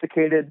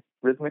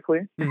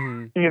rhythmically.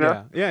 Mm-hmm.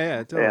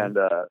 Yeah, totally. And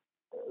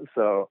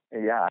so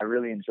yeah, I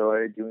really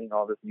enjoy doing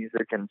all this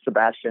music. And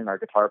Sebastian, our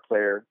guitar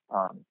player,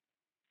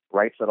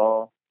 writes it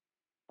all,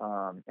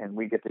 and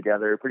we get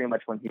together pretty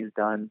much when he's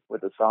done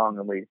with the song,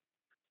 and we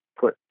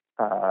put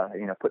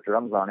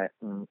drums on it.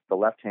 And the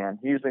left hand,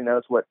 he usually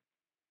knows what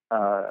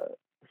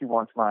he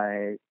wants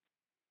my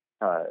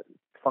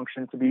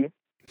function to be.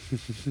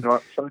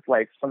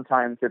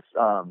 Sometimes it's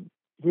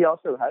he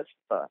also has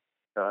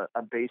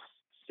a bass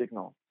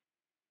signal,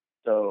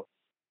 so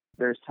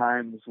there's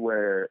times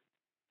where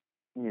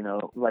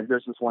like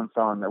there's this one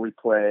song that we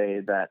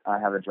play that I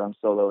have a drum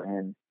solo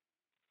in,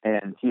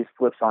 and he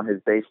flips on his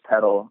bass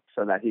pedal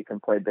so that he can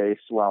play bass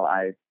while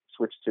I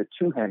switch to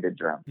two-handed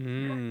drum.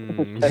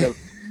 Instead of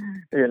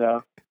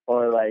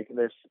or like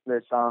there's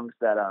songs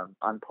that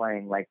I'm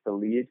playing like the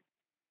lead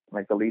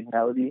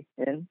melody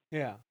in.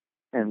 Yeah.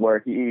 And where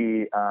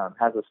he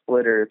has a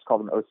splitter, it's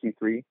called an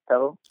OC3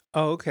 pedal.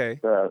 Oh, okay.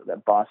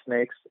 That Boss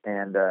makes,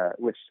 and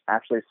which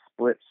actually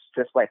splits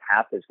just like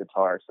half his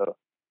guitar. So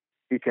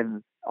he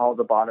can, all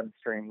the bottom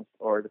strings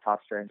or the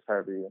top strings,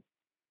 however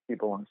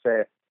people want to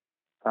say it,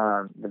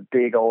 the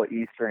big old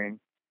E string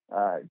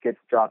gets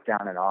dropped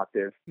down an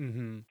octave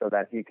so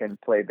that he can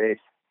play bass,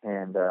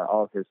 and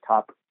all of his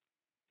top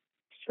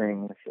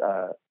strings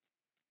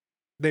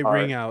they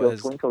ring out still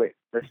as twinkly.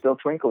 They're still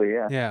twinkly,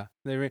 yeah. Yeah,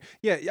 they ring.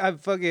 Yeah,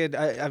 I've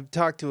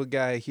talked to a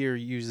guy here who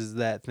uses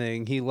that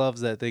thing. He loves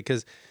that thing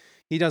because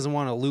he doesn't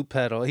want a loop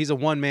pedal. He's a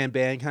one-man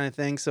band kind of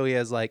thing, so he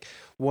has like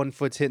one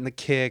foot's hitting the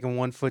kick and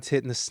one foot's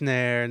hitting the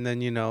snare, and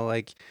then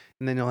and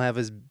then he'll have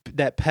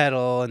that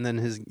pedal and then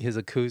his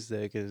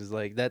acoustic is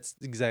like that's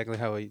exactly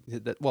how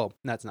well,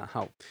 that's not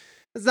how.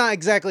 It's not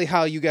exactly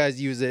how you guys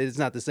use it. It's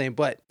not the same,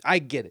 but I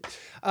get it.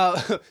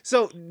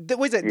 So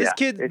wait a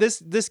second.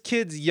 This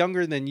kid's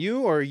younger than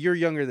you, or you're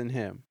younger than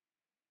him?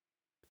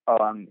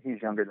 Oh,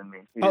 he's younger than me.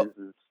 He's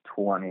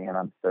 20 and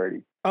I'm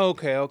 30.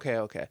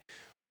 Okay.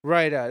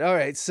 Right on. All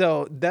right.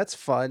 So that's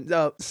fun.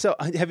 So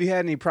have you had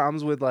any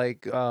problems with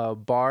like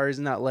bars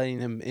not letting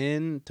him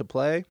in to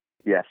play?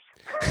 Yes.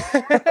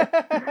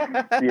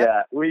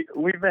 Yeah, we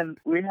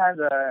had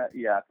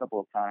a couple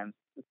of times.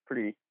 It's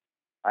pretty.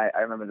 I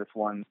remember this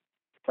one.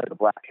 Played the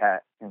Black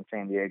Hat in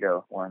San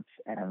Diego once,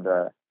 and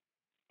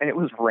it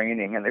was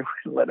raining, and they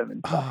wouldn't let him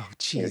inside. Oh,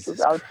 Jesus! He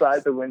was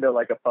outside the window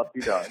like a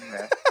puppy dog,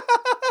 man.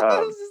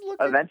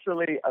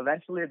 Eventually,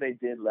 they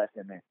did let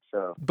him in.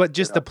 So, but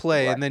just to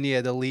play, and then he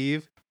had to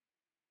leave.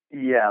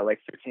 Yeah,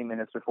 like 15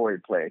 minutes before he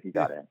played, he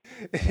got in.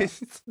 Yeah.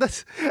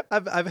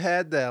 I've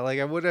had that.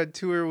 Like I went on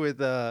tour with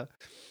this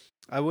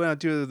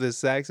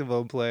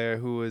saxophone player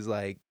who was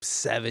like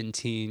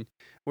 17.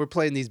 We're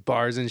playing these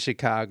bars in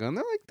Chicago, and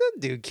they're like, "That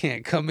dude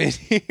can't come in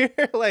here."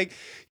 Like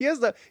he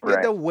had to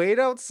wait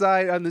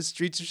outside on the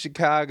streets of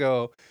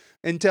Chicago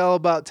until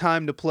about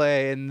time to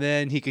play, and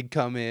then he could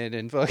come in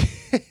and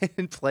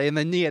and play, and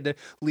then he had to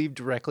leave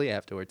directly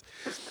afterwards.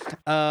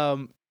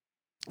 Well,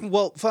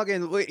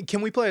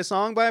 can we play a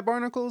song by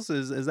Barnacles?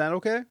 Is that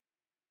okay?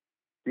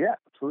 Yeah,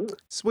 absolutely.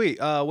 Sweet.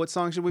 What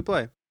song should we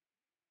play?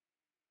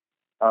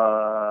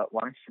 Why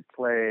don't you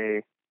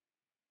play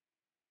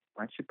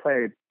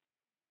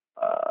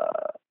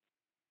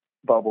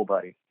Bubble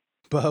Buddy?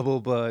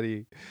 Bubble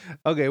Buddy.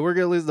 Okay, we're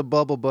gonna lose the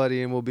Bubble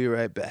Buddy, and we'll be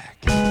right back.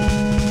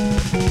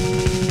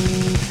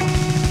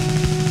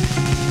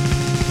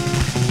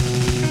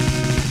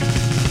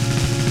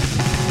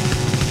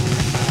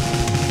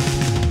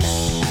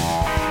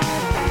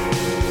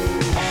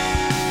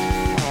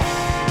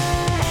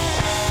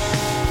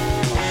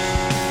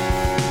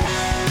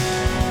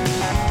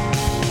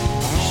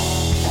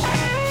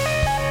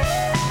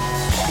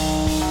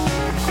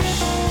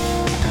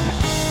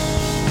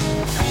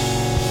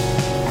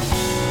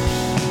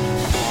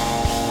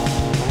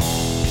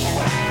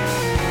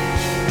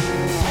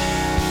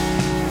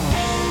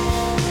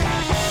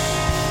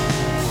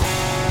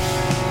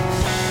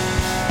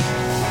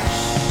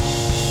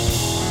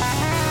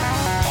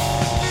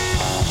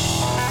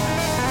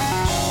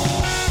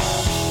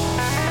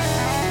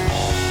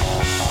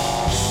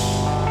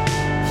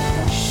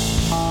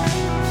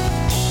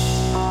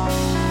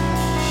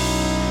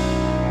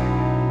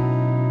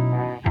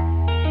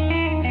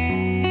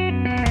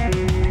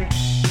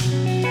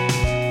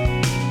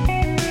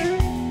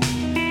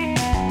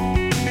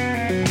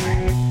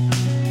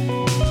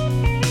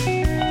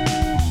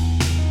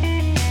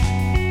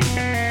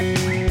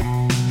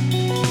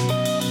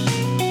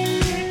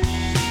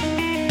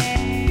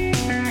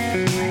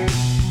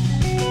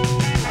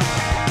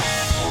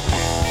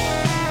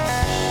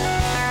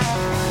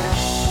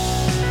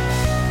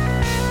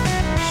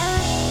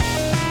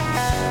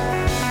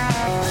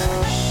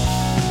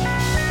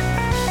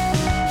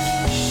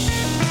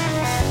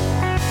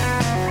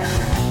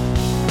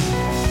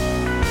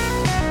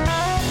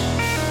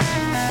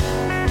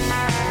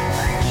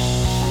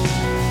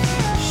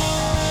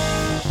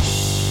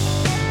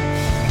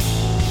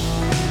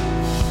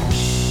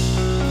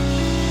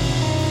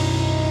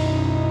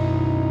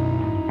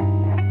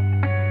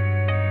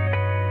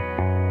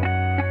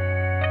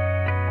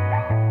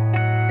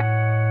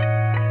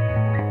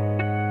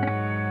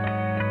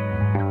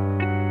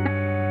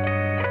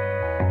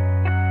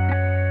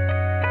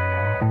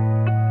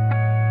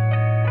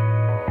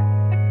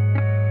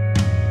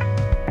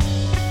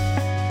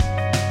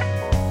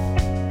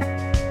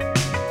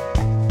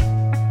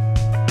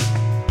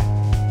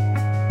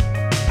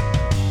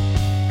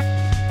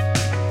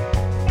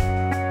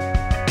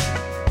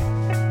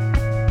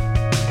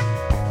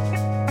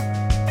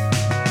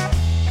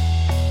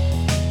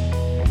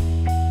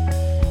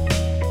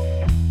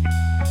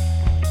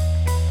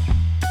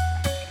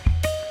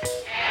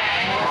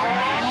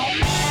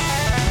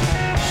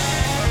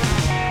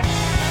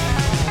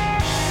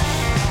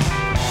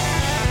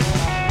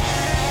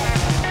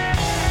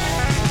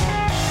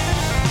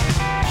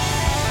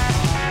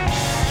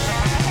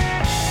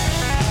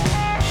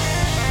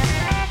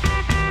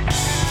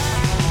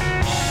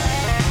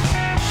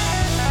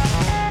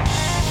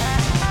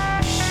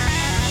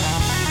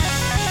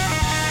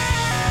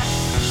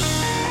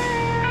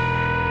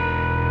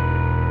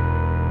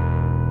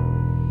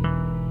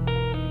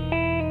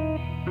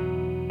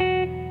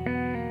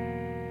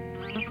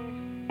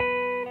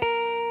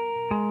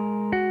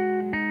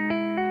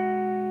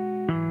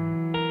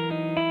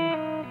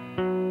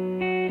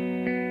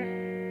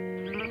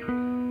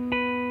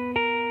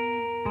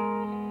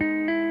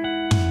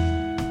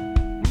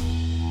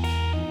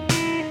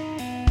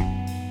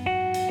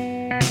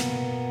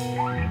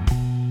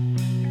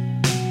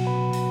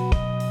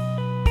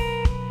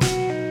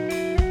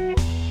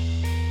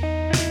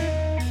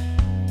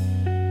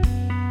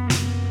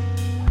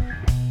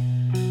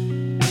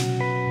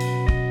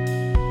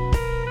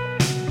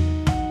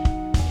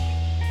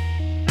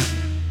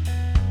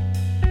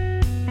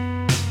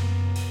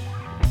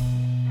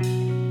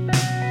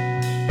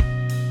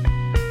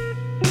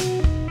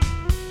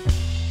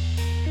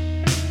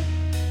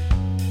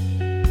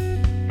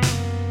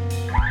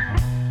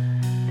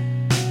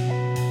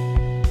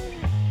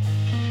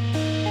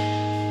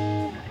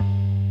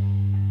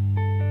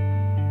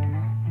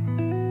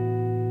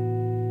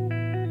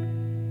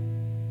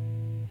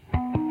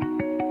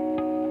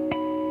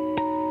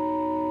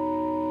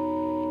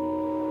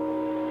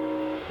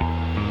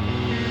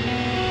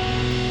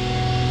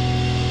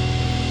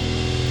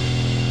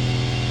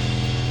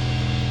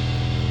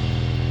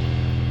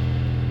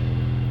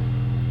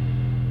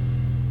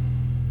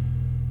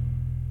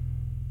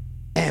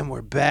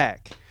 we're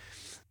back.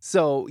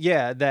 So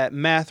yeah, that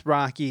math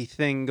rocky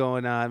thing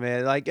going on,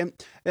 man. Like,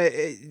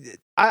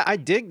 I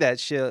dig that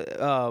shit.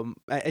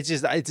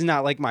 It's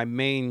not like my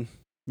main,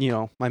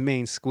 my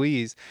main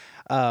squeeze.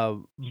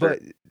 But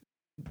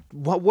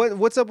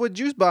what's up with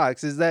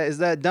Juicebox? Is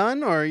that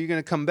done, or are you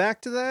gonna come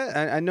back to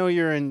that? I know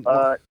you're in.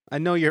 I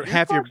know you're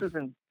half your.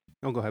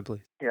 Oh, go ahead,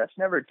 please. Yeah, it's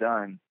never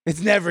done.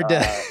 It's never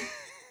done.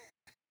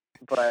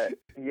 But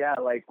yeah,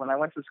 like when I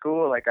went to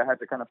school, like I had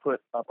to kind of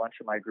put a bunch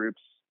of my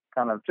groups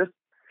kind of just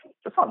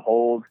on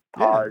hold,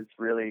 pause,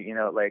 really,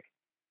 like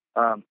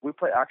we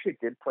actually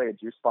did play a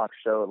Juicebox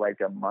show like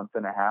a month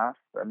and a half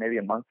or maybe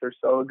a month or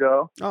so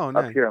ago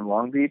up here in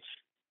Long Beach.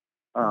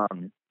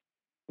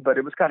 But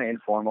it was kind of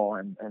informal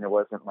and it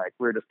wasn't like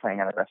we were just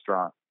playing at a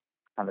restaurant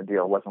kind of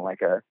deal. It wasn't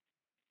like a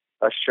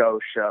show,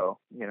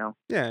 Yeah.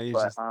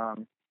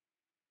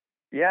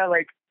 Yeah,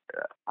 like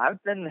I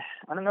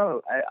don't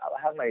know, I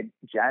have my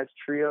jazz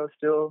trio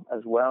still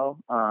as well.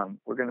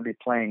 We're going to be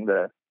playing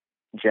the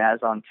Jazz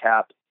on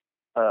Tap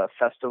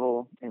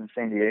festival in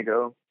San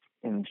Diego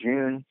in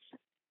June.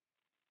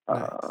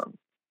 Nice.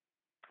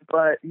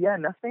 But yeah,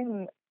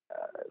 nothing,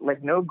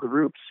 like no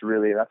groups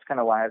really. That's kind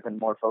of why I've been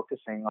more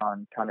focusing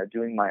on kind of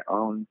doing my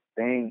own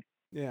thing.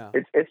 Yeah.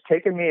 It's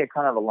taken me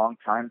a long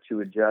time to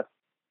adjust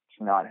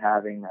to not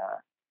having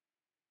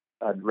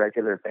a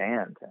regular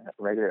band, a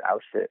regular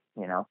outfit,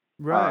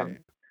 Right.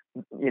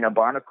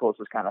 Barnacles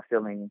is kind of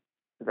filling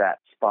that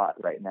spot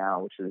right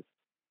now, which is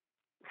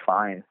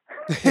fine,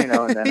 and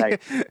then I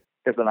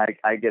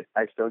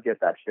still get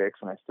that fix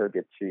and I still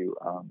get to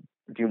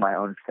do my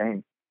own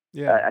thing.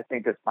 Yeah. I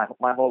think it's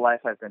my whole life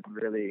I've been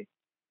really,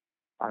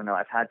 I don't know,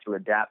 I've had to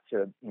adapt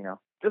to,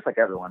 just like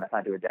everyone, I've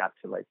had to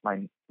adapt to like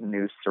my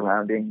new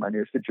surrounding, my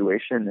new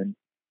situation. And,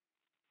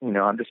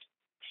 I'm just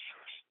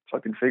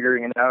fucking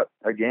figuring it out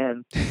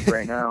again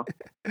right now.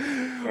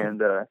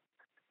 And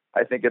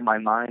I think in my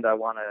mind, I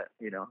want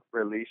to,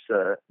 release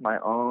my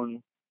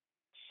own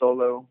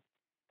solo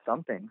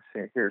something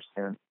here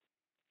soon.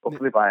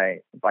 Hopefully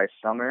by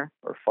summer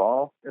or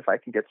fall, if I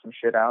can get some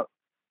shit out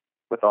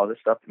with all this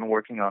stuff I've been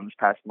working on this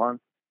past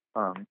month.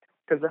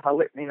 Because that's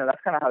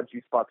kind of how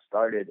Juicebox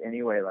started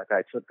anyway. Like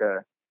I took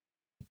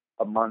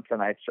a month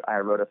and I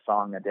wrote a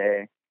song a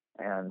day,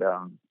 and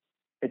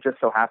it just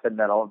so happened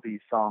that all of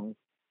these songs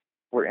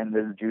were in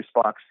the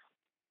Juicebox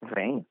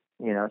vein,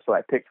 so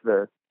I picked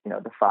the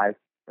 5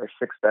 or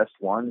 6 best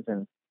ones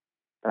and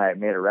I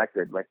made a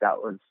record. Like that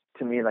was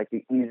to me like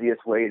the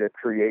easiest way to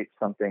create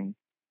something,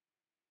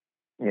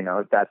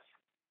 that's,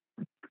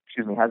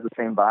 has the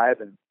same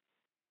vibe and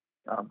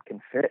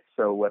can fit.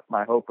 So what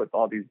my hope with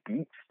all these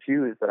beats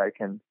too is that I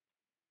can,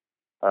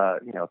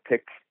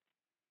 pick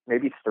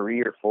maybe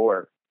 3 or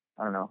 4,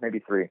 I don't know, maybe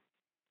 3,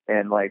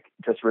 and like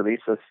just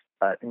release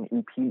an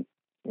EP,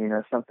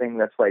 something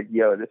that's like,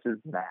 yo, this is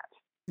Matt.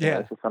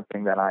 Yeah. This is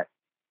something that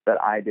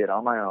I did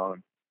on my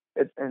own.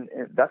 And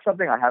that's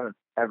something I haven't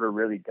ever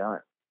really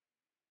done.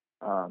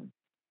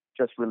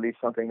 Just release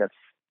something that's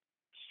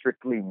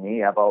strictly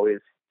me. I've always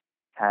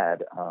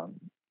had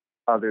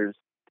others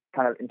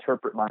kind of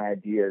interpret my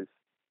ideas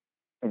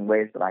in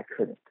ways that I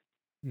couldn't.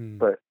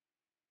 But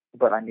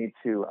I need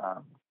to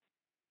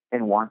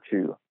and want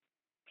to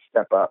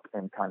step up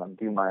and kind of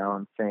do my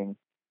own thing,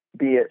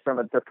 be it from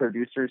the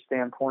producer's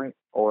standpoint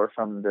or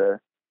from the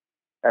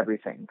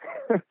everything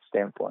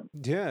standpoint.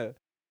 Yeah.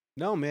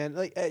 No, man.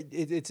 Like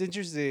it's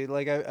interesting.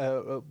 Like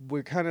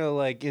we're kind of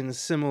like in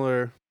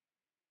similar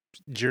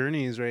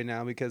journeys right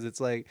now, because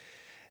it's like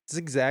it's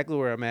exactly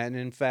where I'm at. And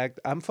in fact,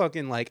 I'm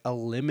fucking like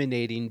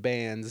eliminating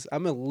bands.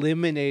 I'm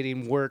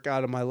eliminating work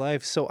out of my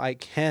life so I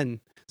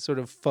can sort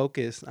of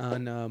focus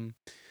on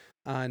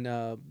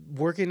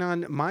working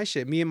on my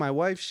shit, me and my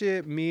wife's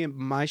shit, me and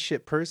my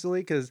shit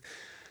personally, because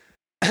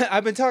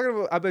I've been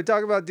talking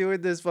about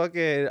doing this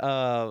fucking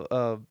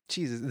the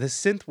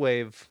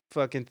synthwave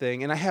fucking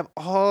thing, and I have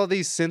all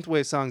these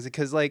synthwave songs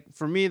because like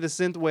for me the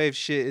synthwave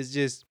shit is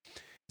just,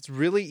 it's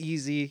really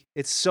easy,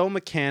 it's so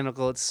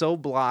mechanical, it's so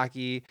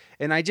blocky,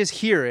 and I just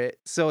hear it,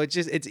 so it's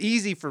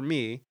easy for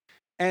me,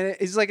 and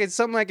it's like it's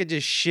something I could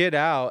just shit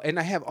out, and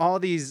I have all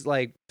these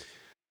like,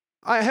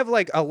 I have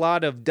like a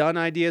lot of done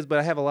ideas, but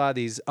I have a lot of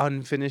these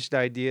unfinished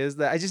ideas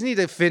that I just need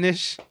to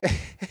finish.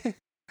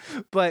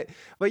 But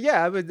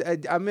yeah,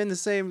 I'm in the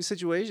same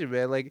situation,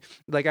 man.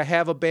 Like I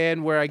have a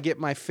band where I get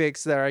my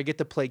fix there. I get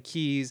to play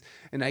keys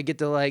and I get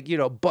to like,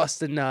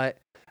 bust a nut.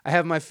 I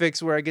have my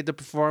fix where I get to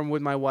perform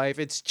with my wife.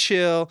 It's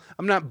chill.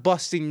 I'm not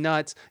busting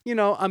nuts.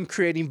 I'm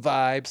creating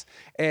vibes.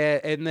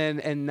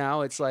 And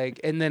now it's like,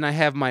 and then I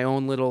have my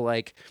own little,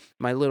 like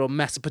my little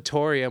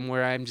Mesopotamium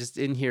where I'm just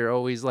in here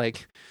always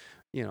like,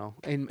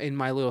 in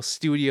my little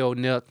studio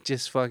nook,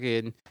 just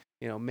fucking,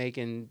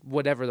 making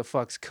whatever the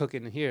fuck's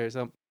cooking here.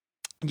 So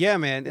yeah,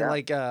 man.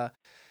 Yeah.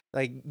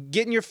 Like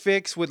getting your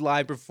fix with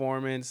live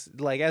performance,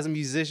 like as a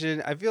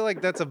musician, I feel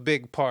like that's a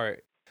big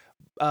part.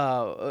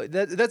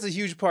 That's a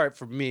huge part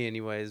for me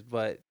anyways,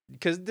 but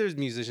because there's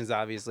musicians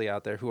obviously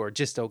out there who are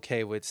just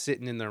okay with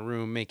sitting in their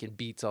room making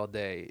beats all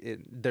day.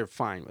 They're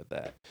fine with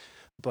that.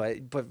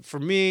 But for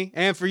me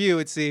and for you,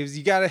 it seems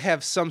you got to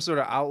have some sort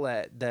of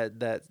outlet,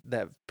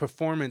 that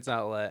performance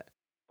outlet.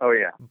 Oh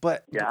yeah.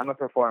 But Yeah, I'm a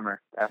performer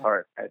at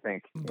heart, I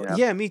think.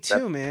 yeah, me That's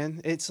too,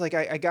 man. It's like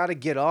I got to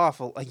get off.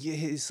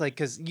 It's like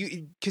because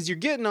you're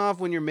getting off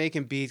when you're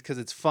making beats because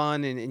it's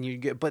fun and you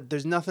get. But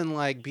there's nothing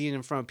like being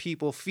in front of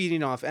people,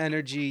 feeding off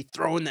energy,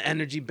 throwing the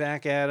energy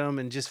back at them,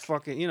 and just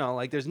fucking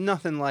like there's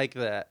nothing like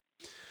that.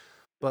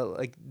 But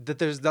like that,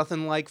 there's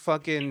nothing like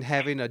fucking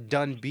having a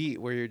done beat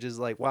where you're just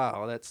like,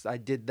 wow, I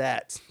did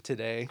that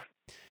today.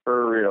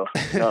 for real.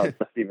 No, it's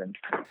not even.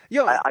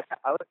 Yo, I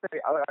would say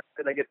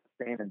I get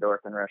the same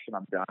endorphin rush when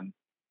I'm done.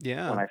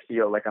 yeah. When I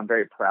feel like I'm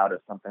very proud of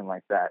something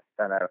like that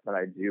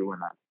I do when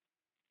I'm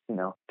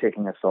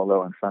taking a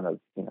solo in front of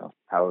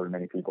however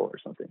many people or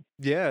something.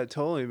 Yeah,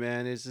 totally,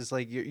 man. It's just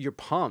like you're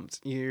pumped.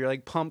 You're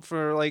like pumped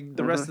for like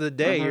the rest of the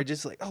day. You're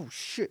just like, oh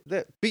shit,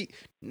 that beat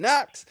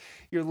knocks.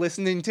 You're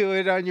listening to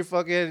it on your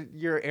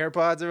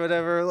AirPods or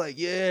whatever. Like,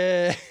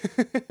 yeah.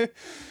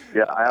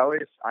 Yeah, I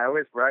always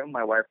right when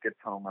my wife gets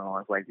home, I'm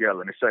always like, yo,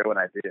 let me show you what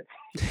I did.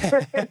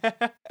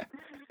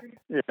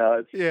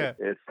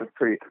 It's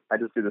pretty. I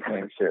just do the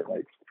same shit.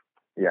 Like,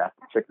 yeah,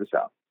 check this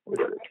out.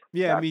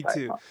 Yeah, me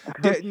too.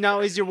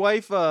 Now, is your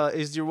wife?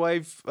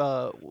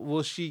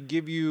 Will she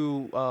give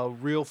you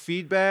real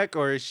feedback,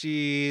 or is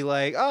she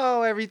like,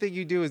 oh, everything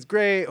you do is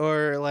great,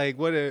 or like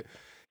what? I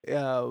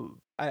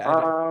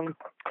don't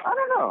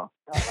know.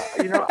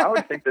 I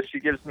would think that she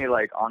gives me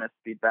like honest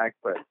feedback,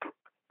 but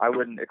I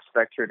wouldn't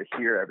expect her to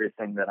hear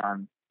everything that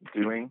I'm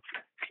doing.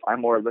 I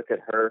more look at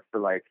her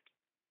for like,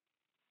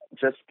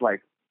 just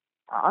like,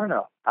 I don't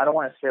know. I don't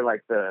want to say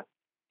like the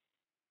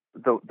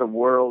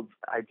world's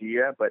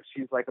idea, but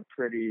she's like a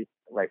pretty,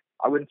 like,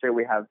 I wouldn't say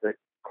we have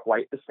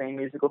quite the same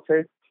musical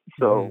taste.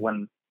 So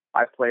when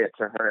I play it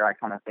to her, I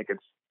kind of think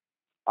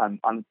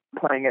I'm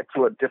playing it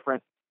to a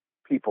different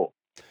people.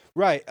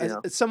 Right.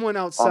 Someone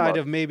outside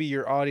of maybe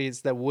your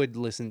audience that would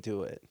listen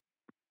to it.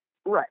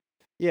 Right.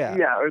 Yeah.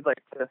 Yeah. Or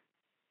like,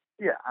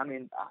 I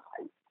mean,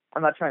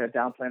 I'm not trying to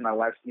downplay my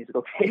wife's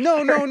musical taste.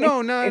 No,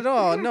 not at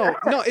all. No,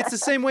 it's the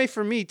same way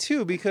for me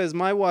too, because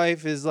my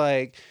wife is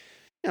like,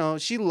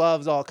 she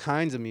loves all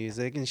kinds of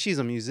music and she's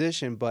a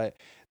musician, but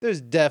there's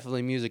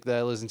definitely music that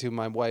I listen to.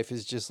 My wife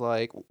is just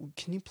like,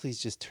 can you please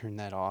just turn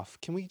that off?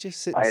 Can we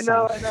just sit in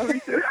silence? I know, me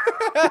too.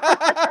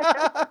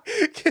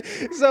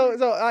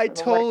 So I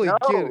totally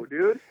get it.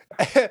 Dude.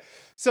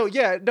 So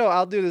yeah, no,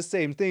 I'll do the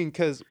same thing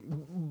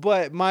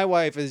but my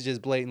wife is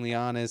just blatantly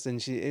honest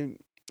and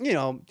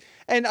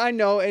and I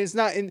know, and it's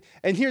not, and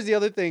here's the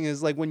other thing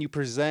is like when you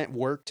present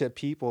work to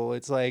people,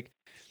 it's like,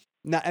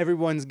 not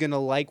everyone's going to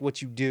like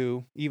what you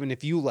do, even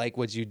if you like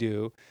what you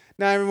do.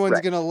 Not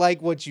everyone's going to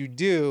like what you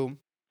do.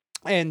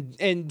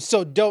 And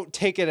so don't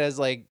take it as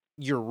like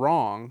you're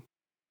wrong.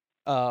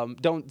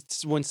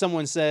 When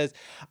someone says,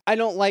 I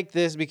don't like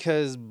this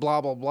because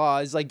blah, blah, blah,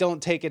 it's like,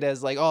 don't take it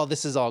as like, oh,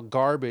 this is all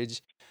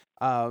garbage.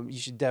 You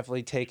should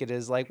definitely take it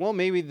as like, well,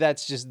 maybe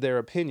that's just their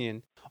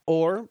opinion.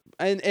 Or,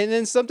 and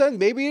then sometimes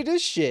maybe it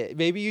is shit.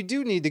 Maybe you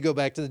do need to go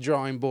back to the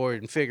drawing board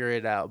and figure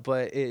it out.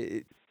 But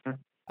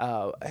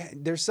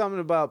there's something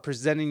about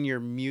presenting your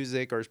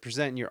music or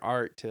presenting your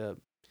art to,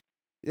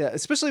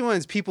 especially when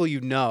it's people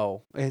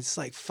it's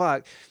like,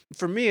 fuck.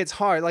 For me, it's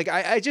hard. Like,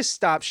 I just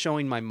stopped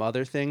showing my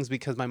mother things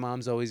because my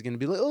mom's always going to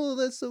be like, oh,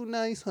 that's so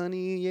nice,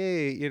 honey,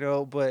 yay,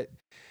 but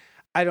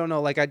I don't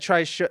know. Like, I try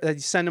I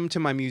send them to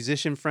my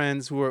musician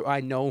friends who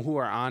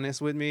are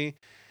honest with me,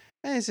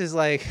 and it's just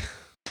like,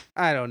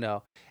 I don't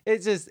know.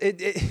 It's just,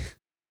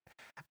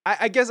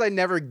 I guess I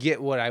never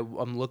get what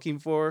I'm looking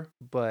for,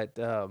 but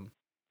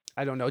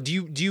I don't know.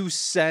 Do you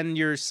send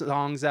your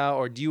songs out,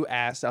 or do you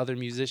ask other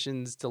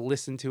musicians to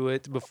listen to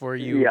it before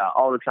you? Yeah,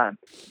 all the time.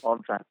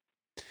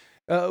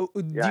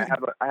 Yeah,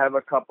 I have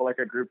a couple, like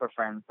a group of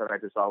friends that I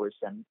just always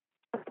send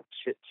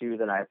shit to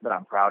that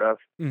I'm proud of,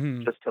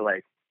 just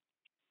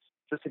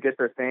to get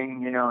their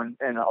thing,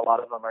 and a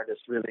lot of them are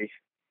just really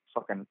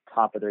fucking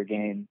top of their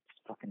game,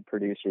 fucking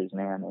producers,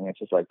 man. And it's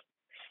just like,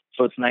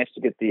 so it's nice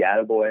to get the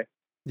attaboy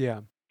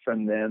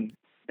from them,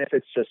 if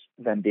it's just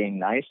them being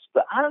nice.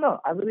 But I don't know.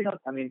 I really don't.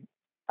 I mean,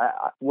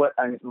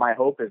 my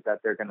hope is that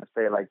they're gonna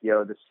say like,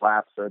 "Yo, this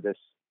slaps," or this,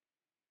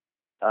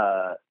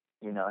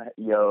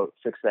 "Yo,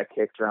 fix that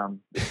kick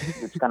drum."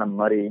 It's kind of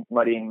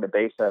muddying the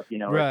bass up,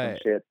 or some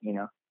shit,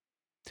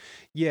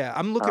 Yeah,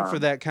 I'm looking for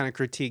that kind of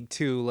critique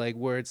too, like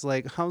where it's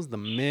like, how's the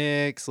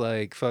mix?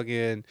 Like,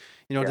 fucking,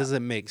 does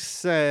it make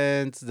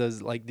sense? Do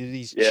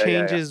these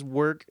changes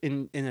work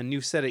in a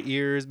new set of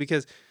ears?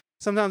 Because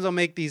sometimes I'll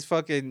make these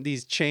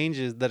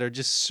changes that are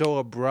just so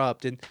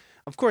abrupt, and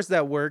of course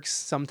that works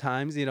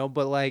sometimes,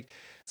 but like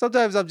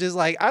sometimes I'm just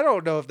like, I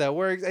don't know if that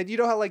works. And you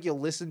know how like you'll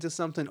listen to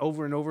something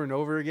over and over and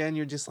over again,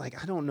 you're just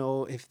like, I don't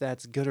know if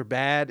that's good or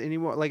bad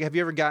anymore. Like, have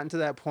you ever gotten to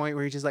that point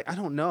where you're just like, I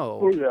don't know?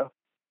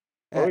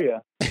 Oh yeah.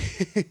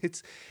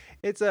 It's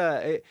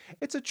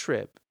a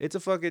trip. It's a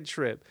fucking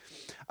trip.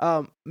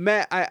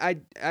 Matt,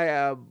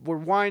 we're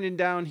winding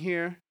down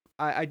here.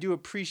 I do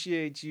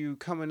appreciate you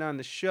coming on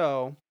the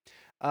show.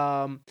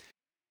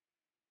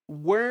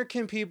 where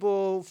can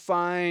people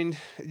find?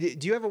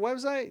 Do you have a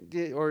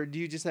website, or do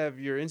you just have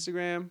your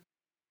Instagram?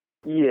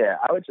 Yeah,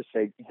 I would just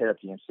say hit up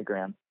the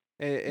Instagram.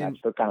 And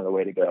That's kind of the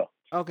way to go.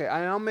 okay,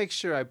 I'll make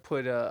sure I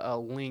put a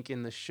link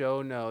in the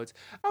show notes.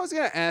 I was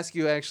gonna ask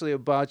you actually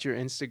about your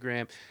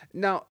Instagram.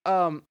 Now,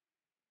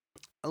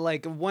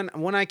 like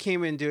when I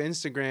came into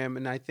Instagram,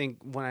 and I think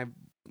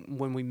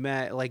when we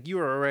met, like you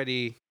were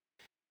already,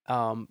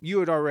 you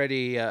had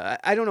already,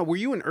 I don't know, were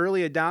you an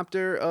early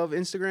adopter of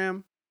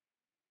Instagram?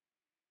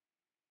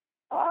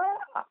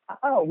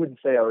 I wouldn't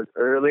say I was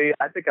early.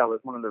 I think I was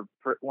one of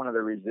the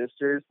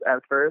resistors at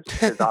first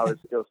because I was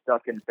still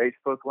stuck in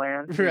Facebook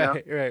land. You know,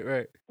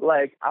 Right.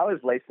 like I was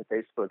late to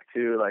Facebook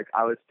too. Like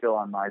I was still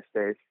on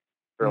MySpace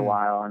for a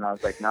while, and I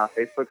was like, "Nah,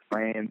 Facebook's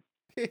lame,"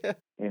 Yeah.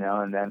 you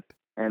know. And then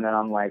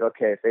I'm like,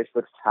 "Okay,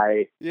 Facebook's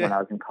tight." Yeah. When I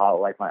was in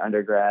college, like my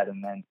undergrad,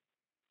 and then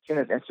as soon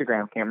as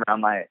Instagram came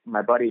around,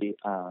 my buddy,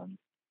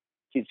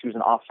 he was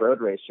an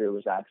off-road racer,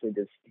 was actually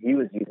he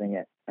was using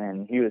it,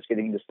 and he was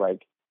getting just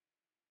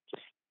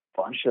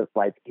bunch of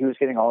he was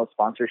getting all the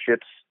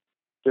sponsorships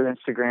through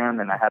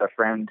Instagram, and I had a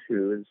friend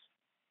who was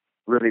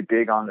really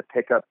big on the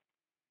pickup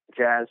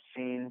jazz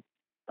scene,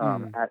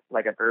 at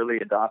like an early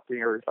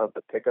adopter of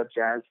the pickup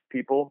jazz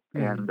people,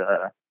 and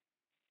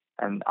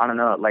I don't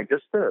know, like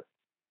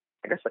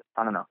I guess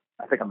I don't know.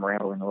 I think I'm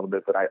rambling a little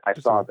bit, but I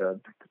saw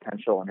the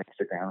potential on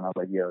Instagram, and I was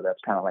like, yo,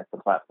 that's kind of like the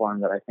platform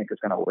that I think is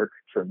going to work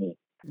for me.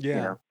 Yeah.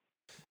 You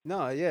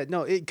know?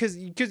 No, because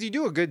you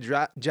do a good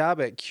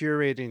job at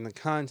curating the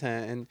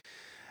content, and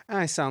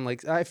I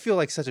feel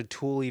like such a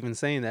tool even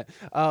saying that.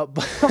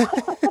 But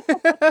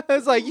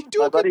it's like you do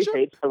My a good buddy job.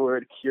 hates the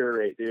word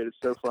curate, dude. It's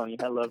so funny.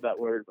 I love that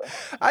word.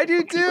 I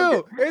do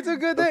too. It's a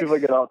good Some thing. people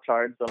get all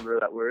charged over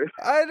that word.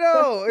 I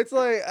know. It's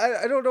like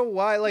I don't know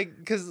why. Like,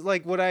 because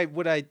like what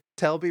I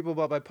tell people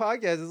about my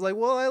podcast is like,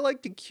 well, I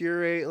like to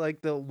curate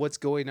like the what's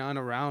going on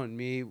around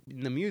me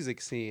in the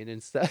music scene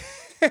and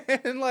stuff.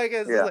 And like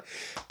it's just Yeah. like,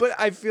 but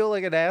I feel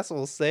like an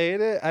asshole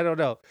saying it. I don't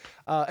know.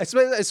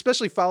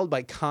 Especially followed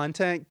by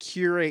content,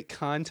 curate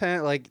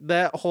content, like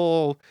that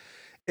whole.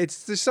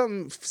 It's there's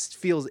something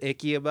feels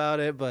icky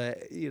about it,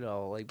 but you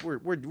know, like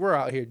we're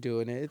out here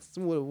doing it. It's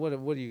what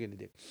are you gonna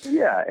do?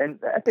 Yeah, and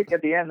I think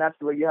at the end that's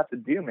what you have to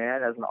do,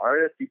 man. As an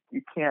artist,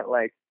 you can't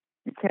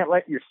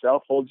let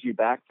yourself hold you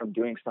back from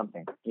doing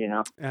something. You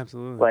know,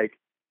 Absolutely. like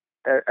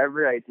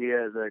every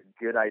idea is a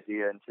good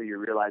idea until you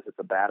realize it's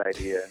a bad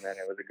idea, and then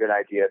it was a good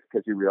idea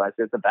because you realized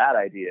it's a bad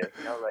idea.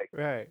 You know, like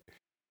Right.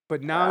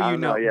 But now I you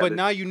don't know. know. Yeah, But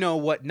now you know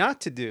what not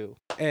to do,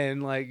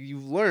 and like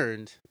you've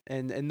learned,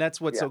 and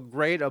that's what's yeah, so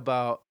great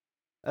about.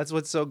 That's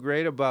what's so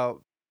great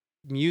about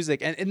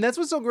music, and that's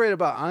what's so great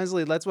about.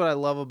 Honestly, that's what I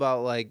love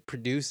about like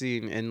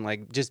producing and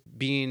like just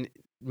being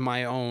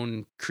my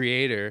own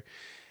creator.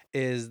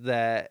 Is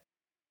that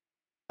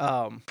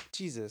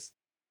Jesus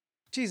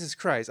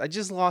Christ? I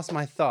just lost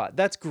my thought.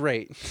 That's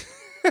great.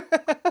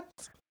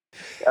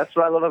 that's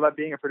what I love about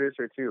being a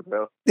producer too,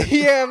 bro.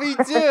 Yeah, me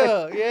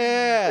too.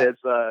 Yeah.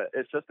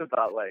 It's just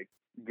about like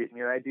getting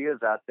your ideas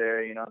out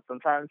there. You know,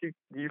 sometimes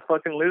you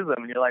fucking lose them,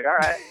 and you're like, all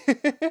right,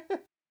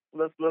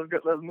 let's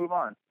move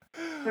on.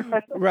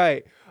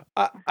 Right.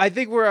 I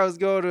think where I was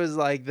going was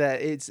like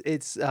that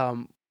it's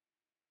and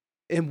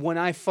when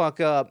I fuck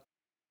up,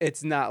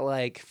 it's not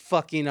like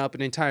fucking up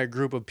an entire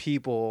group of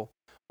people,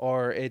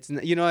 or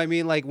you know what I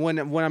mean? Like when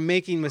I'm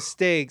making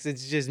mistakes,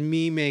 it's just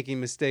me making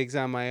mistakes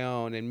on my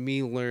own and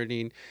me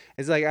learning.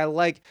 It's like I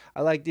like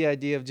the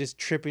idea of just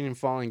tripping and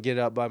falling, get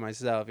up by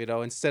myself, you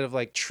know, instead of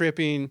like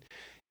tripping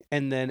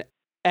and then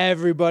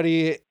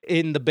everybody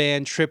in the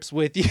band trips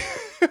with you.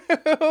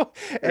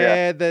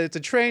 And then it's a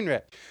train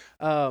wreck.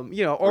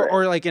 You know,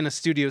 or like in a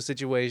studio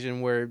situation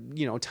where,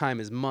 you know,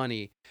 time is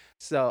money.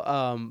 So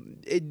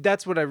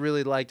that's what I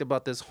really liked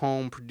about this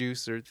home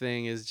producer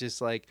thing, is just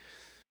like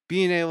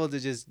being able to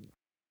just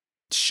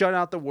shut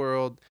out the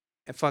world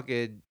and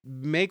fucking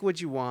make what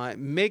you want,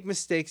 make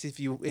mistakes if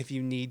you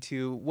need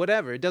to,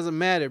 whatever. It doesn't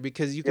matter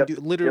because you can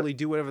literally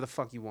do whatever the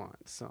fuck you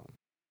want. So,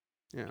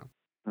 yeah.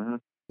 Mm-hmm.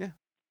 Yeah.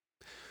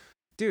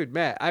 Dude,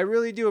 Matt, I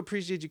really do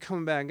appreciate you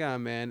coming back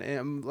on, man.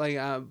 And like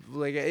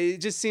it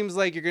just seems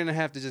like you're gonna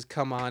have to just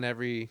come on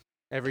every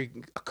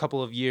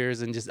couple of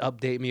years and just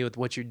update me with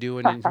what you're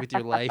doing with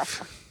your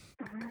life.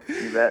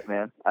 You bet,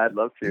 man. I'd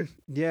love to.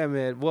 Yeah,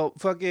 man. Well,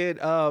 fucking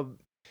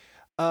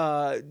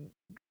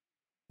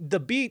the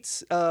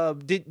beats.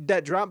 Did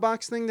that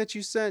Dropbox thing that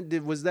you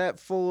sent? Was that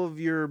full of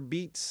your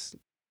beats?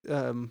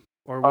 Or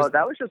was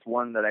that was just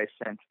one that I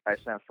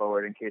sent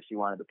forward in case you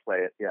wanted to play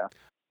it. Yeah,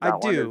 I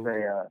do.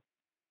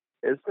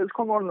 It's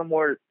one of the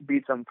more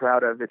beats I'm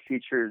proud of. It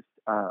features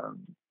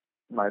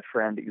my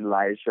friend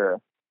Elijah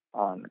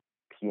on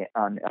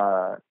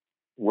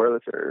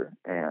Wurlitzer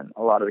and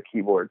a lot of the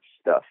keyboard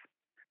stuff.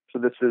 So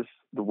this is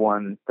the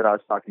one that I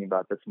was talking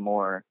about that's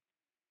more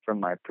from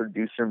my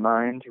producer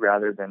mind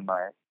rather than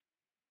my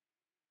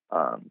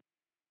I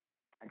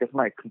guess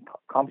my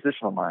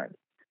compositional mind.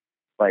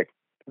 Like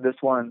this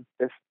one,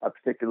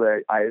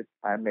 particular, I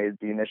made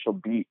the initial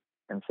beat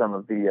and some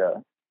of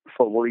the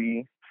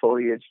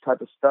foliage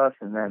type of stuff,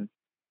 and then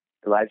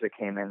Elijah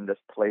came in and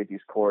just played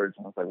these chords,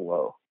 and I was like,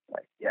 whoa,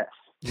 like, yes.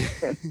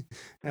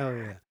 Hell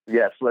yeah.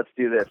 Yes, let's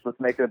do this. Let's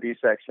make a B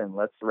section.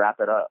 Let's wrap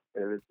it up.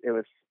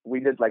 We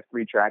did like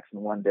 3 tracks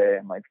in one day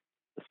in like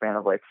the span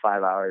of like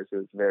 5 hours. It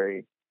was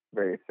very,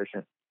 very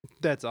efficient.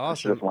 That's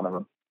awesome. Just one of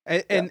them.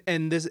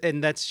 And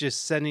that's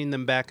just sending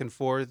them back and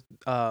forth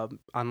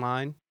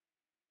online?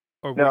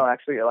 Or no,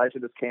 actually Elijah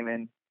just came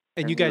in.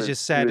 And you guys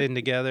just sat in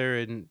together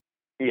and...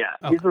 Yeah.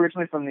 Okay. He's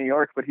originally from New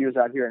York, but he was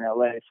out here in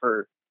LA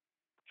for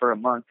a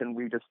month, and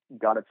we just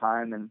got a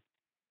time and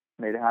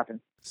made it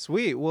happen.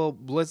 Sweet. Well,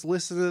 let's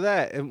listen to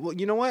that. And well,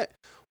 you know what?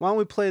 Why don't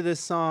we play this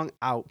song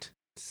out?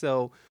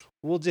 So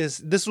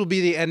this will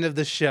be the end of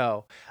the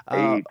show.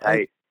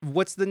 Tight.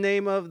 What's the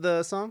name of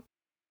the song?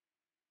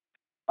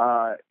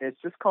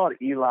 It's just called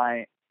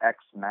Eli X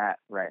Matt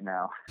right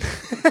now.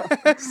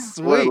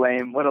 Sweet.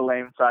 What a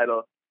lame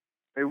title.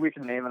 Maybe we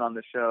can name it on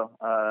the show.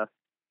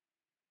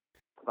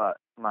 About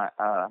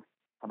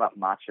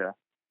matcha.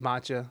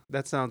 Matcha.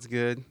 That sounds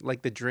good.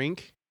 Like the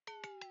drink?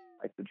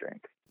 Like the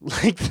drink.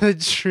 Like the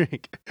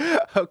drink.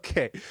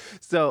 Okay.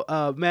 So,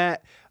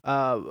 Matt,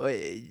 how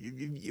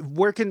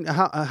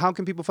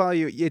can people follow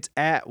you? It's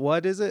at,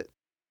 what is it?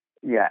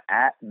 Yeah,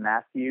 at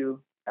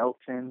Matthew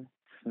Elton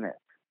Smith.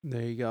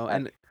 There you go.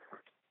 And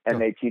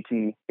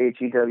MattheHeltonSmith.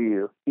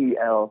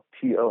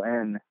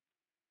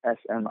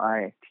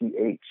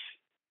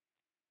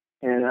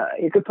 And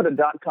you could put a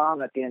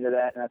 .com at the end of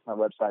that, and that's my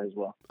website as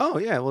well. Oh,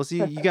 yeah. Well,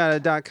 see, you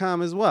got a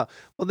 .com as well.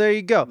 Well, there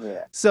you go.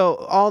 Yeah. So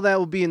all that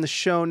will be in the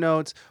show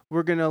notes.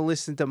 We're going to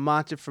listen to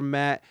Matcha from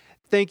Matt.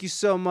 Thank you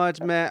so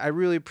much, Matt. I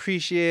really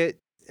appreciate it.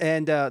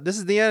 And this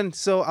is the end.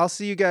 So I'll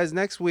see you guys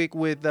next week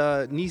with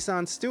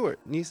Nissan Stewart.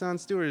 Nissan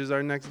Stewart is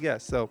our next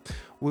guest. So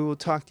we will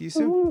talk to you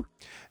soon.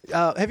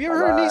 Have you ever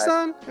heard of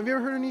Nissan? Have you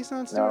ever heard of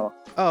Nissan Stewart? No.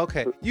 Oh,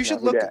 okay. You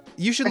should look up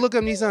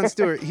Nissan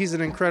Stewart. He's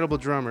an incredible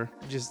drummer.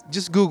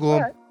 Just Google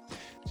him. Right.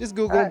 Just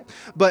Google him.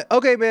 But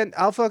okay, man,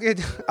 I'll talk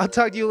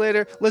to you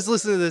later. Let's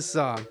listen to this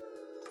song.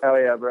 Hell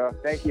yeah, bro.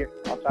 Thank you.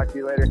 I'll talk to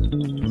you later.